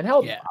 And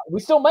hell, we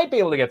still might be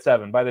able to get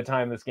 7 by the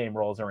time this game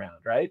rolls around,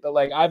 right? But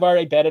like I've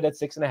already bet it at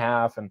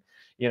 6.5, and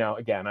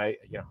again,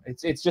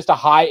 it's just a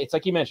high. It's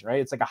like you mentioned,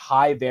 right? It's like a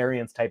high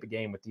variance type of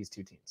game with these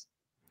 2 teams.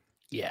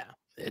 Yeah,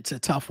 it's a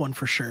tough one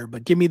for sure.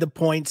 But give me the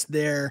points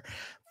there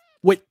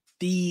with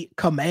the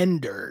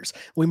Commanders.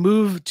 We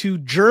move to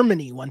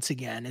Germany once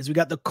again as we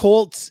got the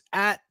Colts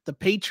at the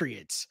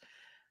Patriots.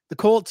 The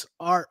Colts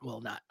are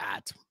not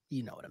at.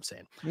 You know what I'm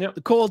saying? Yep.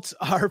 The Colts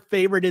are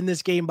favored in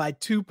this game by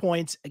 2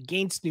 points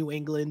against New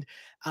England.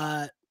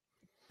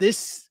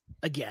 This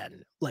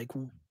again, like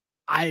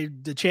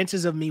the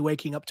chances of me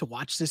waking up to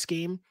watch this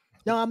game.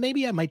 No,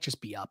 maybe I might just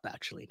be up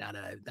actually. Now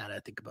that I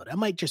think about it, I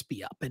might just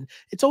be up, and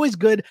it's always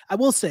good. I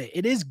will say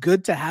it is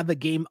good to have a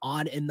game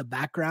on in the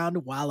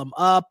background while I'm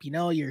up.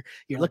 You're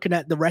looking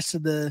at the rest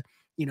of the,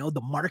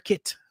 the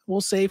market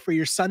we'll say, for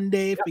your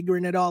Sunday,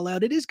 figuring it all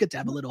out. It is good to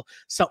have a little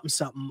something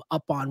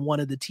up on one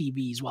of the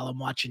TVs while I'm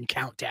watching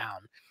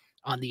Countdown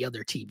on the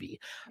other TV.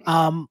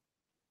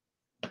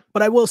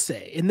 But I will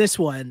say in this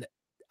one,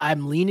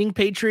 I'm leaning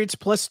Patriots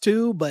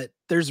 +2, but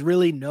there's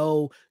really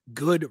no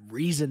good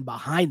reason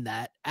behind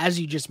that. As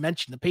you just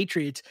mentioned, the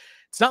Patriots,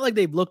 it's not like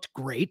they've looked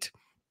great.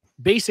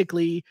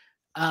 Basically,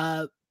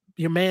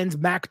 your man's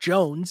Mac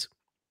Jones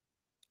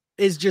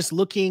is just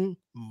looking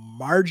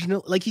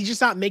marginal. Like, he's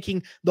just not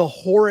making the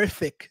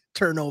horrific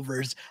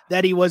turnovers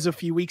that he was a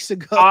few weeks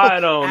ago. I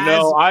don't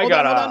know. I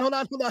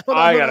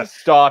gotta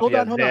stop you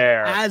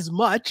there. As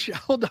much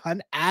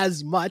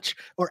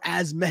or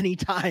as many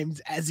times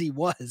as he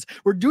was.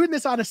 We're doing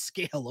this on a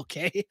scale,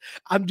 okay?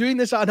 I'm doing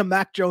this on a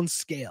Mac Jones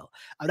scale.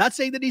 I'm not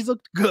saying that he's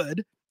looked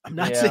good. I'm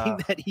not saying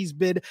that he's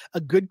been a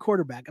good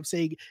quarterback. I'm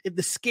saying if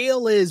the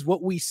scale is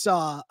what we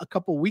saw a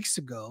couple weeks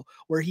ago,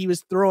 where he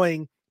was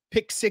throwing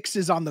pick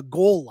sixes on the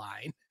goal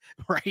line,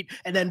 right?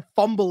 And then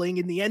fumbling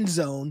in the end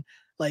zone,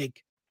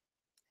 like,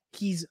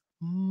 he's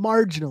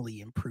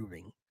marginally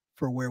improving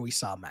for where we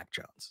saw Mac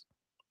Jones.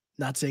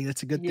 Not saying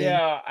that's a good thing.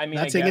 Yeah, I mean,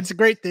 not saying it's a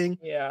great thing.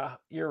 Yeah,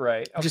 you're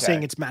right. I'm just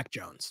saying it's Mac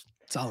Jones.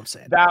 That's all I'm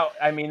saying.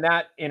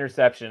 That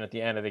interception at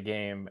the end of the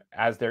game,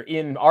 as they're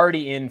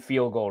already in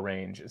field goal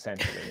range,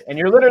 essentially. And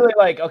you're literally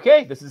like,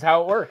 okay, this is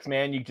how it works,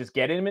 man. You just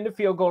get him into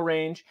field goal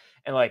range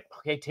and, like,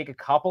 okay, take a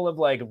couple of,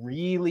 like,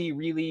 really,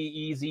 really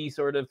easy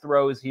sort of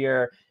throws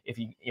here. If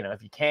you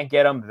can't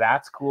get them,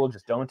 that's cool.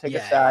 Just don't take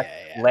a sack.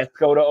 Let's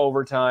go to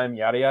overtime,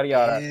 yada, yada,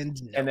 yada.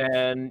 And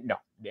then,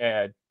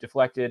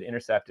 deflected,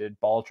 intercepted,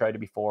 ball tried to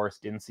be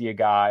forced, didn't see a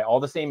guy, all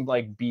the same,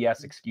 like,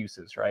 BS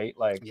excuses, right?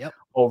 Like,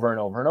 over and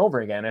over and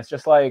over again. It's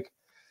just like,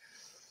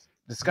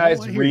 this guy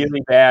is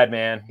really bad,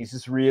 man. He's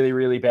just really,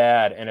 really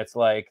bad. And it's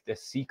like, the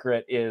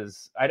secret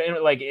is,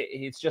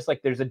 it's just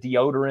like there's a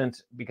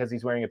deodorant because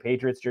he's wearing a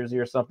Patriots jersey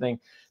or something,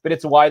 but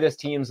it's why this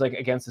team's, like,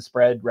 against the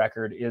spread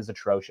record is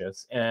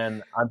atrocious.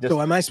 And I'm just.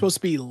 So am I supposed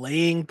to be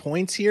laying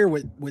points here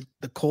with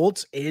the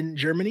Colts in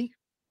Germany?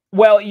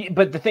 Well,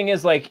 but the thing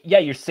is, like,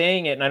 you're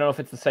saying it, and I don't know if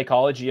it's the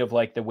psychology of,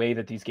 like, the way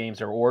that these games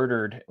are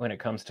ordered when it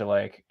comes to,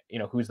 like,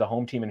 who's the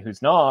home team and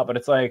who's not, but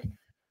it's like,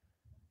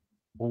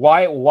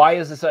 why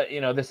is this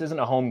this isn't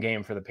a home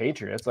game for the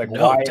Patriots? Like,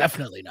 no, why?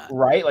 Definitely not.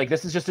 Right? Like,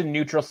 this is just a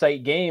neutral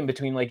site game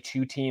between, like,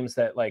 two teams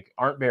that, like,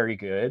 aren't very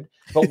good,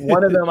 but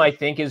one of them I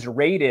think is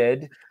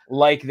rated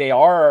like they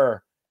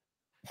are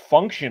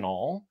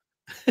functional.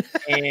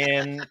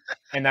 and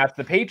that's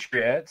the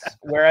Patriots,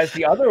 whereas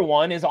the other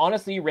one is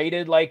honestly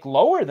rated, like,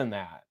 lower than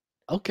that.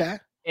 Okay.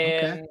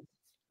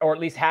 Or at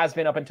least has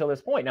been up until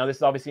this point. Now, this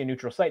is obviously a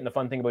neutral site, and the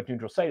fun thing about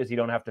neutral site is you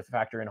don't have to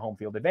factor in home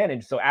field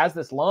advantage. So as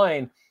this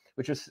line,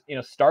 which was,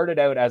 started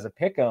out as a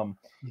pick'em,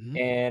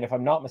 and if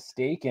I'm not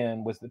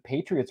mistaken, was the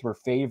Patriots were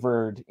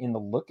favored in the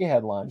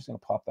look-ahead line. I'm just going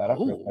to pop that up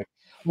real quick.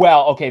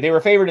 Well, okay, they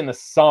were favored in the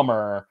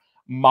summer,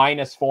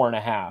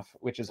 -4.5,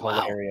 which is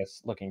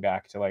hilarious looking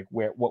back to, like,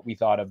 what we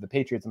thought of the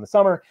Patriots in the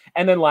summer.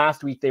 And then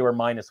last week they were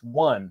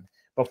 -1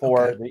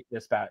 before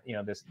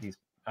these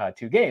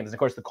two games. And of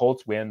course the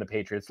Colts win, the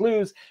Patriots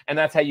lose, and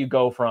that's how you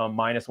go from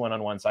 -1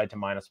 on one side to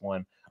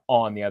 -1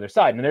 on the other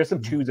side. And there's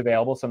some twos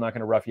available, so I'm not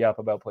going to rough you up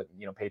about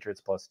putting Patriots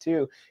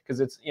 +2,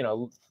 because it's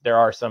there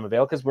are some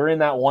available, because we're in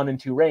that 1 and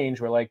 2 range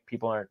where, like,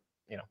 people aren't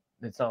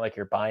it's not like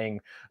you're buying,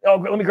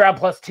 let me grab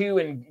 +2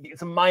 and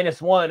it's a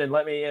 -1 and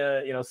let me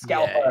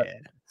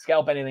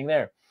scalp anything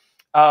there.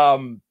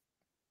 I'm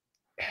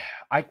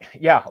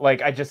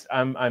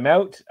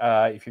out.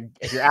 If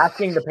you're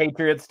asking the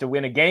Patriots to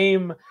win a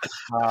game,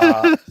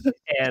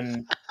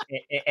 and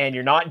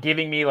you're not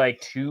giving me,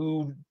 like,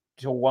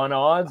 2-to-1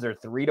 odds or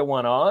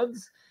 3-to-1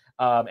 odds,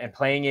 and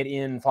playing it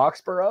in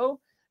Foxborough,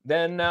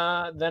 then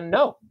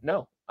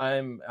no.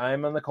 I'm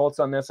on the Colts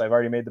on this. I've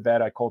already made the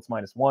bet. Colts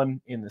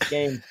 -1 in this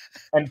game.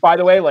 And by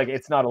the way, like,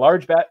 it's not a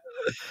large bet,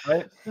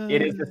 right?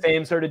 It is the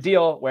same sort of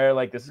deal where,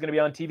 like, this is going to be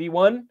on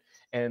TV1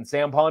 and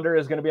Sam Ponder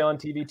is going to be on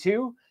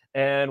TV2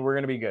 and we're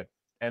going to be good.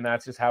 And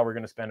that's just how we're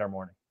going to spend our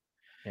morning,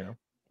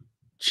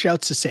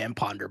 Shouts to Sam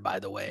Ponder, by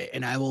the way.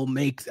 And I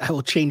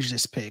will change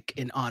this pick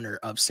in honor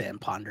of Sam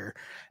Ponder,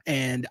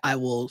 and I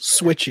will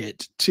switch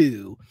it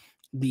to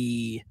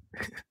the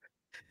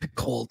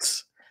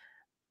Colts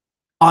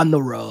on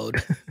the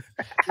road.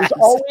 There's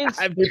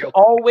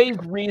always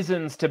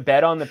reasons to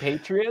bet on the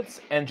Patriots,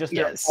 and just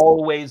they're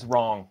always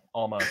wrong,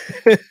 almost.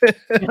 You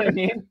know what I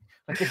mean?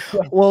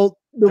 Well,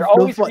 there are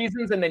always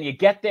reasons, and then you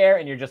get there,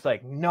 and you're just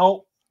like,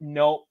 no.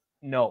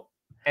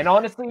 And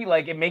honestly,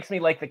 like, it makes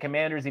me like the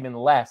Commanders even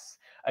less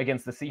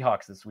against the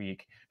Seahawks this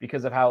week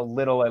because of how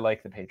little I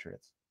like the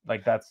Patriots.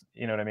 Like, that's,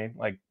 you know what I mean?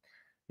 Like,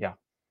 yeah.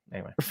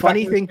 Anyway, the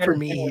funny thing for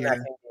me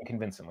here,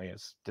 convincingly,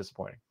 is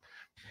disappointing.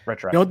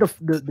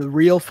 The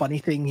real funny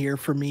thing here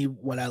for me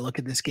when I look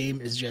at this game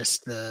is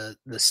just the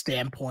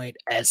standpoint,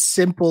 as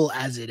simple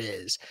as it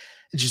is.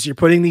 It's just, you're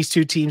putting these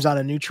two teams on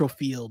a neutral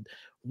field.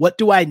 What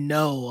do I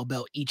know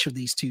about each of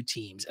these two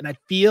teams? And I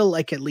feel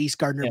like at least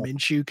Gardner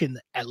Minshew can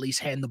at least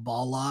hand the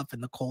ball off,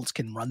 and the Colts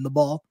can run the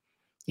ball.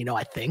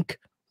 I think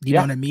You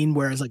know what I mean?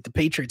 Whereas like the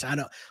Patriots,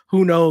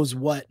 who knows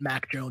what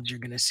Mac Jones you're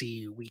going to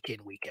see week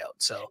in, week out.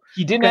 So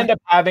he didn't end up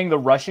having the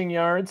rushing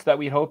yards that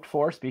we hoped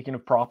for, speaking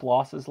of prop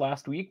losses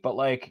last week, but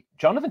like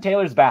Jonathan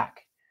Taylor's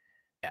back.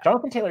 Yeah.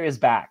 Jonathan Taylor is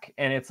back,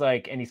 and it's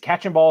like, and he's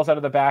catching balls out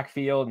of the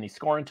backfield, and he's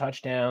scoring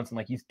touchdowns, and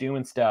like he's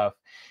doing stuff,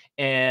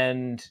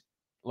 and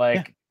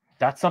like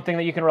that's something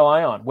that you can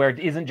rely on, where it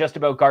isn't just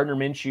about Gardner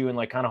Minshew and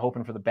like kind of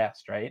hoping for the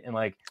best, right? And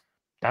like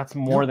that's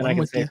more than I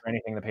can say for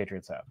anything the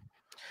Patriots have.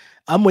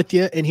 I'm with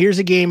you, and here's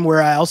a game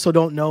where I also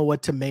don't know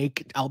what to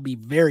make. I'll be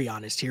very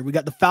honest here. We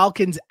got the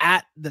Falcons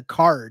at the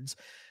Cards.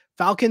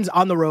 Falcons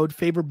on the road,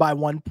 favored by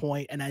 1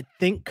 point, and I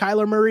think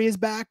Kyler Murray is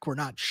back. We're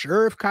not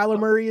sure if Kyler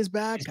Murray is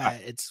back.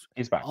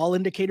 He's back. All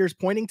indicators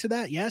pointing to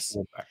that. Yes.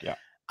 He's back, yeah.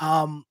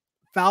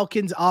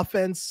 Falcons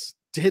offense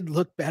did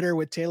look better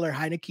with Taylor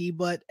Heineke,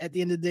 but at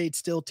the end of the day, it's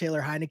still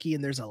Taylor Heineke,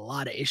 and there's a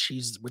lot of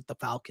issues with the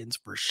Falcons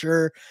for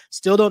sure.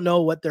 Still don't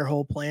know what their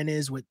whole plan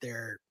is with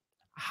their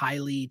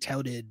highly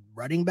touted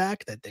running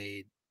back that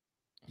they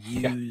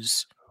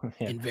use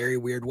in very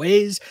weird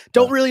ways.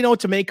 Don't really know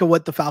what to make of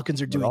what the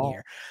Falcons are doing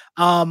here.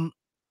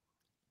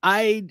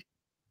 I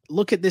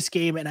look at this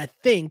game and I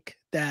think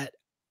that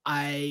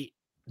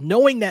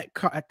knowing that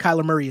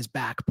Kyler Murray is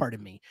back,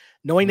 pardon me,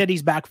 knowing that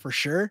he's back for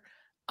sure,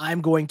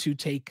 I'm going to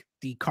take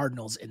the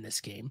Cardinals in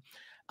this game.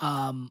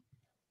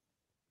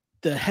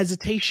 The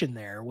hesitation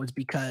there was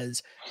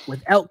because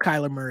without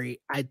Kyler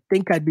Murray, I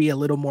think I'd be a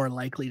little more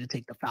likely to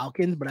take the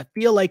Falcons, but I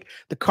feel like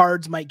the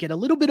Cards might get a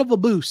little bit of a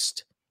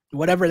boost,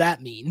 whatever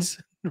that means,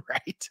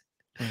 right?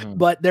 Mm-hmm.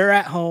 But they're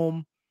at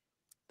home.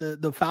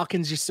 The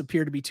Falcons just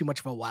appear to be too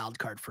much of a wild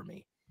card for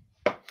me.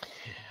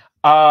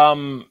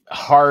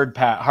 Hard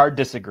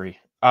disagree.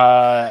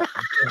 Like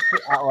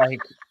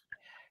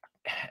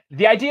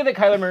the idea that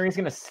Kyler Murray is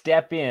going to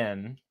step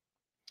in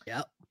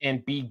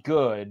and be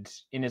good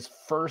in his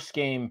first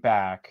game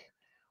back,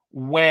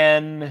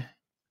 when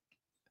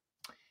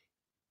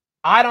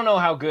I don't know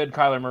how good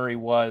Kyler Murray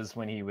was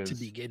when he was to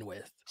begin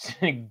with,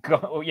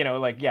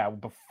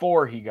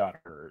 before he got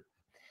hurt,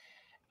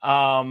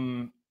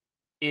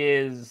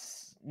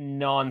 is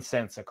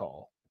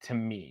nonsensical to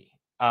me.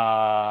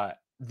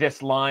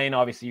 This line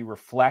obviously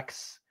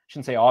reflects,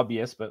 shouldn't say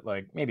obvious, but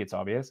like maybe it's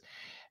obvious.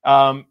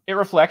 It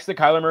reflects that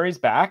Kyler Murray's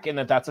back and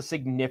that's a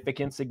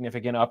significant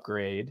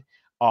upgrade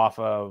off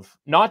of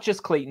not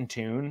just Clayton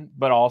Tune,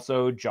 but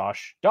also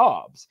Josh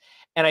Dobbs.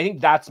 And I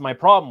think that's my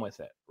problem with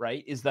it,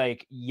 right? Is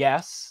like,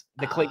 yes,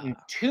 the Clayton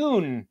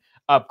Tune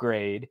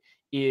upgrade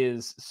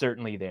is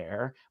certainly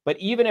there, but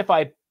even if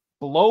I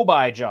blow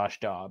by Josh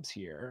Dobbs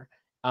here,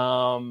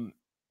 I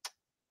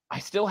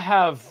still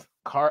have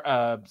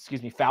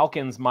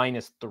Falcons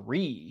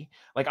 -3.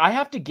 Like I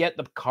have to get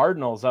the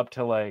Cardinals up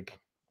to like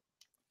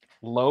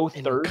low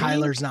 30s.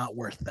 Kyler's not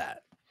worth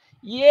that.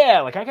 Yeah,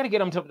 like I got to get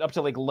them up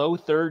to like low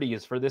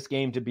 30s for this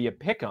game to be a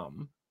pick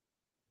 'em.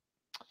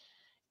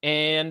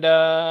 And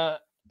I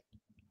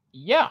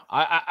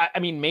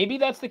mean, maybe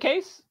that's the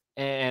case,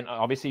 and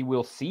obviously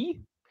we'll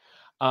see.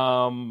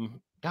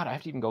 God, I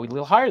have to even go a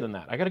little higher than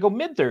that. I got to go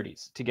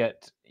mid-30s to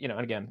get, and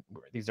again,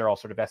 these are all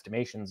sort of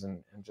estimations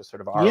and just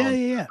sort of our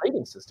own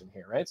rating system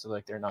here, right? So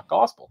like they're not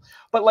gospel.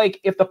 But like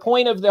if the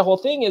point of the whole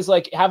thing is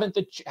like haven't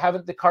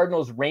the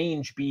Cardinals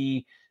range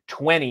be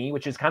 20,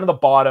 which is kind of the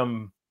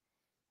bottom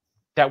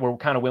that we're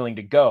kind of willing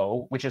to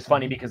go, which is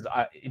funny because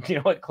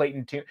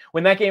Clayton Tune,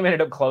 when that game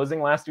ended up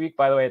closing last week,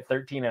 by the way, at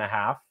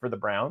 13.5 for the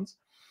Browns,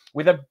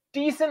 with a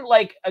decent,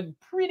 like a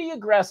pretty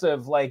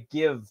aggressive, like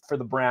give for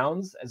the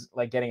Browns as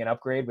like getting an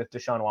upgrade with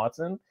Deshaun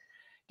Watson.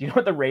 Do you know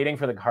what the rating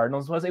for the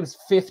Cardinals was? It was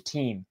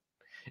 15.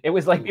 It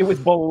was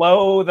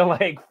below the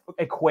like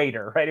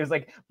equator, right? It was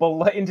like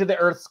below into the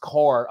Earth's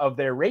core of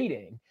their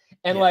rating.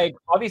 And like,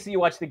 obviously you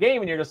watch the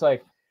game and you're just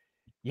like,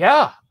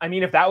 yeah, I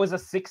mean, if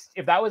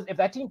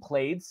that team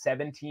played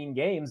 17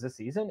 games this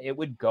season, it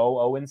would go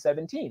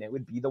 0-17. It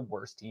would be the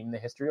worst team in the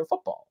history of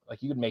football.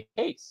 Like you could make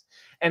a case.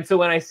 And so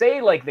when I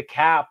say like the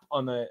cap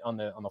on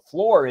the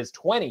floor is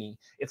 20,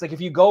 it's like if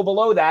you go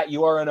below that,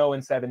 you are an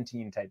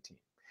 0-17 type team.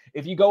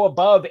 If you go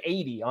above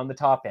 80 on the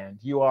top end,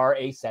 you are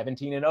a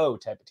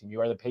 17-0 type of team.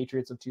 You are the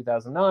Patriots of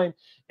 2009,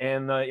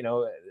 and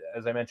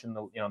as I mentioned,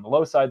 on the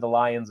low side, the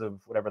Lions of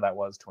whatever that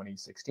was,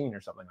 2016 or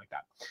something like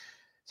that.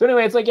 So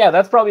anyway, it's like, yeah,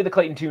 that's probably the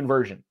Clayton Tune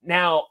version.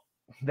 Now,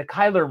 the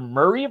Kyler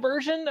Murray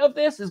version of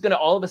this is going to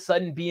all of a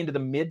sudden be into the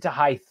mid to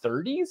high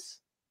 30s.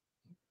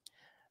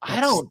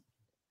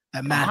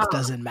 That math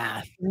doesn't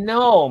math.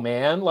 No,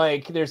 man.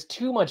 Like, there's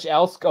too much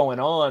else going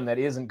on that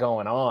isn't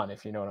going on,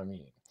 if you know what I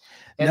mean.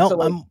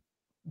 And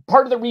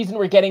part of the reason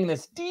we're getting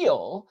this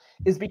deal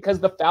is because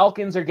the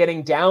Falcons are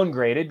getting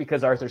downgraded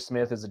because Arthur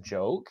Smith is a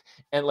joke,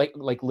 and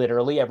like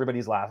literally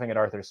everybody's laughing at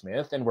Arthur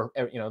Smith, and we're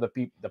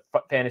the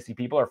fantasy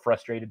people are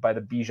frustrated by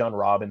the Bijan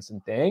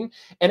Robinson thing.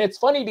 And it's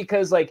funny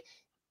because like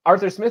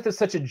Arthur Smith is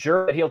such a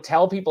jerk that he'll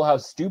tell people how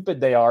stupid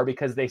they are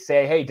because they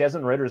say, "Hey,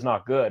 Desmond Ritter's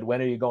not good.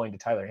 When are you going to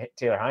Taylor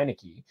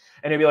Heineke?"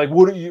 And he'll be like,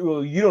 "What are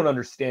you don't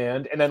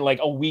understand?" And then like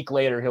a week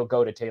later he'll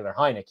go to Taylor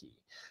Heineke.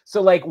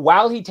 So like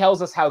while he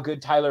tells us how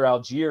good Tyler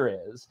Algier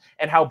is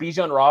and how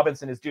Bijan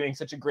Robinson is doing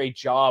such a great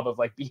job of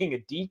like being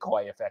a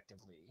decoy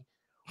effectively,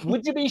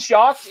 would you be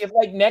shocked if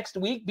like next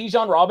week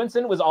Bijan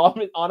Robinson was all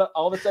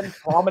of a sudden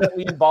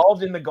prominently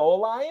involved in the goal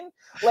line?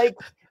 Like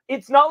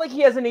it's not like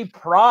he has any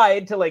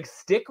pride to like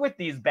stick with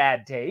these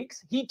bad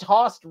takes. He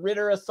tossed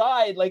Ritter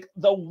aside like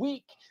the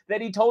week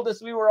that he told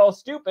us we were all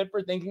stupid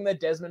for thinking that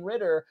Desmond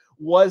Ritter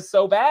was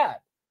so bad.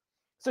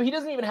 So he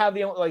doesn't even have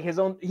the like his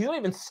own. He's not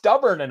even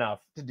stubborn enough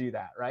to do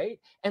that, right?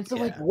 And so,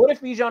 like, what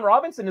if Bijan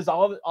Robinson is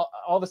all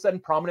of a sudden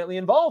prominently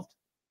involved?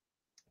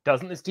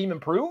 Doesn't this team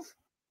improve?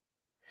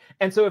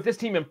 And so, if this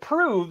team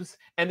improves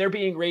and they're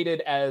being rated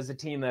as a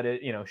team that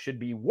it should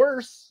be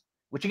worse,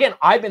 which again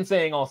I've been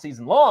saying all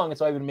season long, and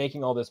so I've been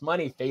making all this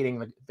money fading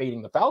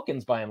the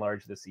Falcons by and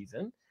large this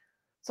season.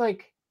 It's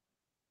like,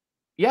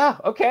 yeah,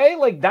 okay,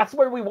 like that's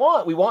where we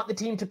want. We want the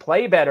team to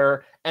play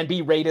better and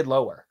be rated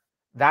lower.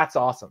 That's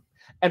awesome.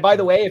 And by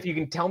the way, if you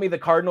can tell me the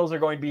Cardinals are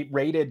going to be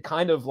rated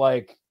kind of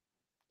like,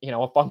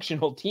 a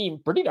functional team,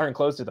 pretty darn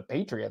close to the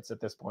Patriots at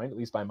this point, at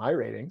least by my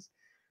ratings.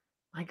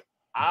 Like,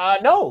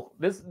 no,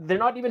 they're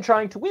not even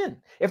trying to win.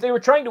 If they were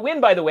trying to win,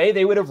 by the way,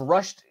 they would have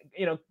rushed,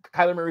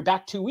 Kyler Murray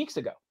back 2 weeks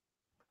ago.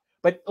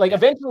 But like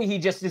eventually he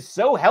just is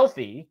so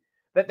healthy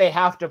that they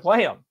have to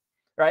play him,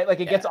 right?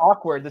 Like it gets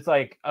awkward. It's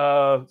like,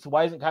 so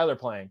why isn't Kyler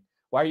playing?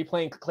 Why are you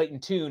playing Clayton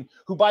Tune?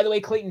 Who, by the way,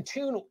 Clayton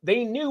Tune,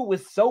 they knew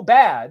was so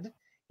bad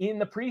in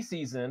the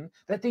preseason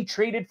that they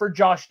traded for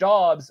Josh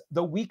Dobbs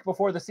the week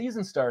before the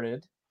season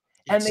started,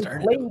 and they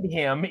played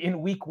him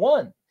in week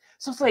 1.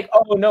 So it's like,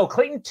 oh no,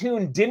 Clayton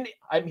Tune didn't.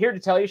 I'm here to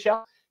tell you,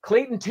 Shell,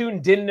 Clayton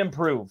Tune didn't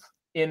improve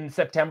in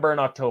September and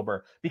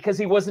October because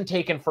he wasn't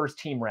taking first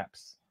team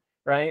reps,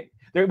 right?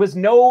 You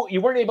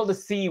weren't able to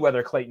see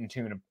whether Clayton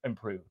Tune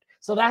improved.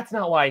 So that's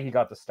not why he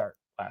got the start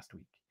last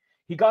week.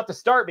 He got the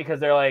start because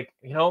they're like,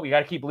 we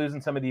got to keep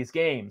losing some of these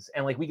games.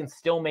 And like, we can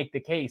still make the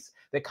case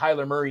that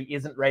Kyler Murray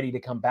isn't ready to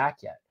come back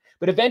yet.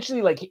 But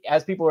eventually, like,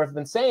 as people have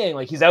been saying,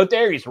 like, he's out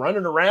there, he's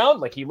running around,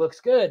 like, he looks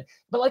good.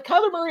 But like,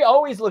 Kyler Murray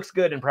always looks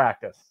good in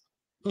practice.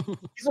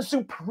 He's a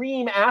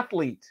supreme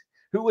athlete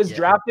who was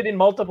drafted in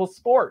multiple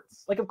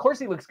sports. Like, of course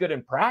he looks good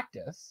in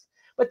practice.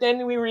 But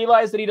then we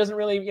realize that he doesn't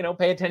really,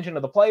 pay attention to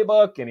the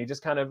playbook, and he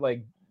just kind of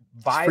like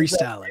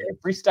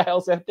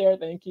freestyles out there.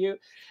 Thank you.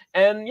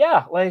 And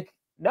yeah, like,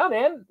 no,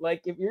 man,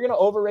 like if you're going to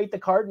overrate the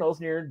Cardinals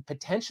and you're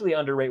potentially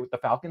underrate with the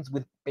Falcons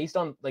based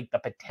on like the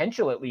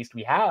potential, at least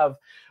we have,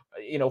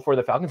 for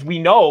the Falcons, we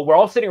know we're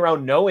all sitting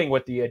around knowing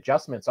what the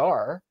adjustments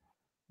are.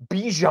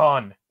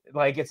 Bijan,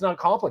 like it's not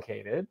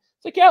complicated.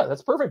 It's like, yeah,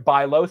 that's perfect.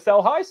 Buy low,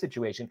 sell high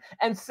situation.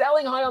 And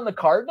selling high on the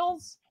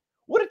Cardinals.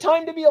 What a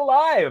time to be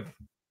alive.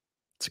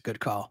 It's a good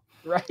call.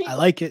 Right. I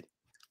like it.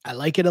 I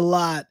like it a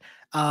lot.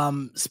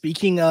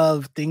 Speaking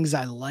of things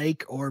I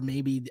like, or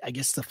maybe I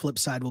guess the flip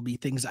side will be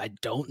things I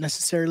don't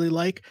necessarily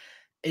like.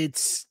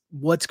 It's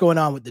what's going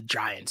on with the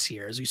Giants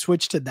here as we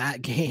switch to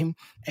that game,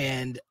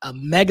 and a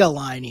mega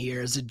line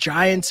here as the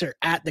Giants are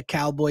at the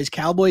Cowboys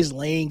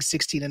laying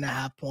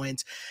 16.5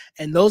 points.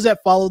 And those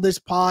that follow this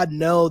pod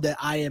know that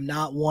I am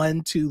not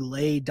one to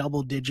lay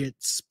double digit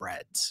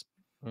spreads.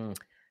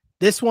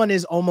 This one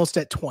is almost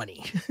at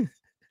 20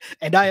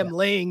 and I am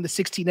laying the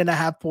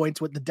 16.5 points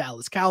with the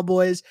Dallas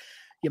Cowboys.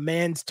 Your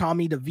man's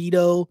Tommy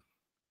DeVito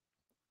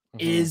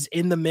is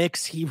in the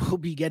mix. He will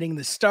be getting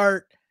the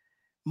start.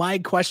 My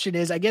question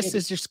is, I guess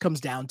this just comes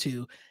down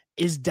to,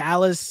 does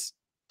Dallas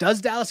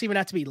even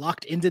have to be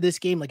locked into this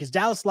game? Like, is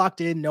Dallas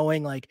locked in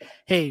knowing like,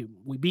 hey,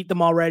 we beat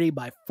them already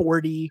by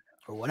 40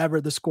 or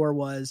whatever the score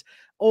was?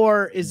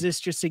 Or is this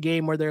just a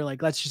game where they're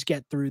like, let's just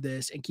get through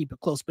this and keep it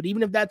close? But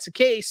even if that's the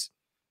case,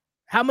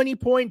 how many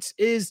points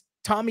is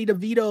Tommy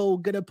DeVito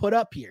going to put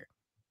up here?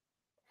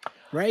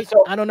 Right?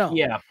 So, I don't know.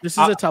 Yeah. This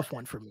is a tough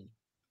one for me.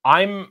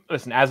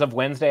 Listen, as of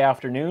Wednesday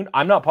afternoon,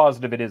 I'm not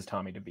positive it is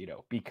Tommy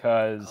DeVito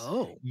because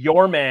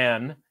your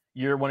man,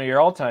 you're one of your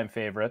all-time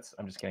favorites.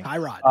 I'm just kidding.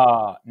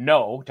 Tyrod.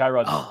 No,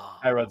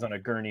 Tyrod's on a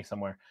gurney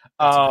somewhere.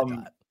 I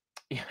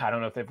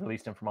don't know if they've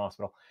released him from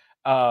hospital.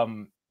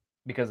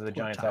 Because of the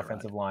Giants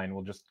offensive line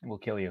will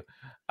kill you.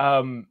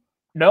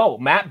 No,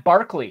 Matt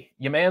Barkley.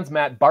 Your man's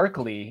Matt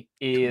Barkley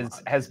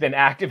has been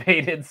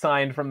activated,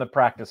 signed from the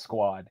practice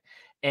squad.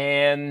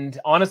 And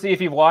honestly,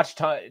 if you've watched,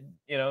 Tommy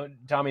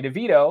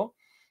DeVito,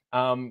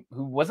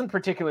 who wasn't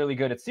particularly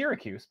good at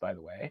Syracuse, by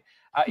the way,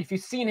 if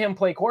you've seen him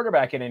play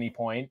quarterback at any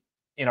point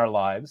in our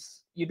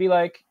lives, you'd be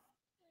like,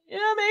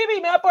 yeah,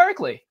 maybe Matt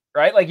Barkley,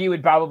 right? Like you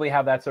would probably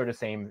have that sort of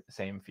same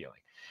feeling.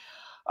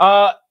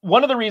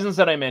 One of the reasons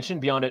that I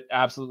mentioned beyond it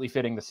absolutely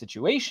fitting the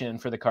situation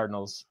for the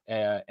Cardinals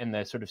and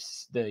the sort of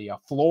the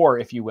floor,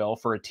 if you will,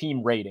 for a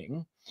team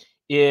rating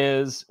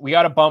is we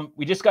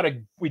just got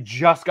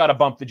to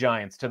bump the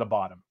Giants to the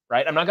bottom,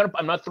 right? I'm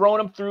not throwing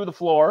them through the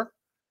floor,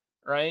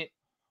 right?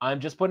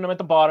 I'm just putting them at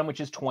the bottom, which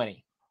is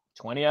 20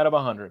 out of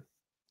 100.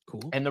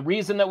 Cool. And the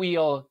reason that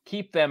we'll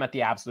keep them at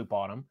the absolute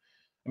bottom,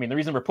 I mean, the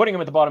reason we're putting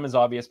them at the bottom is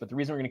obvious, but the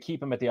reason we're going to keep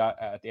them at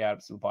the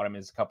absolute bottom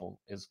is a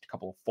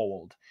couple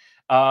fold.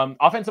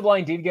 Offensive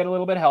line did get a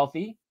little bit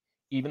healthy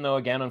even though,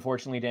 again,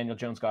 unfortunately, Daniel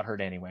Jones got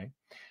hurt anyway.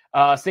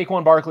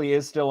 Saquon Barkley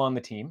is still on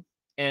the team.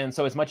 And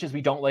so as much as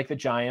we don't like the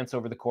Giants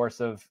over the course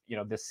of,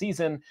 this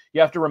season,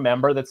 you have to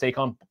remember that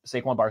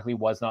Saquon Barkley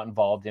was not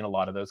involved in a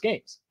lot of those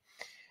games.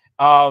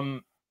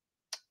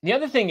 The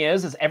other thing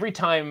is every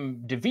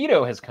time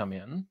DeVito has come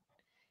in,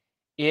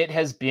 it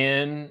has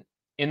been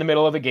in the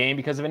middle of a game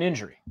because of an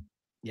injury.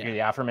 Yeah. The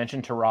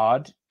aforementioned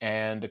Tyrod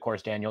and, of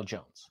course, Daniel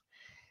Jones.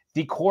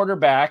 The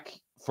quarterback,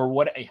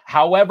 for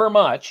however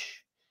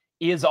much,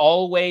 is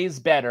always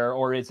better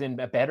or is in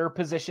a better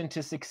position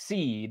to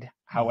succeed,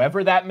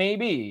 however that may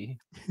be,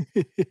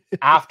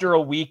 after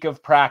a week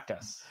of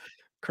practice.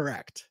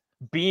 Correct.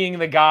 Being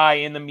the guy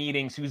in the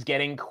meetings who's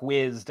getting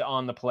quizzed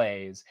on the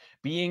plays,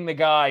 being the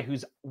guy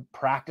who's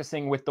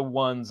practicing with the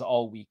ones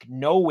all week,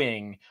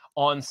 knowing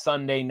on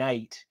Sunday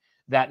night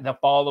that the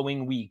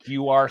following week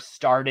you are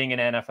starting an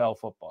NFL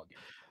football game.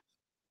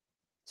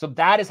 So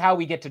that is how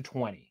we get to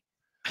 20.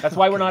 That's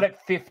why we're not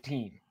at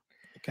 15.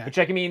 Okay. Which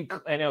I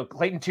know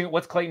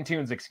what's Clayton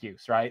Tune's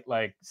excuse, right?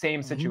 Like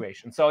same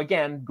situation. So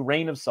again,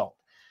 grain of salt.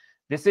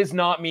 This is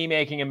not me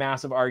making a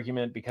massive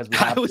argument because we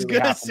have to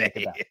make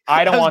it back.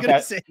 I don't want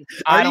that.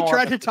 Are you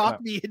trying to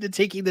talk me into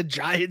taking the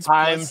Giants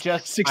plus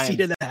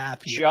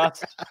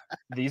 16.5?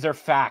 These are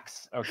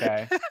facts,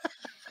 okay?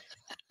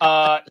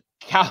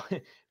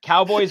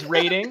 Cowboys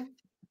rating,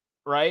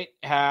 right,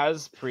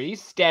 has pretty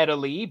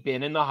steadily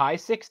been in the high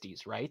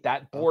 60s, right?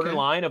 That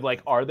borderline of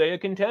like, are they a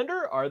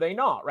contender? Are they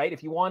not, right?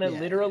 If you want to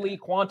literally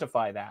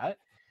quantify that,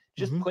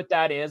 just put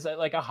that as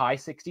like a high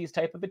 60s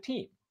type of a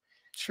team.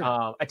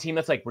 Sure. A team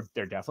that's like,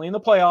 they're definitely in the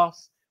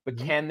playoffs, but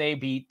can they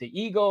beat the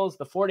Eagles,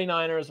 the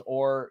 49ers,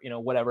 or,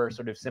 whatever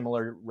sort of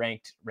similar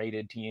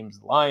rated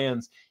teams,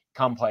 Lions,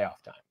 come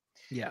playoff time?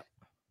 Yeah.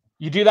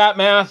 You do that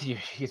math, you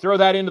throw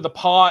that into the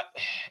pot,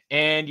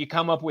 and you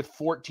come up with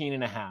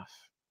 14.5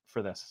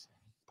 for this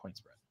point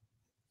spread.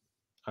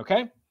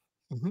 Okay?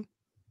 Mm-hmm.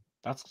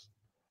 That's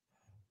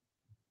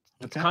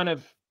kind of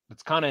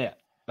it.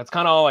 That's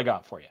kind of all I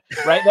got for you,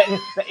 right?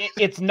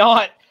 It's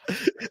not,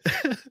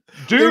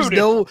 dude.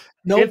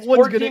 It's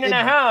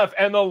 14.5,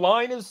 and the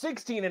line is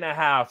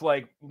 16.5.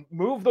 Like,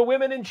 move the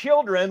women and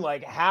children.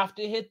 Like, have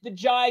to hit the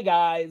Jai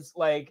guys.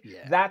 Like,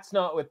 that's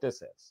not what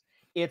this is.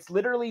 It's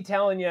literally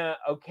telling you,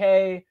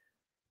 okay,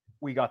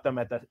 we got them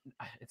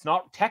it's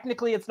not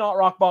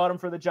rock bottom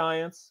for the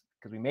Giants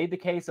because we made the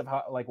case of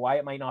why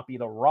it might not be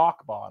the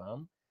rock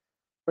bottom.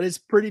 But it's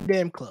pretty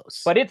damn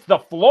close. But it's the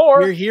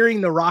floor. You're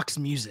hearing the Rock's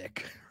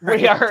music.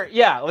 Right?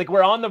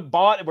 We're on the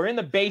bottom. We're in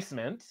the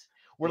basement.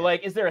 We're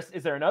like, is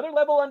there another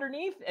level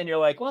underneath? And you're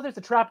like, well, there's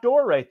a trap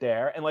door right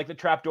there. And like the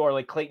trap door,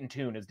 like Clayton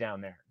Tune is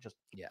down there, just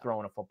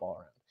throwing a football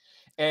around.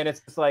 And it's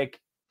just like,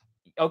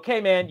 okay,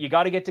 man, you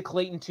got to get to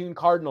Clayton Tune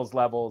Cardinals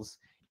levels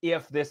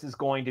if this is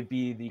going to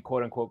be the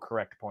quote unquote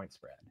correct point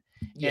spread.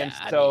 Yeah, and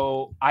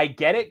so I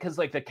get it because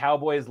like the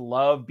Cowboys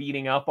love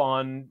beating up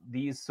on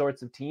these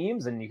sorts of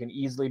teams, and you can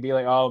easily be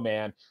like, oh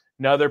man,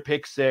 another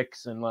pick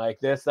six and like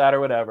this, that,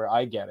 or whatever.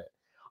 I get it.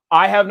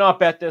 I have not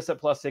bet this at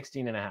plus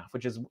 16.5,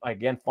 which is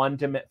again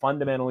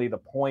fundamentally the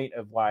point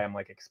of why I'm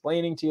like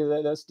explaining to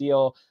you this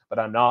deal, but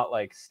I'm not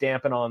like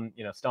stomping on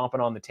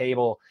the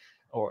table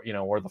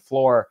or the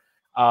floor.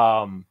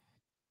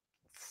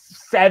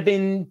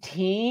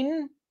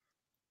 17,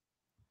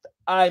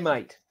 I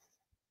might.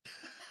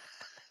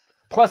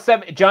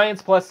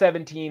 Giants plus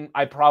 17,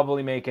 I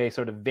probably make a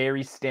sort of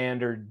very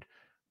standard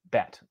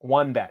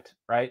one bet,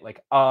 right?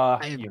 Like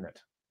unit.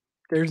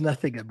 There's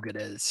nothing I'm going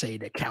to say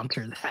to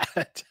counter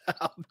that.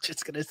 I'm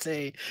just going to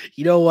say,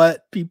 you know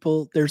what,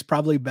 people, there's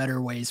probably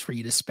better ways for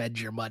you to spend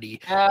your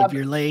money if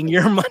you're laying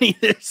your money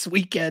this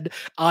weekend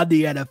on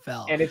the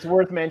NFL. And it's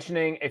worth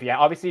mentioning, if you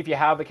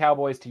have the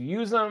Cowboys to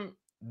use them,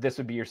 this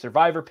would be your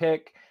survivor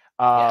pick.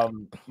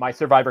 My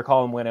survivor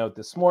column went out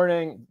this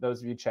morning.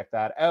 Those of you check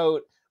that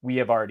out. We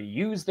have already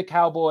used the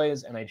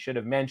Cowboys, and I should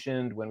have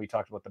mentioned when we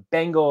talked about the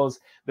Bengals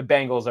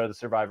are the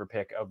survivor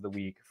pick of the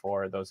week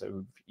for those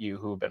of you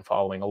who have been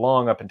following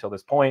along up until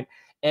this point.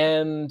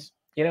 And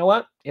you know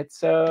what?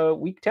 It's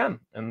week 10,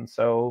 and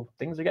so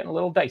things are getting a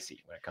little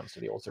dicey when it comes to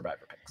the old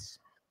survivor picks.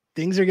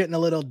 Things are getting a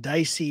little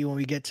dicey when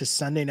we get to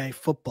Sunday Night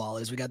Football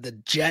as we got the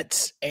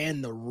Jets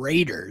and the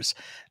Raiders.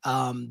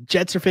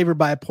 Jets are favored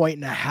by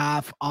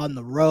 1.5 on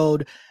the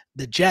road.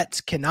 The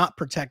Jets cannot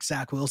protect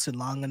Zach Wilson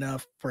long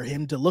enough for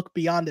him to look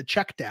beyond a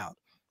check down.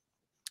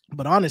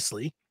 But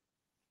honestly,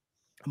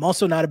 I'm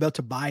also not about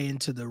to buy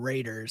into the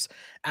Raiders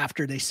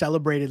after they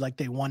celebrated like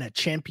they won a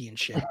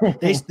championship.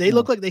 They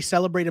look like they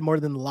celebrated more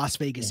than the Las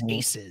Vegas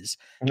Aces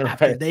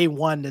after they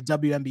won the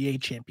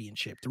WNBA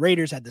championship. The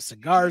Raiders had the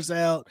cigars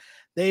out.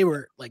 They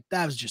were like,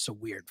 that was just a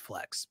weird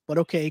flex. But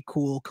okay,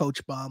 cool,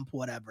 coach bump,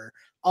 whatever.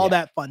 All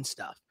that fun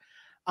stuff.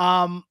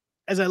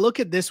 As I look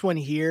at this one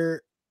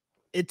here,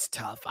 it's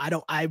tough.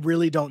 I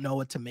really don't know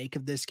what to make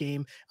of this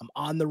game. I'm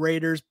on the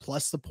Raiders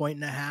plus the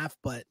 1.5,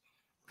 but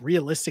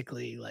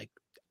realistically, like,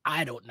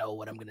 I don't know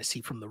what I'm going to see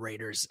from the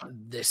Raiders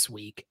this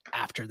week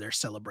after their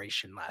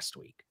celebration last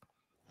week.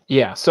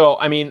 Yeah. So,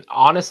 I mean,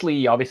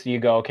 honestly, obviously you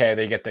go, okay,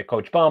 they get the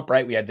coach bump,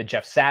 right? We had the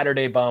Jeff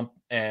Saturday bump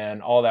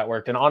and all that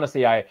worked. And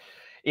honestly,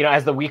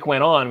 as the week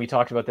went on, we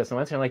talked about this on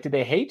Wednesday. Like, did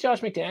they hate Josh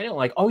McDaniel?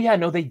 Like, oh yeah,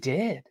 no, they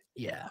did.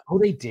 Yeah. Oh,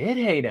 they did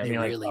hate him. They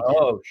You're really like, did.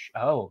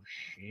 oh,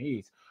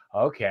 jeez.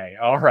 Okay.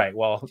 All right.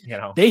 Well,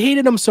 they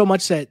hated him so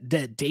much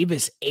that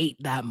Davis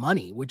ate that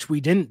money, which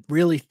we didn't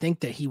really think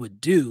that he would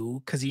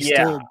do because he's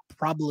still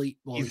probably,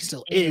 he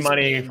still is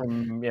money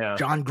from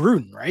John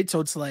Gruden, right? So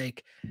it's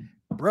like,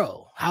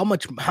 bro, how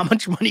much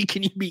money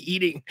can you be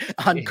eating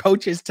on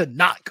coaches to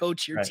not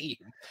coach your team?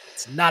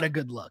 It's not a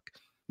good look.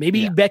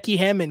 Maybe Becky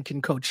Hammond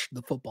can coach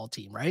the football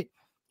team, right?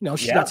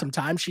 She's got some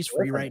time. She's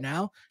free right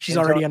now. She's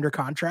already under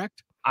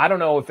contract. I don't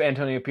know if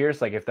Antonio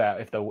Pierce, like if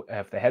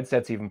the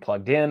headset's even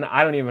plugged in,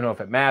 I don't even know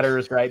if it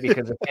matters, right?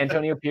 Because if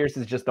Antonio Pierce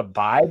is just a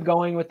vibe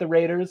going with the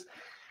Raiders,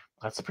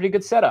 that's a pretty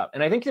good setup.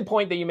 And I think the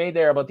point that you made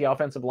there about the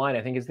offensive line,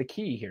 I think is the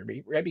key here,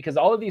 right? Because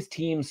all of these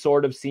teams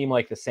sort of seem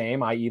like the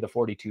same, i.e. the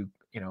 42,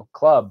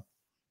 club.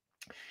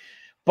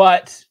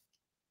 But,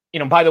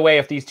 by the way,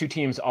 if these two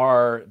teams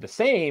are the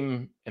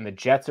same and the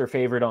Jets are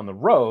favored on the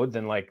road,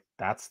 then like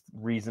that's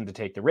reason to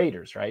take the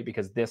Raiders, right?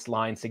 Because this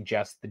line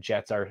suggests the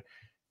Jets are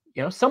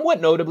somewhat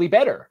notably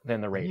better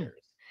than the Raiders.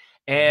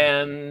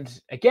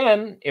 And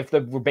again, if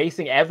we're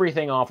basing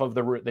everything off of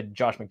the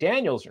Josh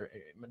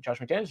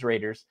McDaniels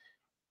Raiders,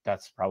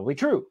 that's probably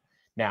true.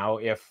 Now,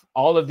 if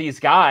all of these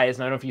guys,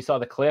 and I don't know if you saw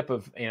the clip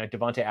of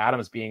Davante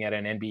Adams being at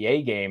an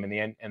NBA game and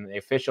the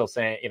official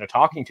saying,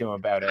 talking to him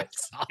about it,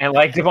 and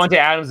like Davante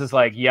Adams is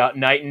like, yeah,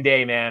 night and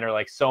day, man, or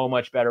like so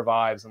much better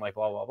vibes and like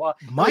blah blah blah.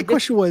 My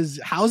question was,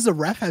 how's the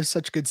ref have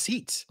such good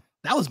seats?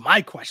 That was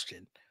my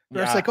question.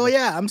 It's like, oh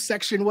yeah, I'm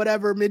section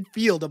whatever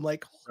midfield. I'm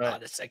like, hold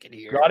on a second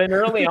here. Got in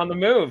early on the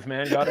move,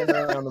 man. Got in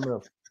early on the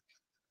move.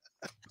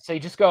 So you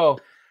just go,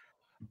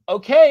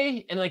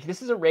 okay, and like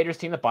this is a Raiders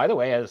team that, by the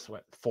way, has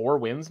 4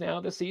 wins now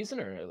this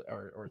season,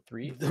 or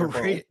 3.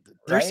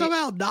 They're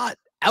somehow not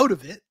out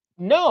of it.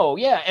 No,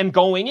 yeah, and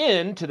going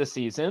into the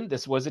season,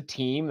 this was a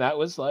team that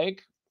was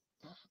like,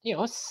 a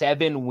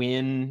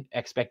 7-win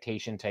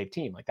expectation type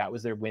team. Like that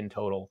was their win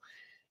total,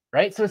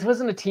 right? So it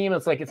wasn't a team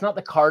that's like, it's not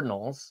the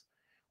Cardinals,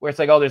 where it's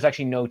like, oh, there's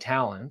actually no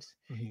talent.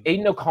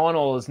 Aiden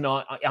O'Connell is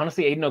not,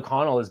 honestly, Aiden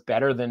O'Connell is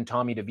better than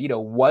Tommy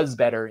DeVito, was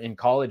better in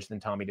college than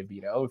Tommy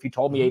DeVito. If you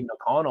told me Aiden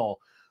O'Connell,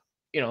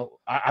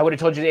 I would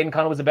have told you Aiden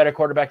O'Connell was a better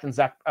quarterback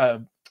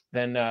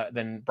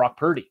than Brock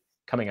Purdy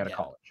coming out of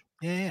college.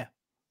 Yeah.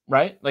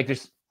 Right? Like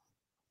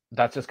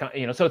that's just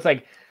kind of, so it's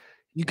like,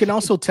 you can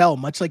also tell,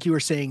 much like you were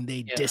saying,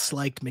 they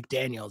disliked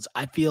McDaniels.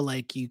 I feel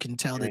like you can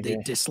tell that they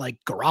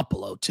disliked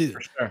Garoppolo too.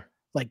 For sure.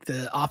 Like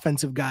the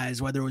offensive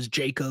guys, whether it was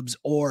Jacobs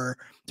or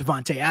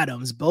Davante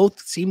Adams, both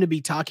seem to be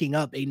talking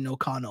up Aiden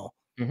O'Connell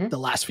the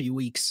last few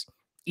weeks,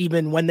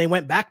 even when they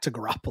went back to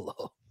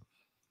Garoppolo.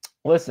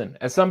 Listen,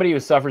 as somebody who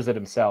suffers it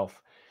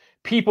himself,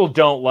 people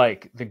don't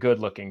like the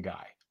good-looking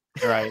guy,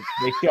 right?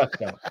 They just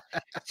don't.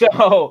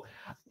 So,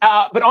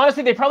 but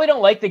honestly, they probably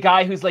don't like the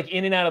guy who's like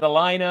in and out of the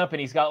lineup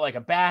and he's got like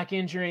a back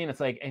injury and it's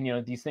like,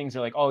 and these things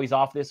are like, oh, he's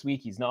off this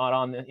week. He's not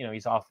on,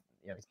 he's off,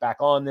 he's back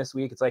on this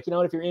week. It's like,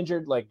 if you're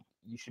injured, like,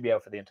 you should be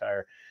out for the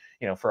entire,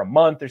 for a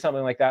month or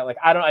something like that. Like,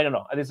 I don't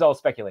know. This is all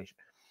speculation.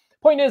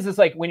 Point is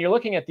like when you're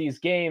looking at these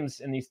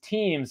games and these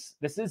teams,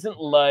 this isn't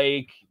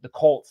like the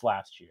Colts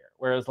last year,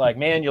 where it's like,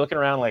 man, you're looking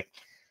around like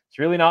it's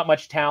really not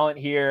much talent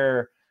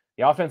here.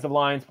 The offensive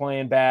line's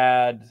playing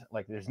bad.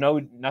 Like there's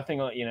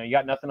nothing, you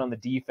got nothing on the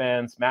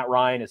defense. Matt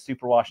Ryan is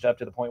super washed up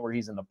to the point where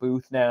he's in the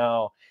booth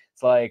now.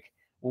 It's like,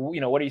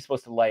 well, what are you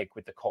supposed to like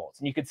with the Colts?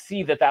 And you could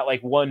see that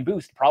like one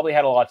boost probably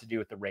had a lot to do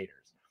with the Raiders.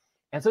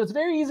 And so it's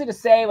very easy to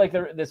say like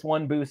this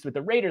one boost with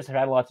the Raiders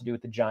had a lot to do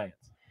with the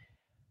Giants.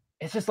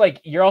 It's just like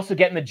you're also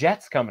getting the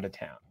Jets coming to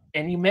town.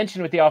 And you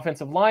mentioned with the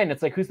offensive line,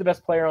 it's like, who's the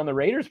best player on the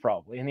Raiders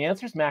probably? And the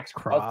answer is Max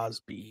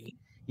Crosby.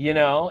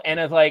 And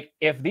it's like,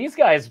 if these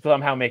guys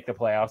somehow make the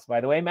playoffs,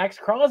 by the way, Max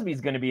Crosby is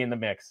going to be in the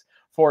mix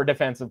for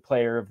Defensive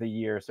Player of the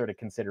Year sort of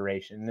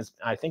consideration. And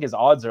I think his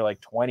odds are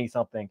like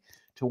 20-something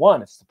to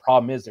 1. It's the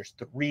problem is there's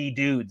 3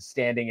 dudes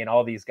standing in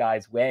all these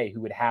guys' way who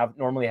would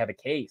normally have a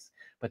case.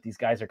 But these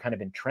guys are kind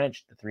of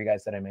entrenched, the 3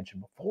 guys that I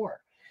mentioned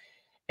before.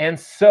 And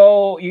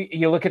so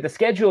you look at the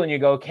schedule and you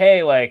go,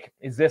 okay, like,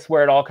 is this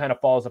where it all kind of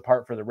falls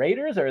apart for the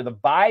Raiders? Or are the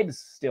vibes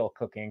still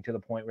cooking to the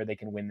point where they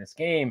can win this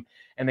game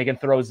and they can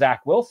throw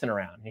Zach Wilson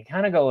around? And you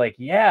kind of go like,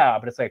 yeah,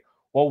 but it's like,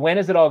 well, when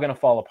is it all going to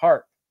fall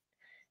apart?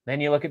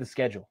 Then you look at the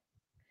schedule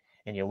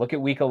and you look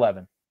at week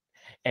 11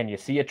 and you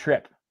see a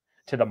trip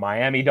to the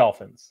Miami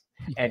Dolphins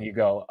and you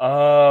go,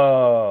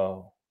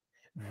 oh,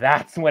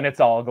 that's when it's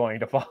all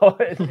going to fall.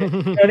 It's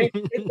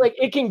like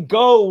it can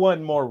go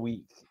one more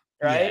week,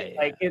 right?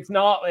 Like it's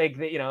not like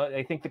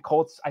I think the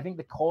Colts,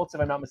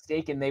 if I'm not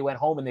mistaken, they went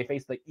home and they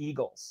faced the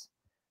Eagles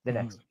the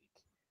next week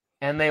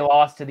and they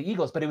lost to the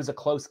Eagles, but it was a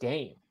close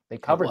game. They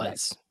covered that.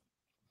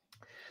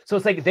 So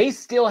it's like they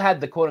still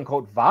had the quote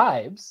unquote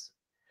vibes.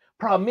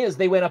 Problem is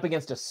they went up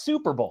against a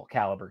Super Bowl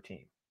caliber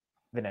team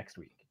the next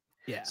week.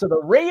 Yeah. So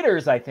the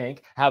Raiders, I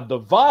think, have the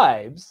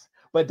vibes,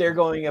 but they're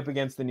going up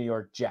against the New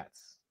York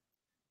Jets.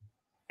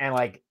 And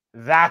like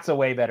That's a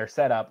way better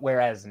setup.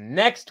 Whereas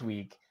next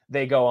week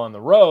they go on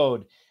the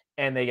road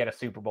and they get a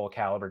Super Bowl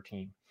caliber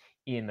team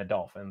in the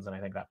Dolphins. And I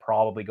think that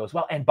probably goes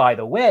well. And by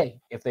the way,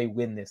 if they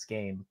win this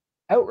game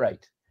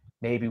outright,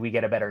 maybe we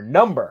get a better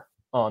number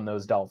on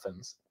those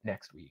Dolphins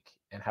next week.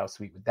 And how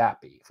sweet would that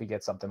be? If we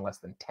get something less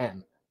than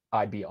 10,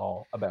 I'd be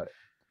all about it.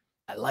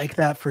 I like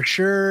that for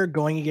sure.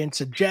 Going against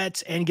the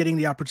Jets and getting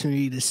the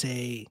opportunity to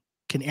say,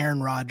 can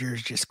Aaron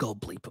Rodgers just go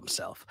bleep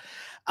himself?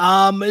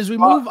 As we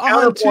move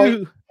on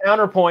to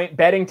counterpoint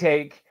betting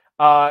take,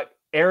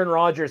 Aaron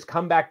Rodgers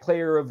comeback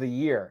player of the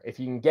year. If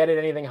you can get it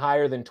anything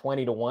higher than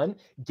 20-1,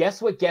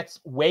 guess what gets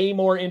way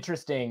more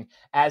interesting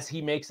as he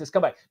makes this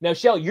comeback. Now,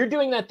 Shell, you're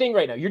doing that thing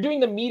right now. You're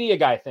doing the media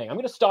guy thing. I'm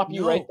going to stop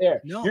you right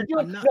there.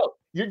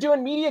 You're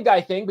doing media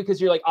guy thing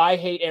because you're like, I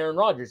hate Aaron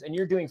Rodgers, and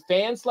you're doing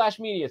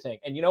fan/media thing.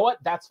 And you know what?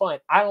 That's fine.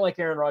 I don't like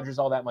Aaron Rodgers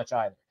all that much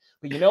either.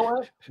 But you know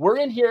what? We're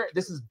in here.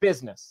 This is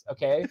business,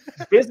 okay?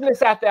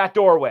 Business at that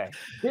doorway.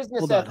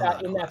 Business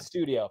in that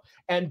studio.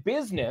 And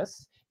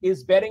business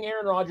is betting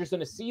Aaron Rodgers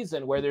in a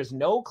season where there's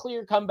no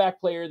clear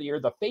comeback player of the year.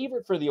 The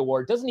favorite for the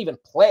award doesn't even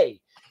play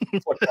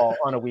football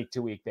on a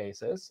week-to-week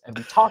basis. And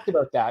we talked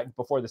about that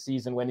before the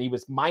season when he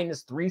was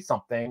 -3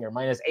 something or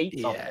 -8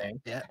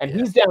 something.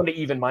 He's down to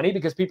even money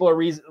because people are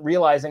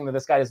realizing that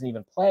this guy doesn't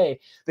even play.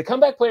 The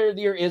comeback player of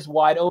the year is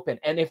wide open.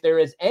 And if there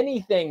is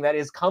anything that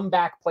is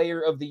comeback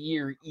player of the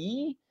year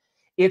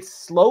it's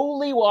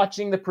slowly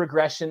watching the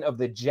progression of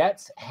the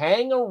Jets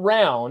hang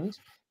around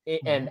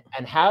and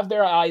have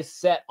their eyes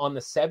set on the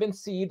 7th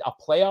seed, a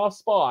playoff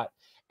spot,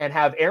 and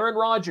have Aaron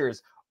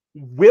Rodgers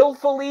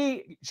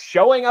willfully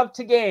showing up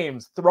to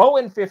games,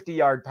 throwing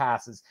 50-yard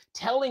passes,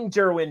 telling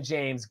Derwin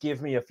James,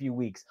 give me a few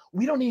weeks.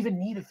 We don't even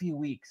need a few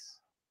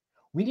weeks.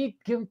 We need to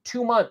give him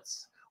 2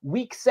 months.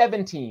 Week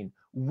 17,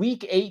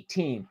 week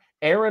 18,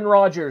 Aaron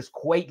Rodgers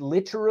quite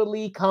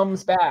literally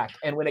comes back.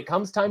 And when it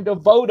comes time to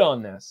vote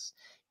on this,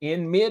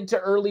 in mid to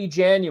early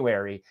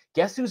January,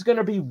 guess who's going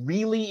to be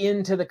really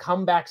into the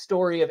comeback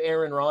story of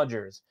Aaron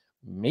Rodgers?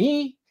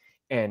 Me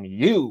and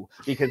you,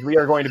 because we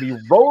are going to be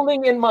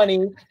rolling in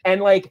money.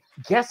 And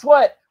guess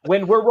what?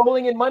 When we're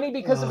rolling in money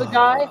because of the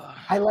guy,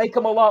 I like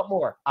him a lot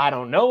more. I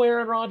don't know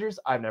Aaron Rodgers.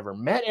 I've never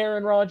met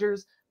Aaron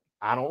Rodgers.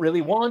 I don't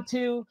really want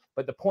to.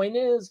 But the point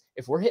is,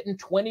 if we're hitting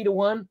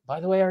 20-1,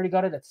 by the way, I already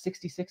got it at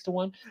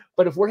 66-1.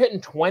 But if we're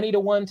hitting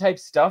 20-1 type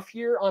stuff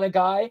here on a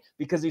guy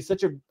because he's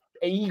such a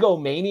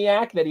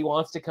egomaniac that he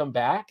wants to come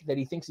back, that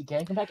he thinks he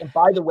can come back. And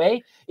by the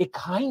way, it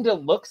kind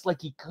of looks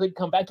like he could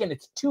come back, and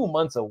it's 2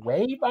 months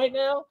away by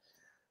now.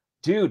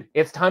 Dude,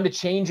 it's time to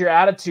change your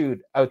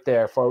attitude out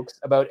there, folks,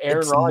 about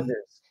Aaron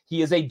Rodgers.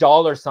 He is a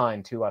dollar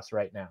sign to us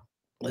right now.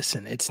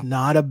 Listen, it's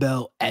not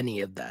about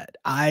any of that.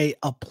 I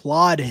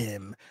applaud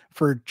him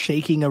for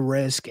taking a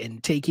risk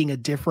and taking a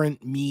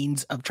different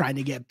means of trying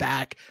to get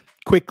back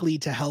quickly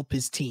to help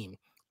his team.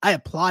 I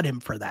applaud him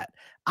for that.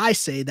 I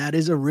say that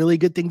is a really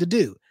good thing to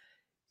do.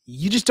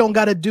 You just don't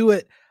got to do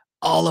it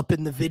all up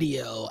in the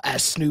video,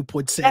 as Snoop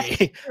would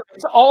say.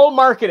 It's all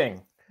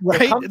marketing,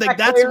 right?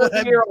 That's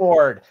what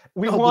award.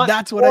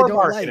 That's what I don't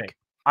marketing. like.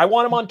 I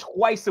want him on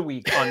twice a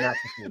week on that.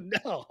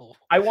 No,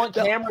 I want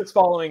cameras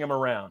following him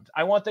around.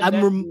 I want the.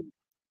 Sorry,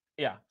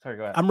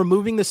 go ahead. I'm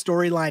removing the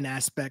storyline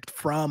aspect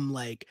from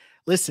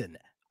listen.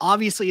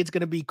 Obviously, it's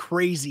going to be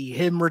crazy.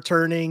 Him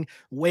returning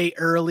way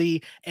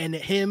early and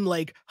him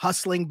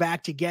hustling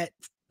back to get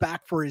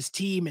back for his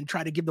team and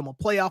try to give them a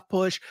playoff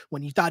push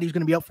when you thought he was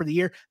going to be out for the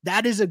year.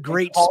 That is a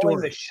great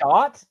story. The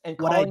shot and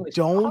what I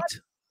don't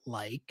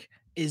like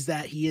is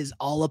that he is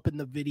all up in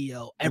the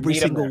video every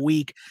single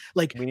week.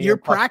 You're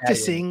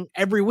practicing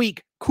every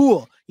week.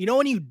 Cool. You know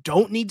when you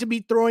don't need to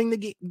be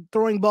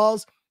throwing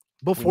balls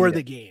before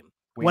the game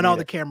when all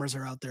the cameras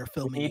are out there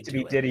filming. We need to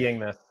be diddying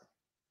this.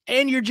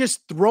 And you're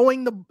just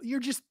throwing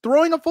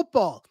a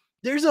football.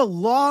 There's a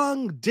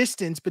long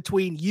distance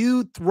between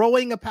you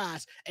throwing a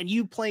pass and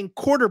you playing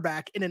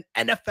quarterback in an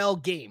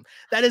NFL game.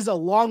 That is a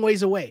long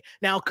ways away.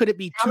 Now, could it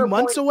be 2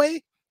 months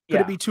away?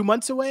 Could it be 2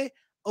 months away?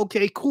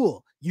 Okay,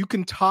 cool. You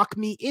can talk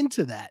me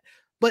into that.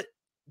 But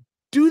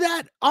do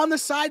that on the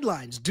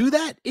sidelines. Do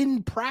that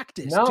in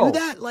practice. No. Do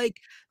that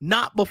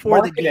not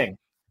before the game.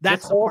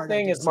 That's the whole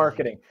thing is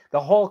marketing. The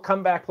whole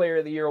comeback player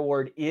of the year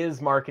award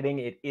is marketing.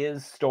 It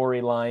is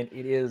storyline.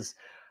 It is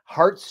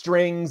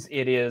heartstrings.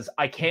 It is,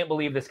 I can't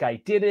believe this guy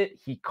did it.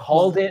 He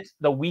called it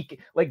the week,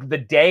 the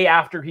day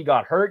after he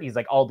got hurt. He's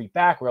like, I'll be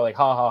back. We're like,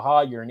 ha, ha,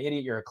 ha, you're an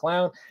idiot. You're a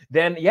clown.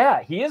 Then,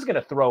 he is going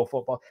to throw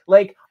football.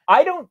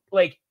 I don't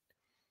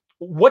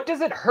what does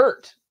it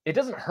hurt? It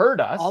doesn't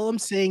hurt us. All I'm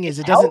saying is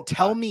it doesn't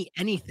tell me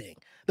anything.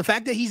 The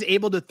fact that he's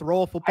able to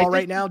throw a football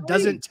right now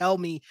doesn't tell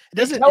me.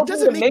 It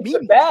doesn't make me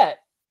the bet.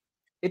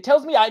 It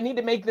tells me I need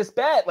to make this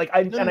bet.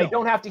 I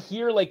don't have to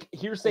hear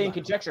hearsay and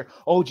conjecture.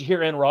 Oh, did you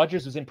hear Aaron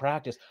Rodgers was in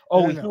practice?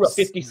 Oh, he threw a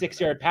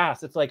 56-yard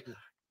pass. It's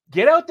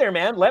get out there,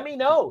 man. Let me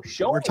know.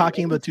 We're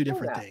talking about two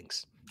different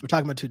things. We're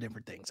talking about two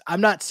different things. I'm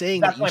not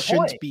saying that you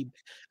shouldn't be.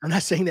 I'm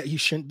not saying that you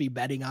shouldn't be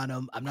betting on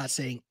him. I'm not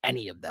saying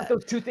any of that. But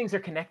those two things are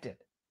connected.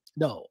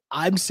 No,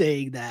 I'm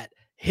saying that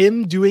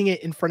him doing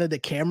it in front of the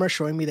camera,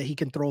 showing me that he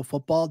can throw a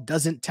football,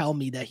 doesn't tell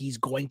me that he's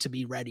going to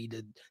be ready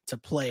to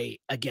play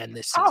again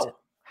this season.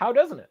 How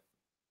doesn't it?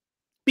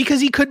 Because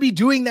he could be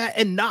doing that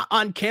and not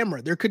on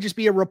camera. There could just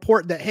be a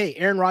report that, hey,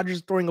 Aaron Rodgers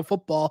is throwing a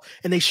football,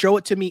 and they show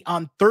it to me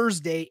on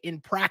Thursday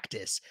in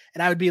practice.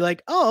 And I would be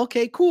like, oh,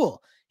 okay,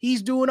 cool.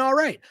 He's doing all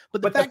right.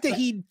 But the fact that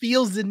he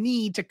feels the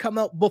need to come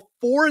out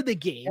before the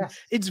game, yes,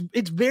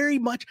 it's very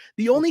much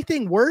the only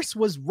thing worse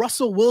was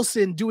Russell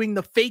Wilson doing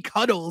the fake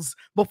huddles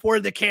before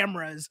the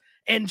cameras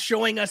and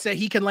showing us that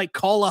he can like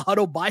call a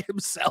huddle by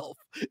himself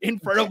in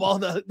front of all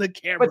the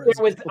cameras. But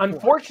there was,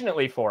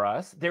 unfortunately for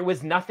us, there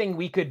was nothing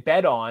we could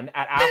bet on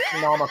at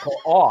astronomical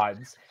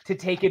odds to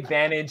take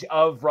advantage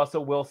of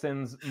Russell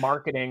Wilson's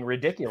marketing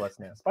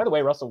ridiculousness. By the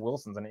way, Russell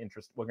Wilson's an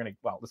interest. We'll talk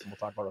about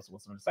Russell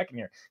Wilson in a second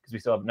here because we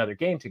still have another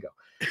game to go.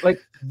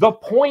 Like, the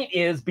point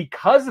is,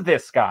 because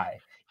this guy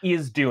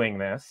is doing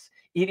this,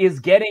 it is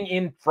getting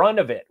in front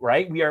of it,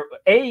 right?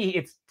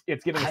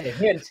 It's giving us a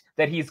hint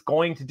that he's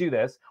going to do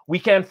this. We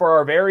can, for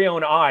our very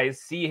own eyes,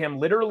 see him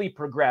literally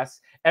progress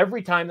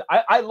every time.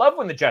 I love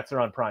when the Jets are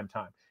on prime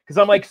time because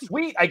I'm like,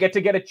 sweet, I get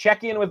a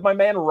check-in with my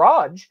man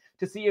Raj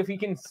to see if he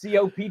can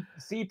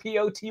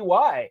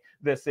CPOTY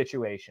this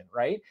situation,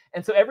 right?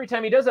 And so every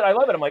time he does it, I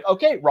love it. I'm like,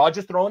 okay, Raj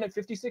is throwing it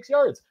 56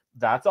 yards.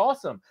 That's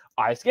awesome.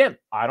 I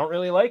don't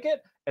really like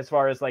it as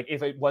far as like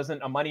if it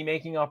wasn't a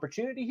money-making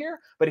opportunity here,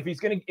 but if he's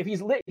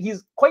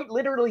quite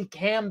literally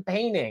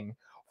campaigning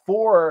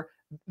for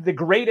the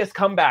greatest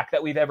comeback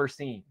that we've ever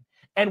seen.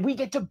 And we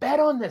get to bet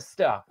on this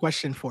stuff.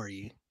 Question for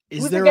you.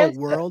 Is there a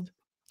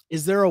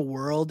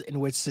world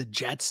in which the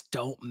Jets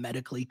don't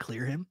medically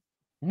clear him?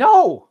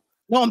 No.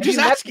 No, I'm just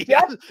asking.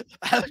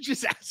 I was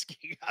just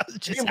asking.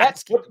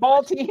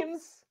 Football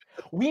teams.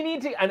 We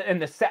need to, and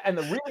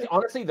the really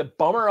honestly, the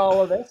bummer all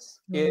of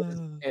this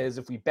is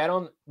if we bet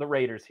on the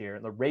Raiders here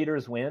and the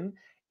Raiders win,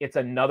 it's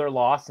another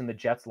loss in the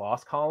Jets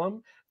loss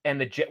column.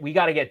 And we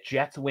got to get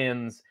Jets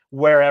wins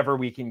wherever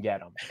we can get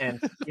them. And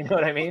you know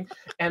what I mean?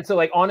 And so,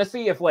 like,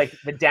 honestly, if like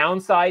the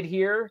downside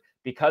here,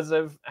 because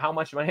of how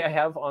much money I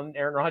have on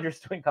Aaron Rodgers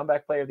doing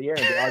comeback player of the year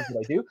and the odds that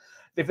I do,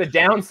 if the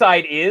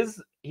downside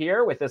is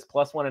here with this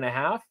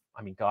 +1.5,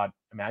 I mean, God,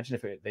 imagine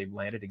if they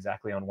landed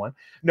exactly on 1.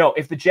 No,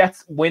 if the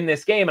Jets win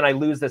this game and I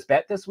lose this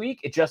bet this week,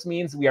 it just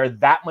means we are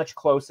that much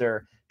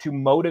closer to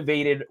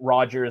motivated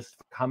Rodgers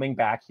coming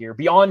back here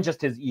beyond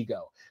just his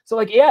ego. So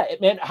like, yeah,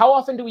 man, how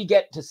often do we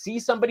get to see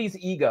somebody's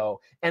ego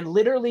and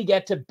literally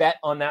get to bet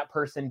on that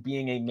person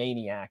being a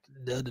maniac?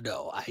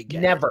 No, I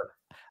get never.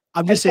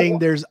 I'm just saying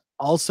there's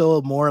also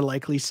a more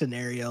likely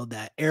scenario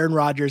that Aaron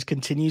Rodgers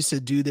continues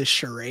to do this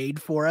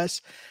charade for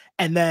us.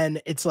 And then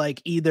it's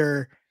like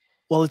either,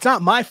 well, it's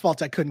not my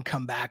fault I couldn't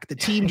come back. The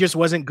team just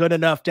wasn't good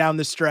enough down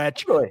the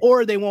stretch,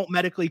 or they won't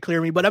medically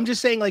clear me. But I'm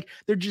just saying, like,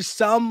 there's just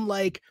some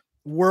like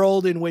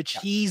world in which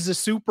he's a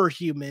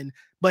superhuman.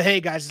 But hey,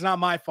 guys, it's not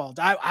my fault.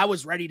 I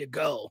was ready to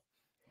go,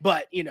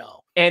 but you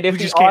know, and if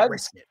the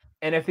odds,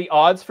 and if the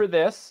odds for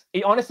this,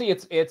 honestly,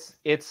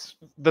 it's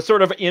the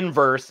sort of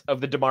inverse of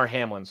the Damar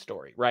Hamlin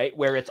story, right?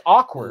 Where it's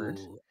awkward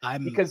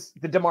because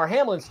the Damar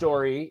Hamlin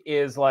story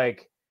is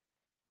like,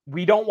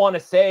 we don't want to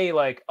say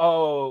like,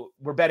 oh,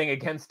 we're betting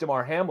against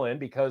Damar Hamlin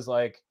because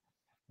like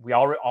we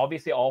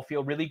obviously all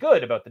feel really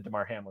good about the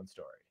Damar Hamlin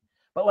story,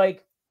 but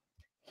like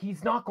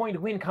he's not going to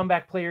win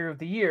comeback player of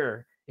the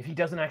year if he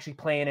doesn't actually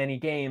play in any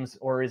games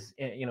or is,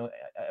 you know,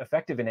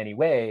 effective in any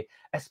way,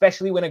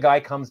 especially when a guy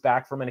comes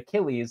back from an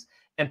Achilles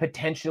and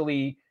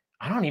potentially,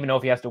 I don't even know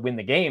if he has to win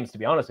the games, to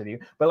be honest with you,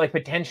 but like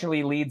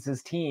potentially leads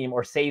his team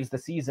or saves the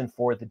season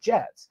for the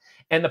Jets.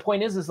 And the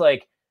point is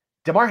like,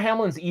 Damar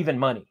Hamlin's even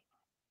money.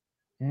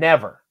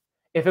 Never.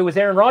 If it was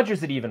Aaron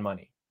Rodgers at even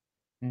money,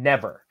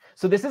 never.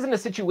 So this isn't a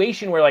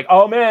situation where like,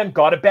 oh man,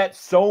 got to bet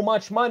so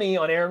much money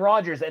on Aaron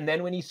Rodgers. And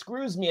then when he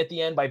screws me at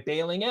the end by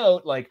bailing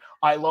out, like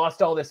I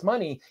lost all this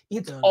money.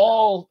 It's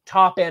all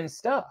top end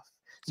stuff.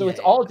 So it's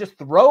all just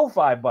throw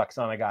 $5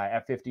 on a guy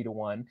at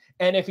 50-1.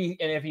 And if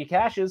he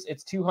cashes,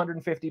 it's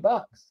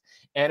 $250.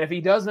 And if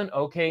he doesn't,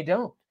 okay,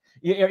 don't.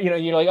 You know,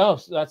 you're like, oh,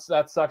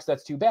 that sucks.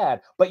 That's too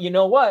bad. But you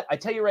know what? I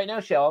tell you right now,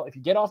 Shell, if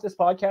you get off this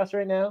podcast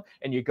right now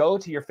and you go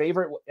to your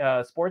favorite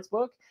sports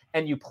book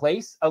and you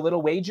place a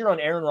little wager on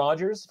Aaron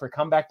Rodgers for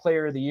comeback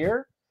player of the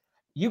year,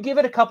 you give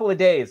it a couple of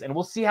days and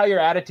we'll see how your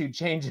attitude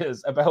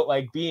changes about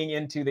like being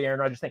into the Aaron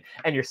Rodgers thing.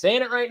 And you're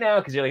saying it right now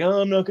because you're like,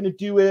 oh, I'm not going to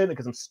do it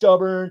because I'm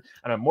stubborn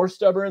and I'm more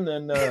stubborn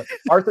than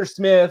Arthur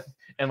Smith.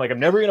 And like, I'm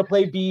never going to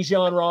play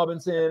Bijan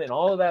Robinson and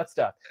all of that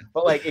stuff.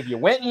 But like, if you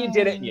went and you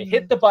did it and you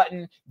hit the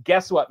button,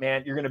 guess what,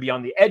 man? You're going to be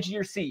on the edge of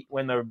your seat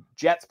when the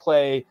Jets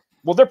play.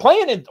 Well, they're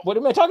playing in, what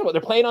am I talking about?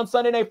 They're playing on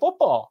Sunday Night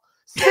Football.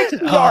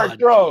 60-yard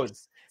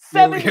throws,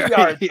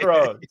 70-yard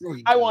throws.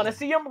 I want to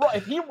see him.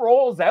 If he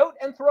rolls out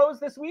and throws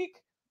this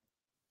week,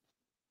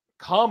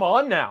 come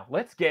on now.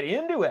 Let's get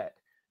into it.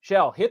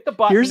 Shell, hit the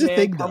button. Here's the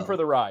thing, come for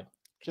the ride.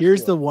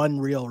 Here's the one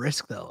real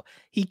risk, though.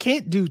 He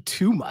can't do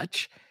too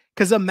much.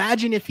 Because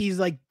imagine if he's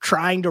like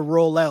trying to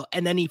roll out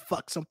and then he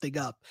fucks something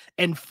up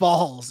and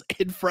falls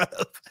in front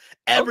of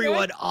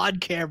everyone on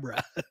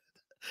camera.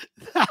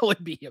 That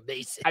would be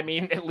amazing. I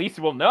mean, at least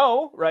we'll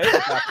know, right?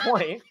 At that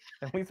point,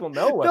 at least we'll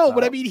know what's No,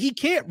 but I up. mean, he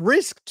can't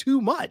risk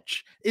too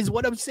much, is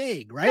what I'm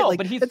saying, right? No, like,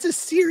 but he's that's a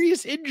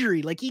serious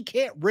injury. Like, he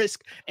can't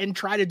risk and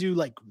try to do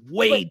like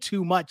way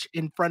too much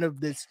in front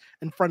of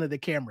the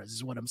cameras,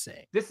 is what I'm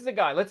saying. this is a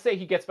guy. Let's say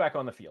he gets back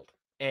on the field,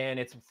 and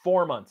it's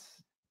 4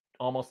 months,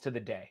 almost to the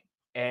day,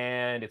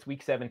 and it's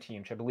week 17,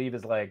 which I believe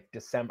is like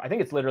December. I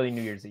think it's literally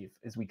New Year's Eve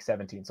is week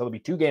 17, so there'll be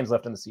 2 games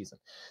left in the season.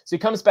 So he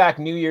comes back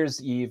New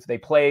Year's Eve. They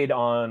played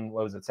on,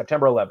 what was it,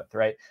 September 11th,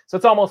 right? So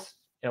it's almost,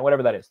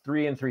 whatever that is,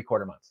 3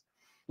 3/4 months.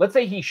 Let's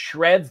say he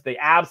shreds the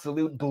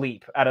absolute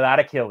bleep out of that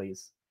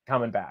Achilles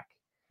coming back.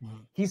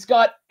 Mhm. He's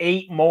got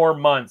 8 more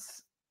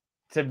months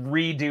to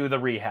redo the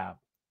rehab.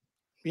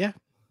 Yeah.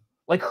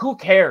 Like, who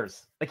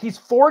cares? Like, he's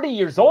 40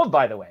 years old,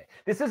 by the way.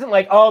 This isn't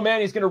like, oh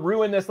man, he's going to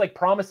ruin this like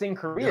promising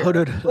career.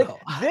 No. Like,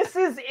 this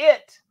is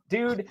it,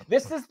 dude.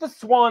 This is the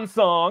swan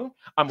song.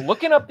 I'm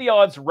looking up the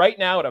odds right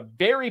now at a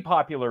very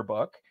popular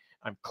book.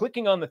 I'm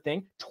clicking on the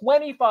thing,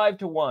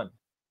 25-1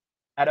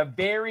 at a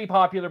very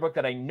popular book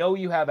that I know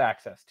you have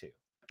access to.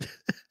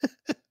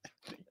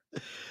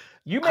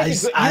 You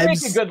make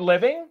a good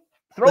living.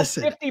 Throw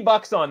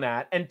 $50 on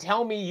that and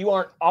tell me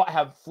you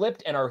have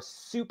flipped and are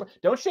super.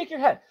 Don't shake your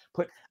head.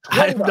 Put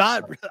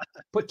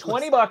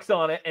 $20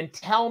 on it and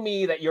tell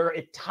me that your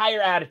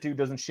entire attitude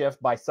doesn't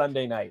shift by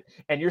Sunday night.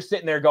 And you're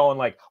sitting there going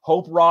like,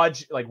 hope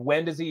Raj, like,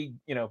 when does he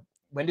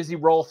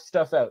roll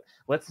stuff out?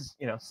 Let's,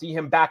 see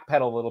him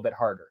backpedal a little bit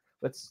harder.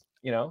 Let's,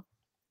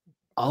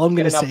 all I'm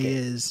going to say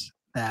is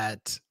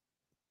that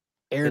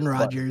Aaron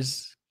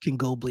Rodgers can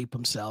go bleep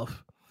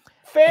himself.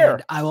 Fair.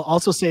 And I will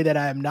also say that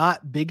I am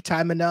not big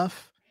time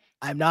enough.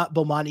 I'm not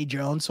Bomani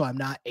Jones, so I'm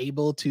not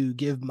able to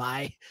give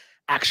my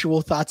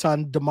actual thoughts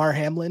on Damar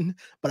Hamlin,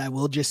 but I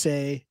will just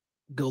say,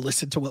 go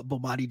listen to what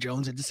Bomani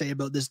Jones had to say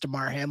about this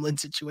Damar Hamlin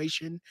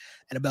situation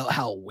and about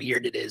how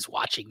weird it is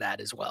watching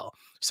that as well.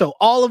 So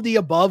all of the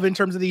above in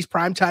terms of these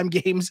primetime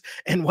games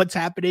and what's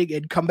happening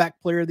and comeback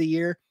player of the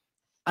year,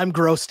 I'm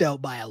grossed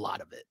out by a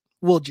lot of it.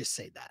 We'll just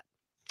say that.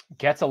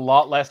 Gets a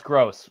lot less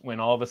gross when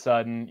all of a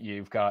sudden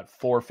you've got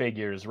 4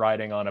 figures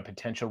riding on a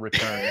potential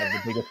return of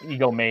the biggest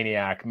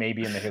egomaniac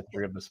maybe in the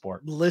history of the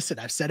sport. Listen,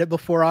 I've said it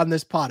before on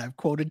this pod. I've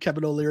quoted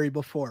Kevin O'Leary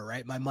before,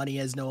 right? My money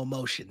has no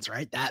emotions,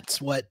 right?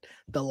 That's what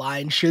the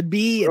line should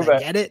be. And I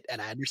get it.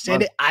 And I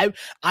understand it. I'm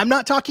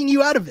not talking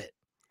you out of it.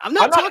 I'm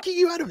not talking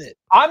you out of it.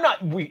 I'm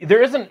already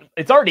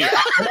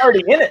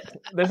in it.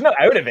 There's no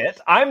out of it.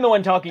 I'm the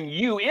one talking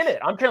you in it.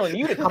 I'm telling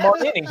you to come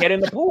on in and get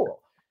in the pool.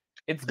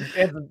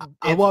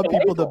 I want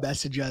people to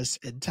message us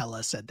and tell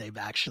us that they've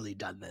actually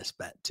done this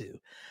bet too.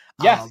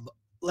 Yes.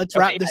 Let's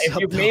wrap this up.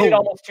 If you've made it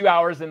almost 2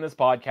 hours in this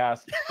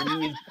podcast,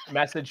 please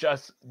message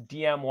us,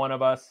 DM one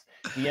of us,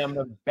 DM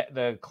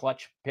the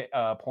clutch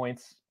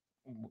points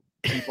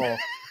people.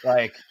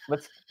 Like,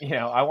 let's,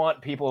 I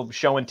want people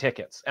showing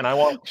tickets, and I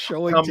want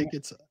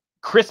tickets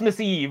Christmas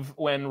Eve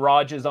when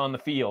Raj is on the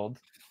field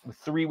with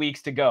 3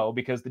 weeks to go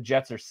because the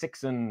Jets are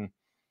 6 and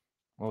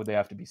what would they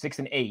have to be? 6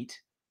 and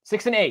 8.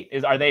 6 and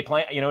 8 are they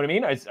playing? You know what I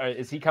mean?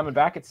 Is he coming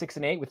back at 6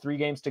 and 8 with 3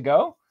 games to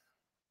go?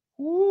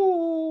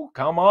 Ooh,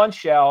 come on,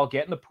 Shell,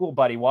 get in the pool,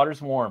 buddy. Water's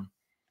warm.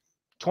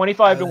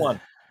 25-1.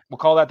 We'll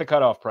call that the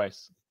cutoff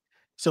price.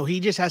 So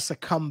he just has to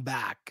come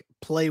back,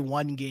 play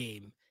 1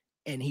 game,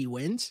 and he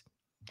wins.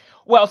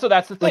 Well, so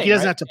that's the thing. Like, he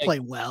doesn't have to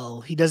play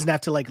well. He doesn't have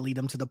to lead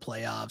them to the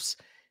playoffs.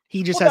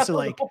 He just has to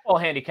the football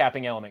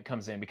handicapping element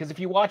comes in, because if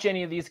you watch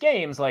any of these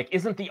games,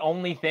 isn't the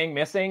only thing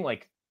missing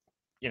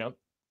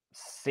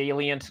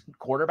salient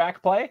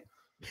quarterback play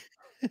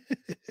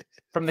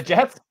from the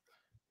Jets?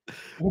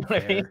 You know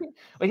what I mean?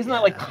 Isn't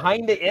that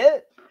kind of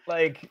it?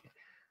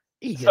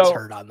 He gets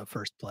hurt on the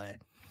first play.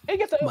 He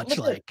gets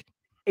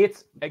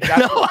it's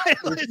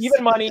exactly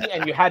even money,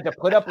 and you had to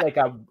put up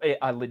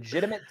a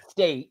legitimate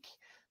stake.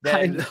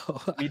 Then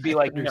we'd be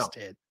like, no,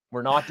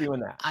 we're not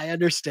doing that. I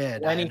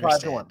understand.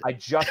 25-1. I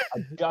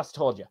just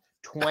told you,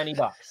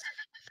 $20.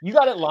 You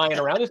got it lying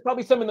around. There's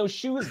probably some in those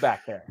shoes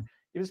back there.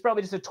 It was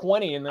probably just a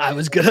 20. And I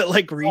was gonna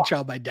reach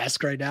on my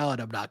desk right now, and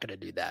I'm not gonna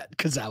do that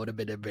because that would have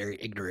been a very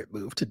ignorant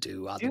move to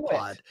do on the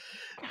pod.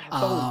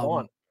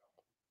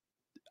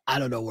 I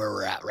don't know where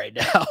we're at right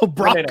now.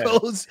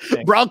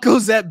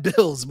 Broncos at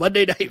Bills,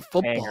 Monday Night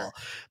Football.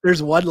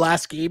 There's one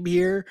last game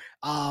here.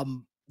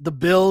 The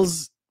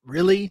Bills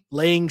really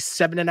laying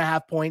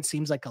 7.5 points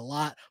seems like a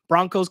lot.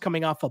 Broncos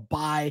coming off a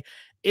bye.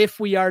 If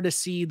we are to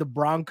see the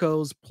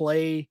Broncos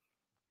play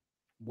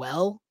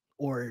well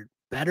or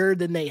better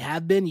than they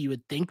have been, you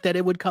would think that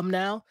it would come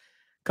now,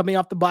 coming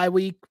off the bye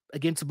week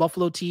against a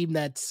Buffalo team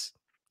that's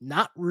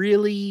not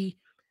really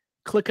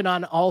clicking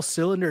on all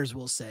cylinders,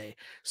 we'll say.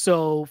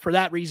 So for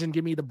that reason,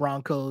 give me the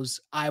Broncos.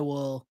 I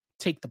will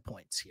take the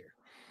points here.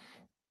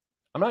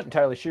 I'm not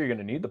entirely sure you're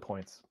going to need the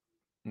points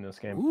in this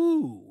game.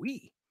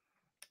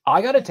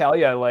 I got to tell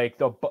you,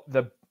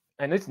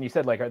 and listen, you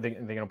said are they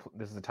going to?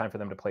 This is a time for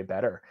them to play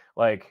better.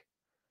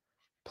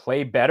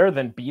 Play better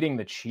than beating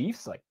the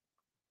Chiefs,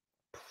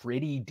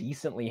 pretty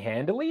decently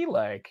handily.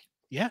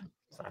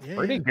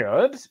 Pretty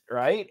good,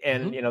 right?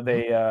 And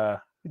they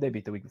They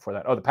beat the week before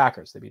that. Oh, the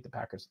Packers. They beat the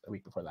Packers the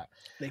week before that.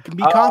 They can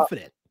be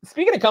confident.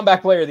 Speaking of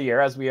comeback player of the year,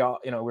 as we all,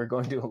 we're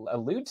going to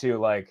allude to,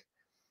 like,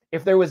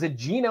 if there was a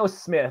Geno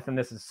Smith, and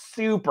this is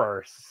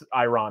super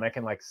ironic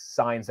and like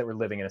signs that we're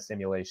living in a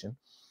simulation.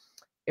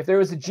 If there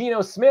was a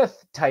Geno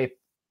Smith type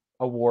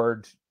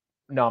award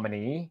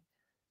nominee,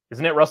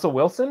 isn't it Russell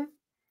Wilson?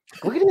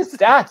 Look at his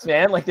stats,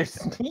 man. Like, they're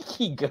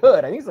sneaky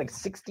good. I think it's like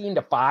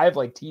 16-5,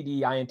 like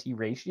TD INT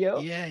ratio.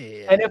 Yeah.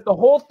 And if the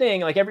whole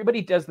thing, like,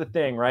 everybody does the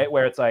thing, right,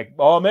 where it's like,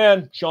 oh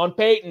man, Sean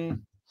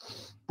Payton,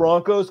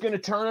 Broncos going to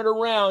turn it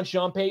around.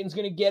 Sean Payton's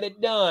going to get it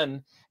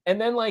done.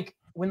 And then, like,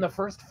 when the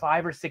first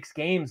 5 or 6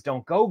 games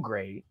don't go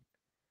great,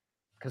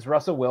 because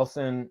Russell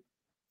Wilson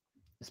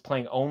is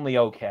playing only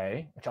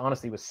okay, which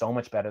honestly was so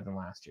much better than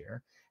last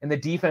year. And the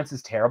defense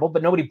is terrible,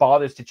 but nobody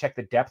bothers to check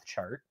the depth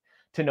chart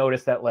to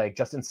notice that, like,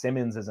 Justin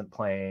Simmons isn't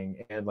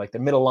playing and, like, the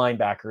middle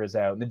linebacker is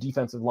out and the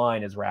defensive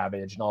line is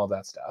ravaged and all of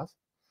that stuff.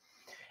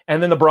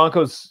 And then the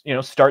Broncos,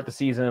 start the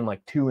season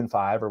like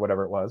 2-5 or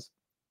whatever it was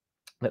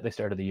that they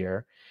started the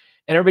year.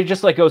 And everybody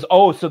just like goes,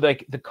 oh, so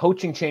like the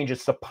coaching change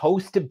is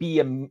supposed to be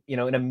an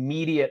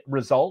immediate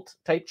result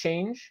type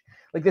change.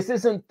 Like, this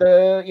isn't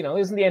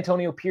the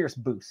Antonio Pierce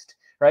boost,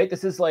 right?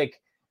 This is like,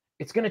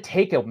 it's going to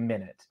take a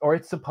minute, or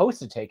it's supposed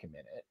to take a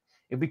minute.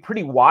 It'd be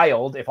pretty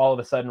wild if all of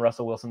a sudden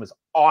Russell Wilson was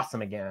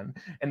awesome again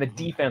and the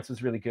defense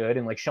was really good.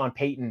 And like Sean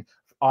Payton,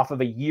 off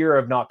of a year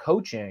of not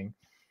coaching,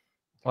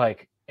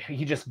 like,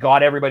 he just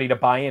got everybody to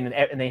buy in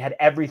and they had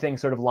everything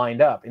sort of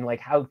lined up, and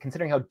like,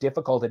 considering how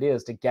difficult it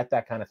is to get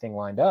that kind of thing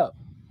lined up.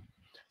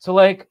 So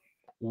like,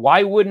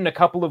 why wouldn't a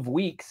couple of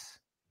weeks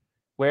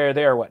where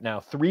they're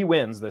 3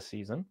 wins this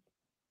season?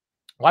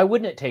 Why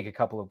wouldn't it take a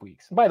couple of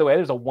weeks? And by the way,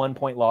 there's a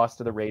 1-point loss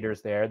to the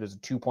Raiders there. There's a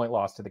 2-point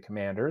loss to the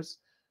Commanders.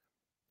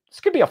 This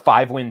could be a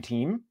 5-win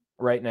team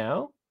right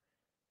now.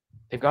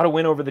 They've got to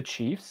win over the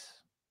Chiefs.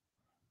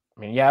 I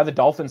mean, yeah, the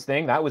Dolphins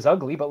thing, that was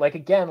ugly, but like,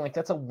 again, like,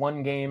 that's a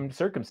 1-game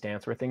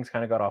circumstance where things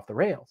kind of got off the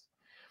rails.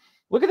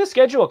 Look at the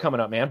schedule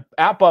coming up, man.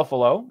 At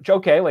Buffalo, which,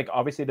 okay, like,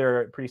 obviously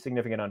they're a pretty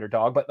significant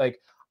underdog, but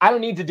like, I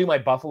don't need to do my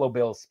Buffalo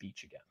Bills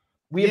speech again.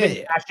 We have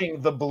been bashing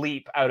the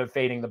bleep out of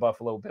fading the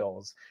Buffalo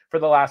Bills for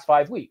the last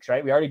 5 weeks,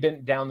 right? We already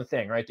been down the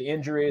thing, right? The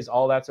injuries,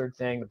 all that sort of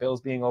thing, the Bills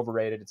being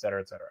overrated, et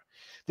cetera, et cetera.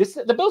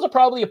 The Bills are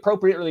probably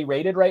appropriately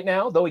rated right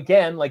now, though,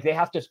 again, like, they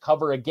have to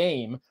cover a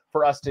game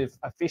for us to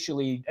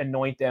officially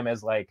anoint them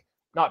as, like,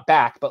 not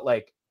back, but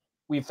like,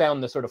 we've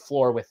found the sort of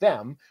floor with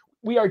them.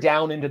 We are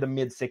down into the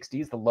mid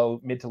 60s, the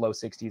mid to low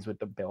 60s with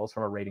the Bills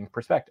from a rating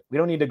perspective. We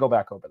don't need to go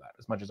back over that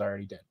as much as I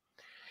already did.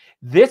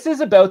 This is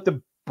about the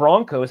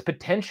Broncos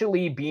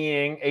potentially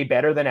being a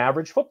better than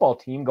average football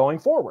team going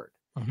forward.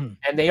 Mm-hmm.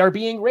 And they are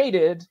being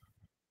rated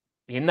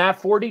in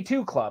that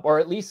 42 club, or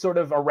at least sort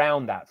of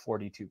around that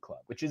 42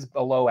 club, which is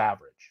below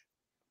average.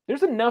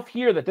 There's enough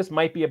here that this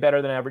might be a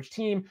better than average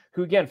team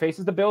who, again,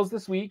 faces the Bills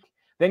this week,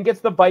 then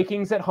gets the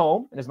Vikings at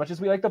home. And as much as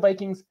we like the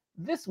Vikings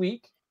this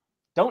week,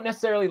 don't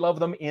necessarily love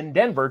them in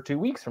Denver 2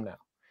 weeks from now.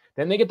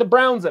 Then they get the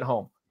Browns at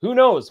home. Who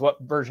knows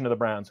what version of the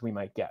Browns we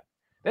might get.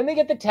 Then they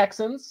get the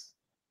Texans.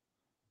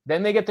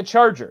 Then they get the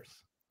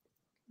Chargers.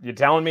 You're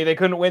telling me they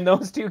couldn't win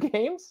those 2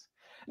 games?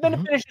 And then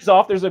it finishes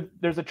off. There's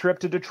a trip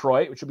to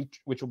Detroit,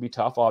 which will be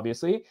tough,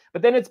 obviously.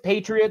 But then it's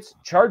Patriots,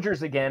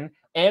 Chargers again,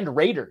 and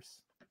Raiders.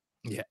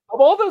 Yeah. Of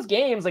all those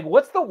games, like,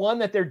 what's the one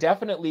that they're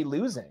definitely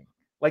losing?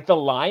 Like the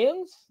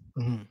Lions?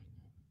 Mm-hmm.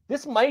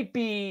 This might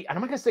be, and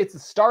I'm not going to say it's the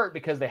start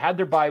because they had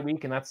their bye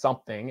week and that's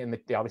something. And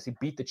they obviously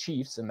beat the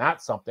Chiefs and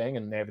that's something.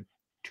 And they have a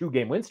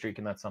 2-game win streak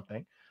and that's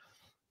something.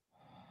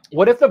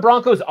 What if the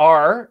Broncos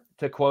are,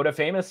 to quote a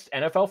famous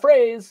NFL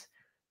phrase,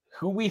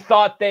 who we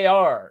thought they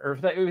are,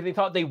 or they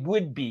thought they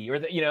would be, or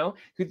that,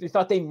 who they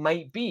thought they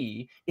might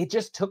be? It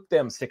just took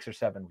them 6 or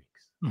 7 weeks.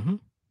 Mm-hmm.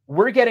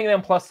 We're getting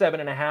them plus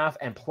 7.5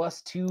 and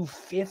plus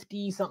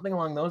 250, something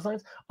along those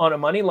lines, on a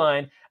money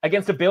line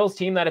against a Bills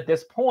team that at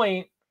this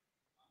point,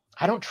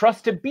 I don't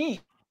trust to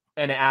beat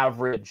an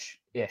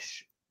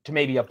average-ish to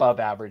maybe above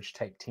average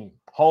type team.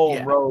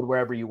 Home, road,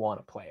 wherever you want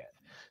to play it.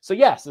 So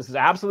yes, this is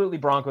absolutely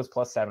Broncos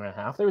plus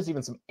 7.5. There was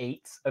even some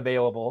 8s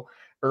available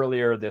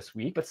earlier this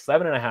week, but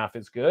 7.5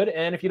 is good.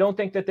 And if you don't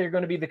think that they're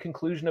going to be the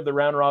conclusion of the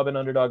round robin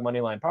underdog money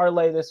line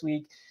parlay this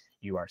week,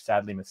 you are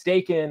sadly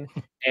mistaken.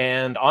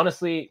 And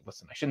honestly,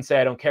 listen, I shouldn't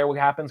say I don't care what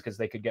happens because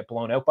they could get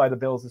blown out by the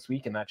Bills this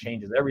week and that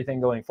changes everything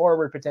going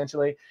forward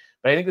potentially.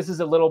 But I think this is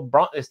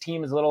this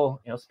team is a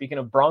little, speaking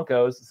of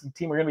Broncos, this is a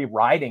team we're going to be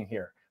riding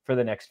here for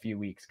the next few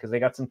weeks because they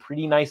got some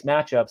pretty nice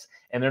matchups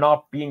and they're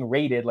not being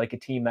rated like a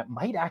team that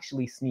might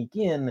actually sneak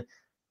in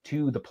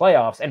to the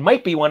playoffs and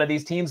might be one of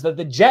these teams that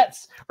the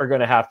Jets are going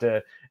to have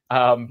to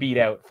beat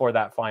out for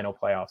that final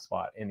playoff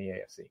spot in the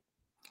AFC.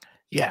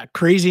 Yeah,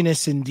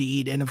 craziness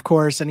indeed. And of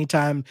course,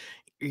 anytime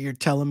you're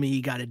telling me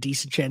you got a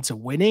decent chance of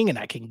winning and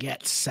I can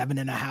get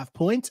 7.5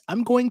 points,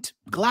 I'm going to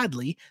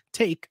gladly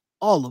take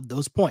all of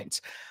those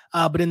points.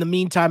 But in the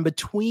meantime,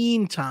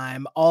 between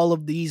time, all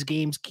of these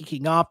games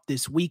kicking off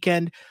this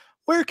weekend,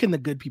 where can the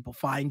good people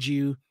find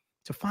you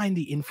to find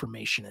the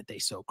information that they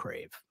so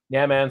crave?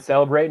 Yeah, man,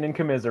 celebrating and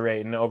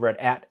commiserating over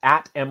at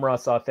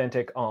Emrus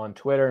Authentic on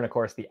Twitter. And of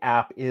course, the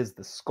app is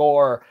The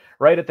Score.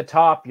 Right at the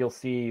top, you'll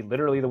see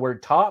literally the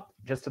word top.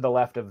 Just to the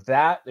left of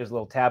that, there's a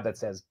little tab that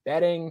says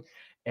betting.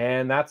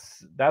 And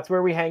that's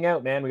where we hang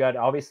out, man. We got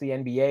obviously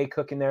NBA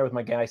cooking there with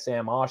my guy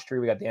Sam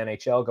Ostry. We got the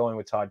NHL going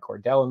with Todd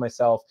Cordell and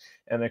myself.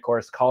 And of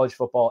course, college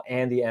football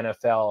and the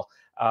NFL,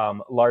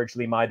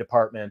 largely my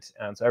department.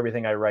 And so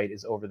everything I write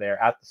is over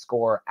there at The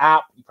Score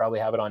app. You probably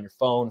have it on your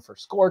phone for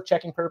score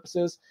checking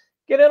purposes.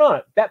 Get in on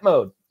it. Bet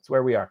mode. It's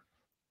where we are.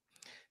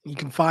 You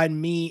can find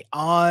me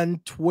on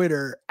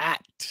Twitter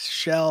at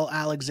Shell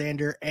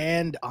Alexander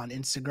and on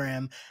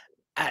Instagram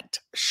at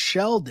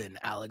Sheldon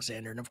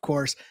Alexander. And of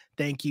course,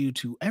 thank you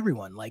to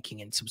everyone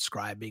liking and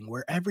subscribing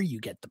wherever you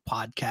get the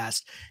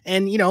podcast.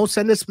 And,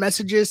 send us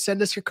messages,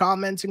 send us your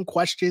comments and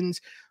questions.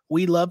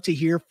 We love to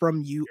hear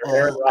from you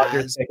all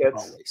as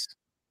always.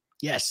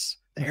 Yes,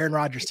 the Aaron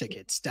Rodgers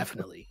tickets,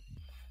 definitely.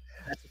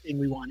 That's the thing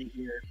we want to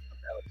hear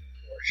about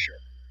for sure.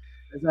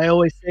 As I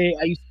always say,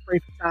 I used to pray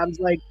for times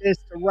like this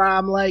to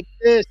rhyme like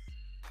this.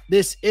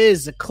 This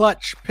is a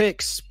Clutch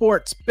Picks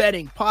sports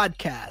betting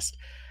podcast.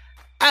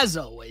 As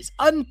always,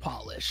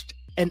 unpolished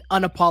and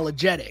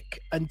unapologetic.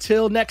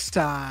 Until next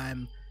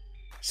time,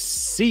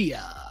 see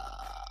ya.